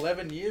 God, that's yeah.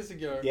 11 years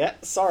ago. Yeah,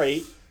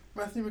 sorry.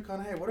 Matthew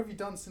McConaughey, what have you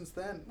done since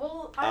then?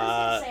 Well, I was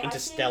going to say,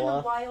 Interstellar.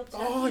 I've seen him in the Wild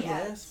Turkey Oh ads.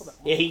 yes, for that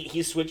one. Yeah,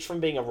 he switched from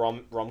being a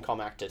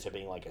rom-com actor to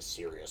being like a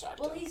serious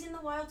actor. Well, he's in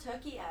the Wild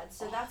Turkey ads,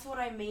 so that's what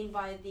I mean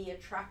by the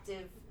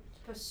attractive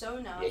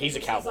persona. Yeah, he's a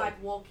because cowboy. He's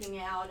like walking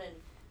out and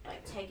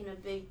like taking a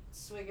big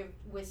swig of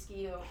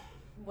whiskey or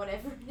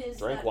whatever it is.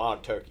 Drink that-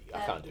 Wild Turkey. I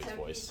that can't do his turkey-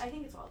 voice. I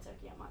think it's Wild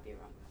Turkey. I might be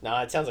wrong. No,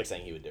 it sounds like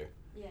something he would do.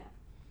 Yeah.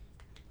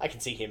 I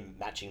can see him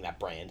matching that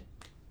brand.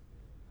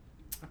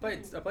 I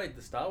played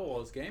the Star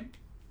Wars game.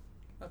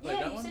 I played Yeah,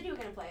 that you one. said you were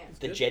going to play it. It's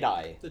The good.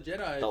 Jedi. The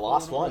Jedi. The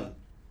last Fallen Order.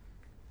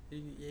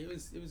 one. It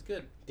was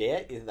good.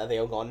 Yeah, are they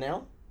all gone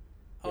now?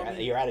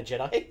 You're out of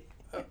Jedi?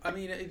 I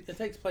mean, it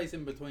takes place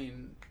in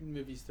between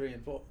movies 3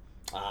 and 4.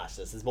 Ah,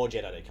 so there's more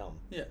Jedi to come.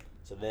 Yeah.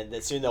 So then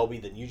soon there'll be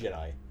the new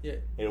Jedi. Yeah.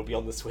 It'll be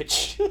on the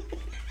Switch.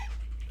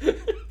 And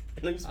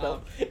you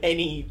spell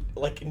any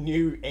like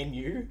new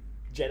NU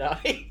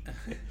Jedi.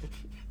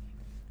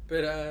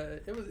 But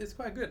it's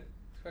quite good.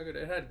 It's quite good.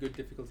 It had good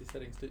difficulty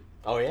settings too.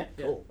 Oh yeah,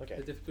 Yeah. cool. Okay.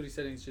 The difficulty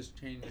settings just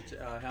changed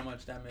how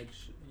much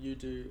damage you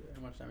do,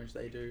 how much damage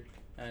they do,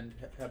 and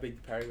how big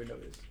the parry window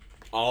is.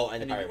 Oh, and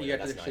the And parry you window.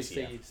 get to That's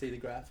actually nice. Yeah. see the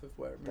graph of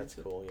where it moves. That's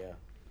it. cool. Yeah.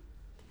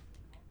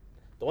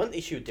 The one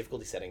issue with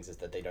difficulty settings is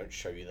that they don't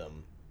show you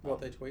them.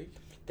 What they tweak.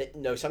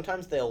 No,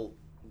 sometimes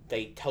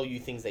they tell you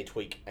things they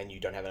tweak and you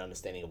don't have an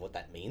understanding of what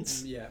that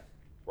means, Yeah.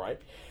 right?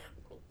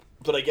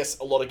 But I guess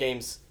a lot of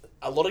games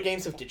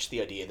have ditched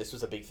the idea. This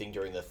was a big thing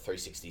during the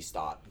 360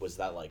 start. Was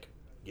that like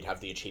you'd have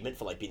the achievement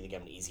for like beating the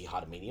game on easy,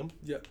 hard, and medium,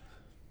 Yeah.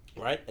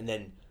 right? And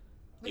then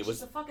Which it was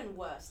is the fucking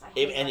worst. I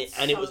hate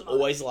it was so much.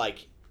 always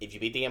like if you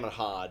beat the game on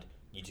hard,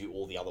 you do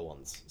all the other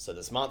ones. So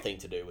the smart thing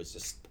to do was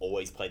just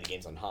always play the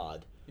games on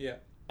hard. Yeah.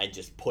 And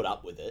just put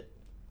up with it,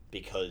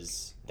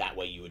 because that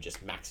way you would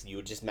just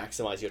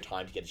maximize your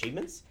time to get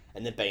achievements.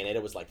 And then Bayonetta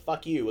was like,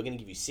 "Fuck you! We're gonna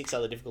give you 6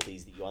 other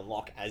difficulties that you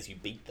unlock as you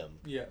beat them."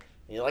 Yeah.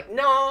 And you're like,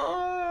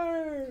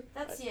 "No!"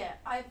 That's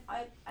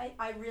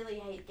I really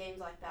hate games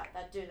like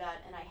that do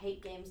that, and I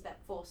hate games that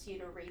force you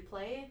to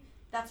replay.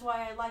 That's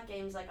why I like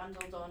games like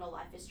Until Dawn or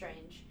Life is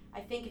Strange.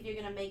 I think if you're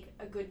gonna make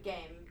a good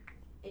game,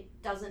 it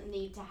doesn't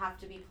need to have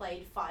to be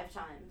played 5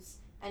 times.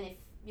 And if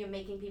you're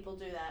making people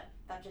do that,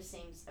 that just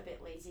seems a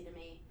bit lazy to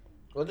me.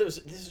 Well, this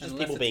is just Unless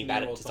people it's being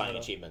bad Nier at designing Automata.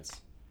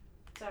 achievements.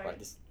 Sorry. Right?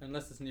 This,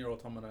 Unless it's Nier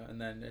Automata, and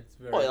then it's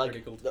very well, like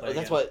critical to play that's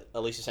again. what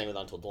Alicia's saying with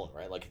Until Dawn,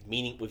 right? Like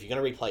if you're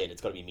gonna replay it,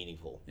 it's got to be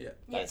meaningful. Yeah.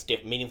 That's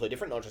meaningfully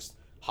different, not just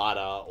harder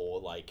or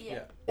like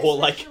Yeah. or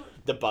like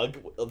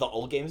Especially- the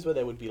old games where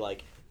there would be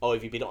like, oh,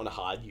 if you beat it on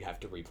hard, you have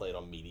to replay it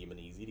on medium and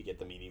easy to get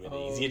the medium and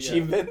easy yeah.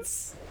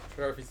 achievements.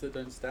 Trophies that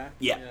don't stack.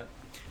 Yeah.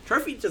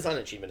 Trophy design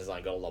and achievement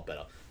design got a lot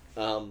better,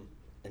 and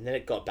then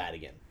it got bad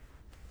again.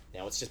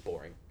 Now it's just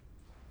boring.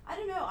 I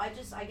don't know. I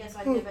guess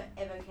I've never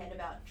ever cared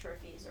about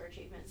trophies or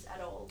achievements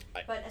at all.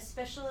 But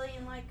especially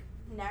in like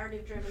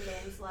narrative-driven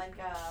games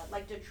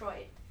like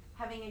Detroit,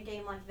 having a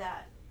game like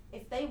that,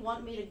 if they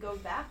want me to go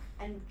back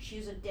and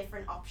choose a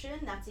different option,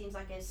 that seems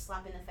like a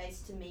slap in the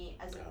face to me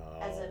as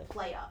a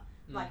player.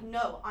 Like,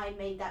 no, I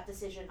made that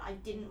decision. I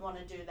didn't want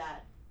to do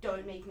that.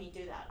 Don't make me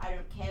do that. I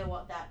don't care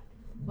what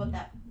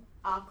that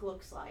arc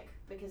looks like,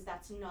 because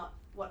that's not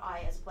what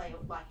I as a player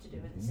would like to do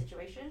in this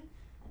situation.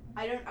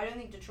 I don't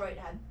think Detroit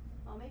had.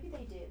 Oh, maybe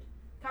they did.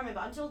 Can't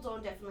remember. Until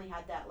Dawn definitely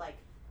had that. Like,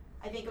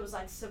 I think it was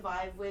like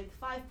survive with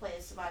 5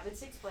 players, survive with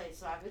 6 players,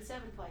 survive with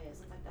 7 players.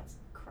 It's like, that's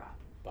crap.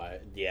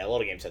 But yeah, a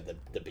lot of games have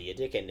the be a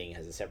dick ending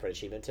has a separate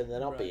achievement to the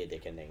not be a Right.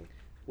 dick ending.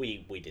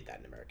 We did that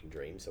in American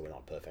Dream, so we're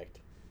not perfect.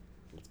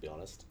 Let's be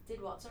honest.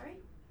 Did what? Sorry.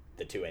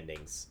 The 2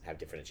 endings have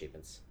different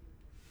achievements.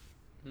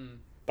 Hmm.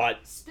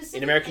 But Specific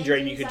in American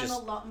Dream, you endings could I'm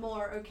just a lot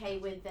more okay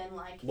with than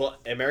like. well,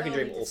 American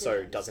early Dream also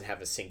decisions. doesn't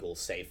have a single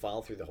save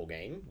file through the whole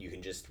game. You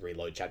can just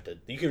reload chapter.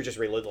 You can just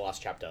reload the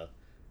last chapter,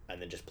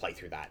 and then just play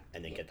through that,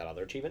 and then get that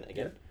other achievement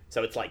again.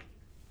 So it's like,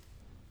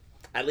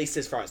 at least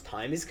as far as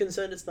time is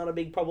concerned, it's not a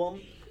big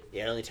problem.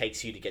 It only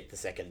takes you to get the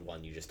second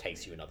one. You just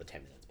takes you another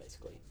 10 minutes,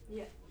 basically.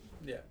 Yeah.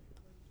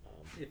 Um,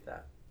 If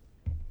that.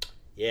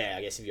 yeah,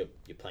 I guess if you're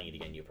playing it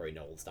again, you probably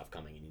know all the stuff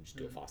coming, and you just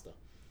do it faster.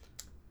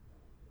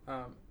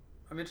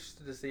 I'm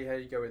interested to see how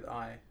you go with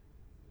I,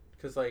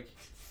 because like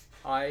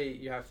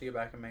you have to go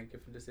back and make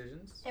different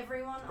decisions,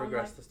 Everyone on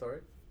progress like. the story.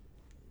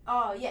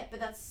 Oh yeah, but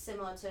that's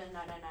similar to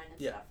 999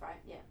 and Yeah. stuff, right?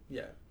 Yeah.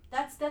 Yeah.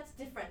 That's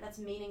different. That's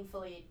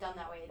meaningfully done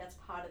that way. That's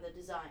part of the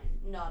design,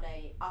 not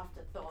a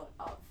afterthought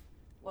of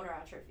what are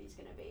our trophies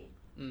going to be.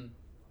 Mm.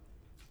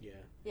 Yeah.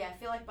 Yeah, I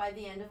feel like by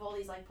the end of all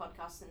these like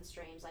podcasts and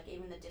streams, like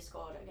even the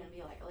Discord are going to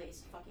be like,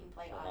 Elise, fucking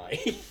play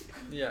I.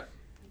 Yeah.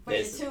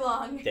 Waited too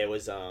long. There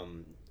was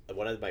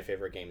one of my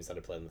favorite games that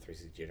I played on the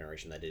 360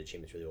 generation that did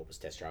achievements really well was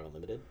Test Drive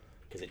Unlimited,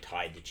 because it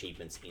tied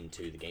achievements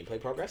into the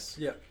gameplay progress.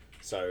 Yeah.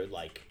 So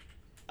like,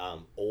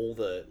 all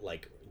the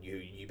like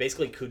you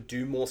basically could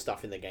do more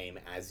stuff in the game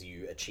as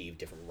you achieve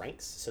different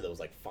ranks. So there was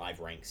like 5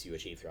 ranks you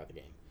achieve throughout the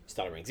game. You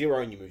start at rank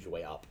 0 and you move your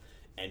way up,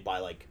 and by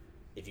like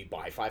if you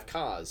buy 5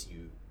 cars,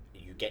 you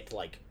get to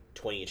like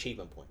 20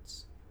 achievement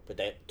points. But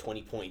that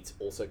 20 points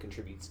also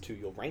contributes to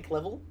your rank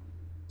level.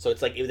 So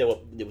it's like there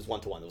was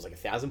 1-to-1. There was like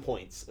 1,000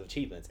 points of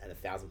achievements and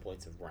 1,000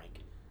 points of rank,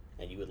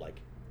 and you would like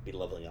be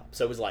leveling up.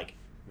 So it was like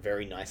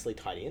very nicely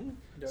tied in.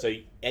 Yep. So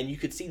and you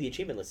could see the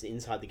achievement list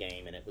inside the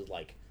game, and it was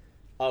like,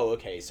 oh,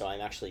 okay, so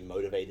I'm actually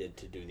motivated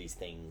to do these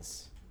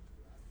things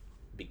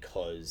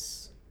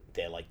because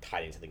they're like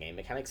tied into the game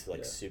mechanics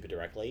like super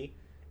directly,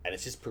 and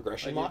it's just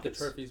progression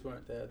markets. If the trophies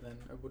weren't there, then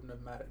it wouldn't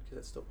have mattered because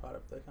it's still part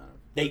of the kind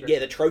of.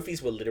 The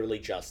trophies were literally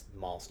just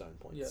milestone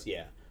points.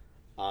 Yeah.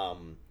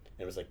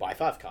 It was like buy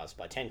 5 cars,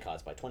 buy 10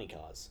 cars, buy 20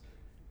 cars.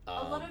 A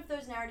lot of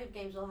those narrative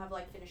games will have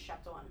like finish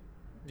chapter 1.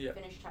 Yeah.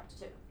 Finish chapter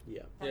 2.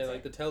 Yeah. That's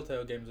like the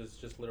Telltale games is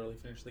just literally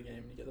finish the game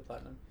and you get the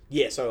platinum.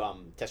 Yeah, so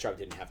Test Drive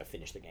didn't have a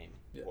finish the game,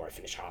 or a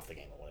finish half the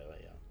game or whatever.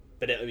 Yeah,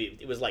 but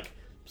it was like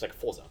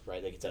Forza,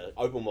 right? Like it's an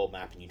open world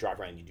map and you drive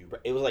around and you do.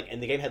 It was like,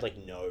 and the game had like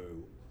no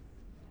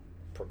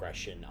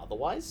progression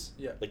otherwise.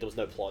 Yeah. Like there was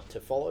no plot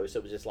to follow, so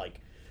it was just like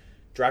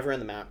drive around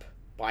the map,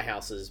 buy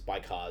houses, buy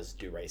cars,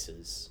 do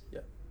races. Yeah.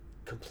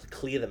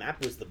 Clear the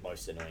map was the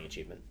most annoying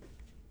achievement.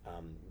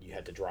 You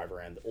had to drive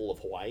around all of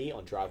Hawaii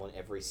drive on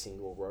every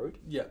single road.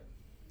 Yeah.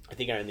 I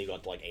think I only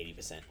got to like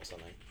 80% or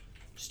something.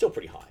 Still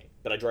pretty high,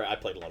 but I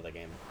played a lot of that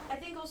game. I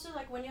think also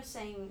like when you're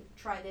saying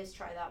try this,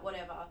 try that,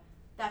 whatever,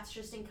 that's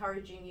just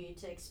encouraging you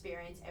to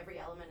experience every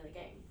element of the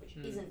game, which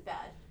isn't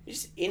bad.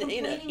 Just in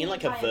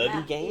like a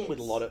verby game with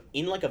a lot of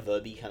a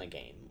verby kind of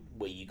game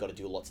where you got to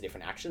do lots of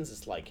different actions.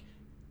 It's like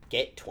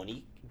get a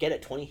 20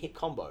 hit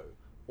combo,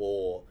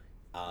 or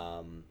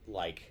not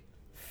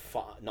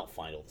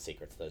find all the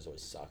secrets. Those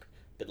always suck.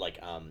 But like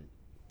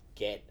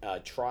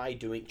try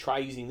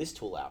using this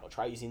tool out, or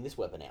try using this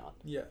weapon out.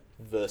 Yeah.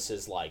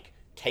 Versus like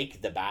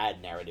take the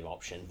bad narrative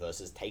option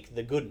versus take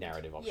the good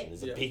narrative option. Yeah.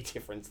 There's a big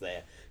difference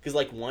there. Because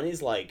like one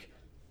is like,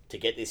 to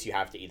get this you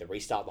have to either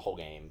restart the whole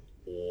game,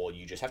 or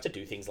you just have to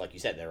do things like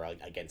you said, they're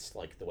against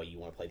like the way you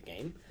want to play the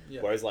game.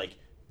 Yeah. Whereas like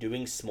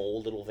doing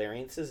small little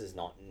variances is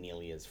not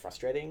nearly as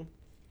frustrating.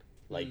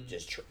 Like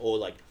or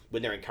like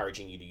when they're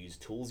encouraging you to use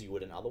tools you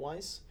wouldn't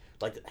otherwise.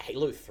 Like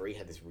Halo 3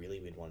 had this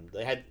really weird one.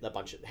 They had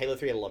Halo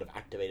 3 had a lot of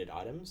activated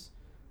items.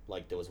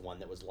 Like there was one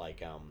that was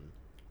like a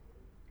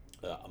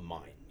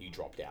mine you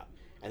dropped out,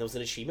 and there was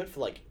an achievement for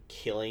like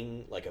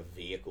killing like a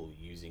vehicle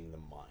using the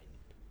mine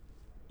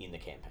in the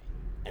campaign,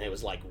 and it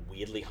was like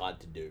weirdly hard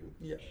to do.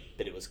 Yeah.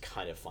 But it was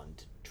kind of fun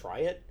to try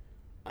it,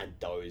 and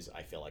those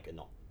I feel like are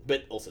not.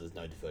 But also there's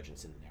no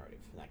divergence in the narrative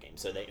in that game,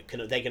 so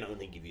they can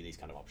only give you these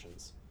kind of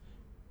options.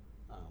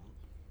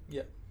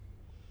 Yeah.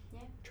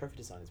 Trophy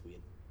design is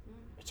weird.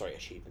 Sorry,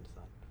 achievement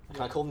design. I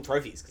can't call them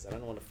trophies because I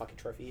don't know what a fucking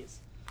trophy is.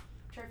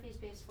 Trophies,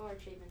 PS4,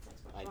 achievements,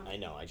 Xbox One. I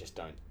know, I just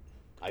don't.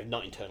 I've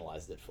not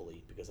internalized it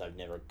fully because I've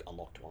never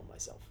unlocked one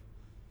myself.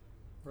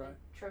 Right.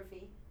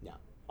 Trophy. No.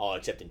 Oh,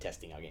 except in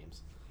testing our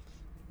games.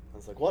 I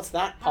was like, what's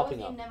that How popping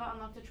have up? you never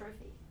unlocked a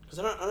trophy? Because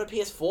I don't own a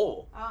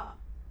PS4. Ah,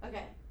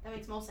 okay. That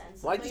makes more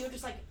sense. Why I thought you were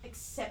just like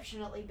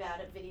exceptionally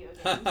bad at video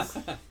games.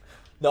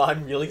 No,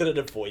 I'm really good at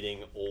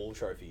avoiding all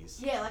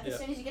trophies. Yeah, like as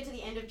soon as you get to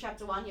the end of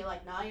chapter 1, you're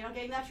like, nah, you're not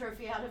getting that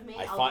trophy out of me.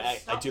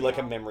 I do like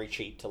a memory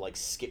cheat to like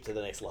skip to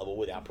the next level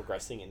without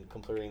progressing and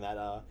completing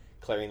that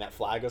clearing that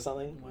flag or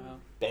something. Wow.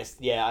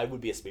 I would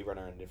be a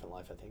speedrunner in a different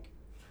life, I think.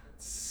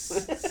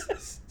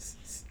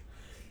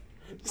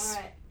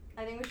 Alright,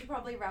 I think we should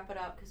probably wrap it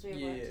up because we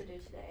have work to do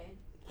today.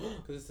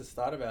 Because it's the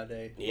start of our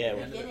day. Yeah.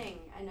 The beginning,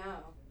 I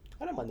know.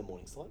 I don't mind the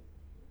morning slot.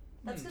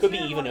 That's 'cause Could be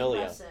you're a even morning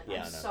earlier. person. Yeah,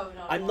 I'm I know. so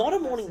not I'm not a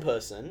morning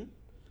person.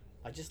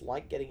 I just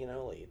like getting in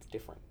early. It's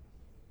different.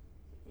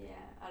 Yeah,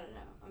 I don't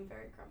know. I'm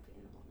very grumpy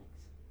in the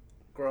mornings.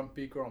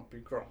 Grumpy.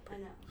 I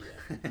know.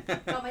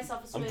 Got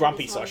myself a I'm smoothie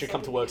grumpy, this so I morning should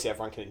come we to work can so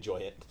everyone can enjoy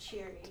it. be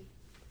Cheery.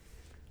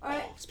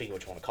 Alright, Speaking of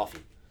which, I want a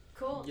coffee.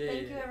 cool. Yeah.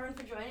 Thank you everyone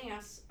for joining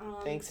us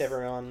on Thanks,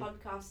 everyone.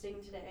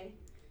 podcasting today.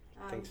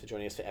 Thanks for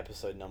joining us for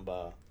episode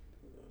number...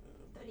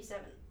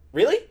 37.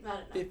 Really? I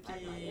don't know. I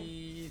have no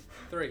idea.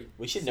 53.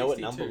 We should know what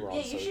number 62. we're on.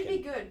 Yeah, so you we should can...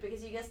 be good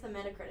because you guessed the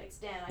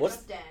Metacritics. Dan, I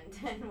What's- trust Dan.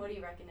 Dan, what do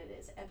you reckon it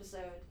is?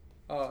 Episode...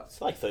 It's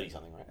like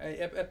 30-something, right?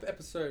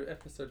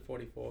 Episode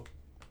 44.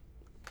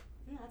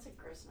 No, that's a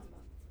gross number.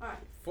 Alright.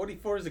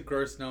 44 is a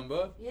gross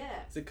number.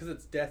 Yeah. Is it because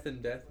it's death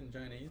in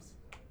Chinese?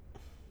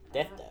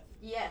 Death.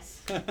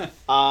 Yes.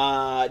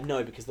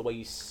 No, because the way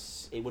you...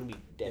 it wouldn't be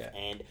death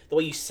and... The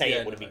way you say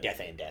it wouldn't be death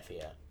and death,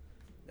 yeah.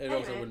 It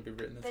also wouldn't be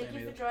written the Thank same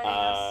you either. for joining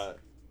us.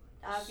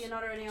 If you're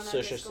not already on our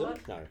Search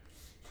Discord, No.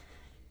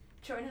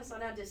 join us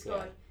on our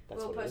Discord. That's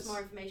We'll what it post is. more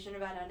information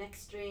about our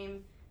next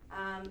stream.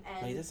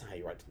 Hey, that's not how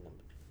you write the number.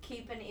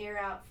 Keep an ear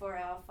out for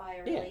our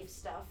fire Yeah. relief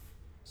stuff.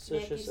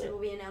 Search Nick, you said we'll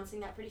be announcing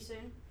that pretty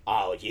soon.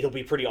 Oh, it'll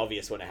be pretty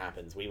obvious when it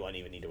happens. We won't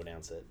even need to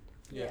announce it.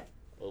 Yeah.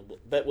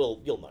 But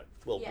you'll know.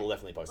 We'll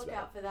definitely post Look about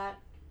it. out for that.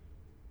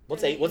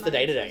 What's the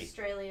day today?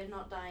 Australia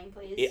not dying,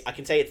 please. I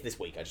can say it's this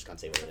week. I just can't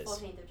say what The it is.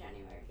 14th of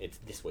January. It's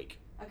this week.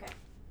 Okay.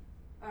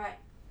 Alright.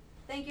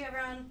 Thank you,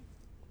 everyone.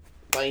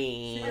 Bye.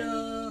 See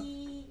ya.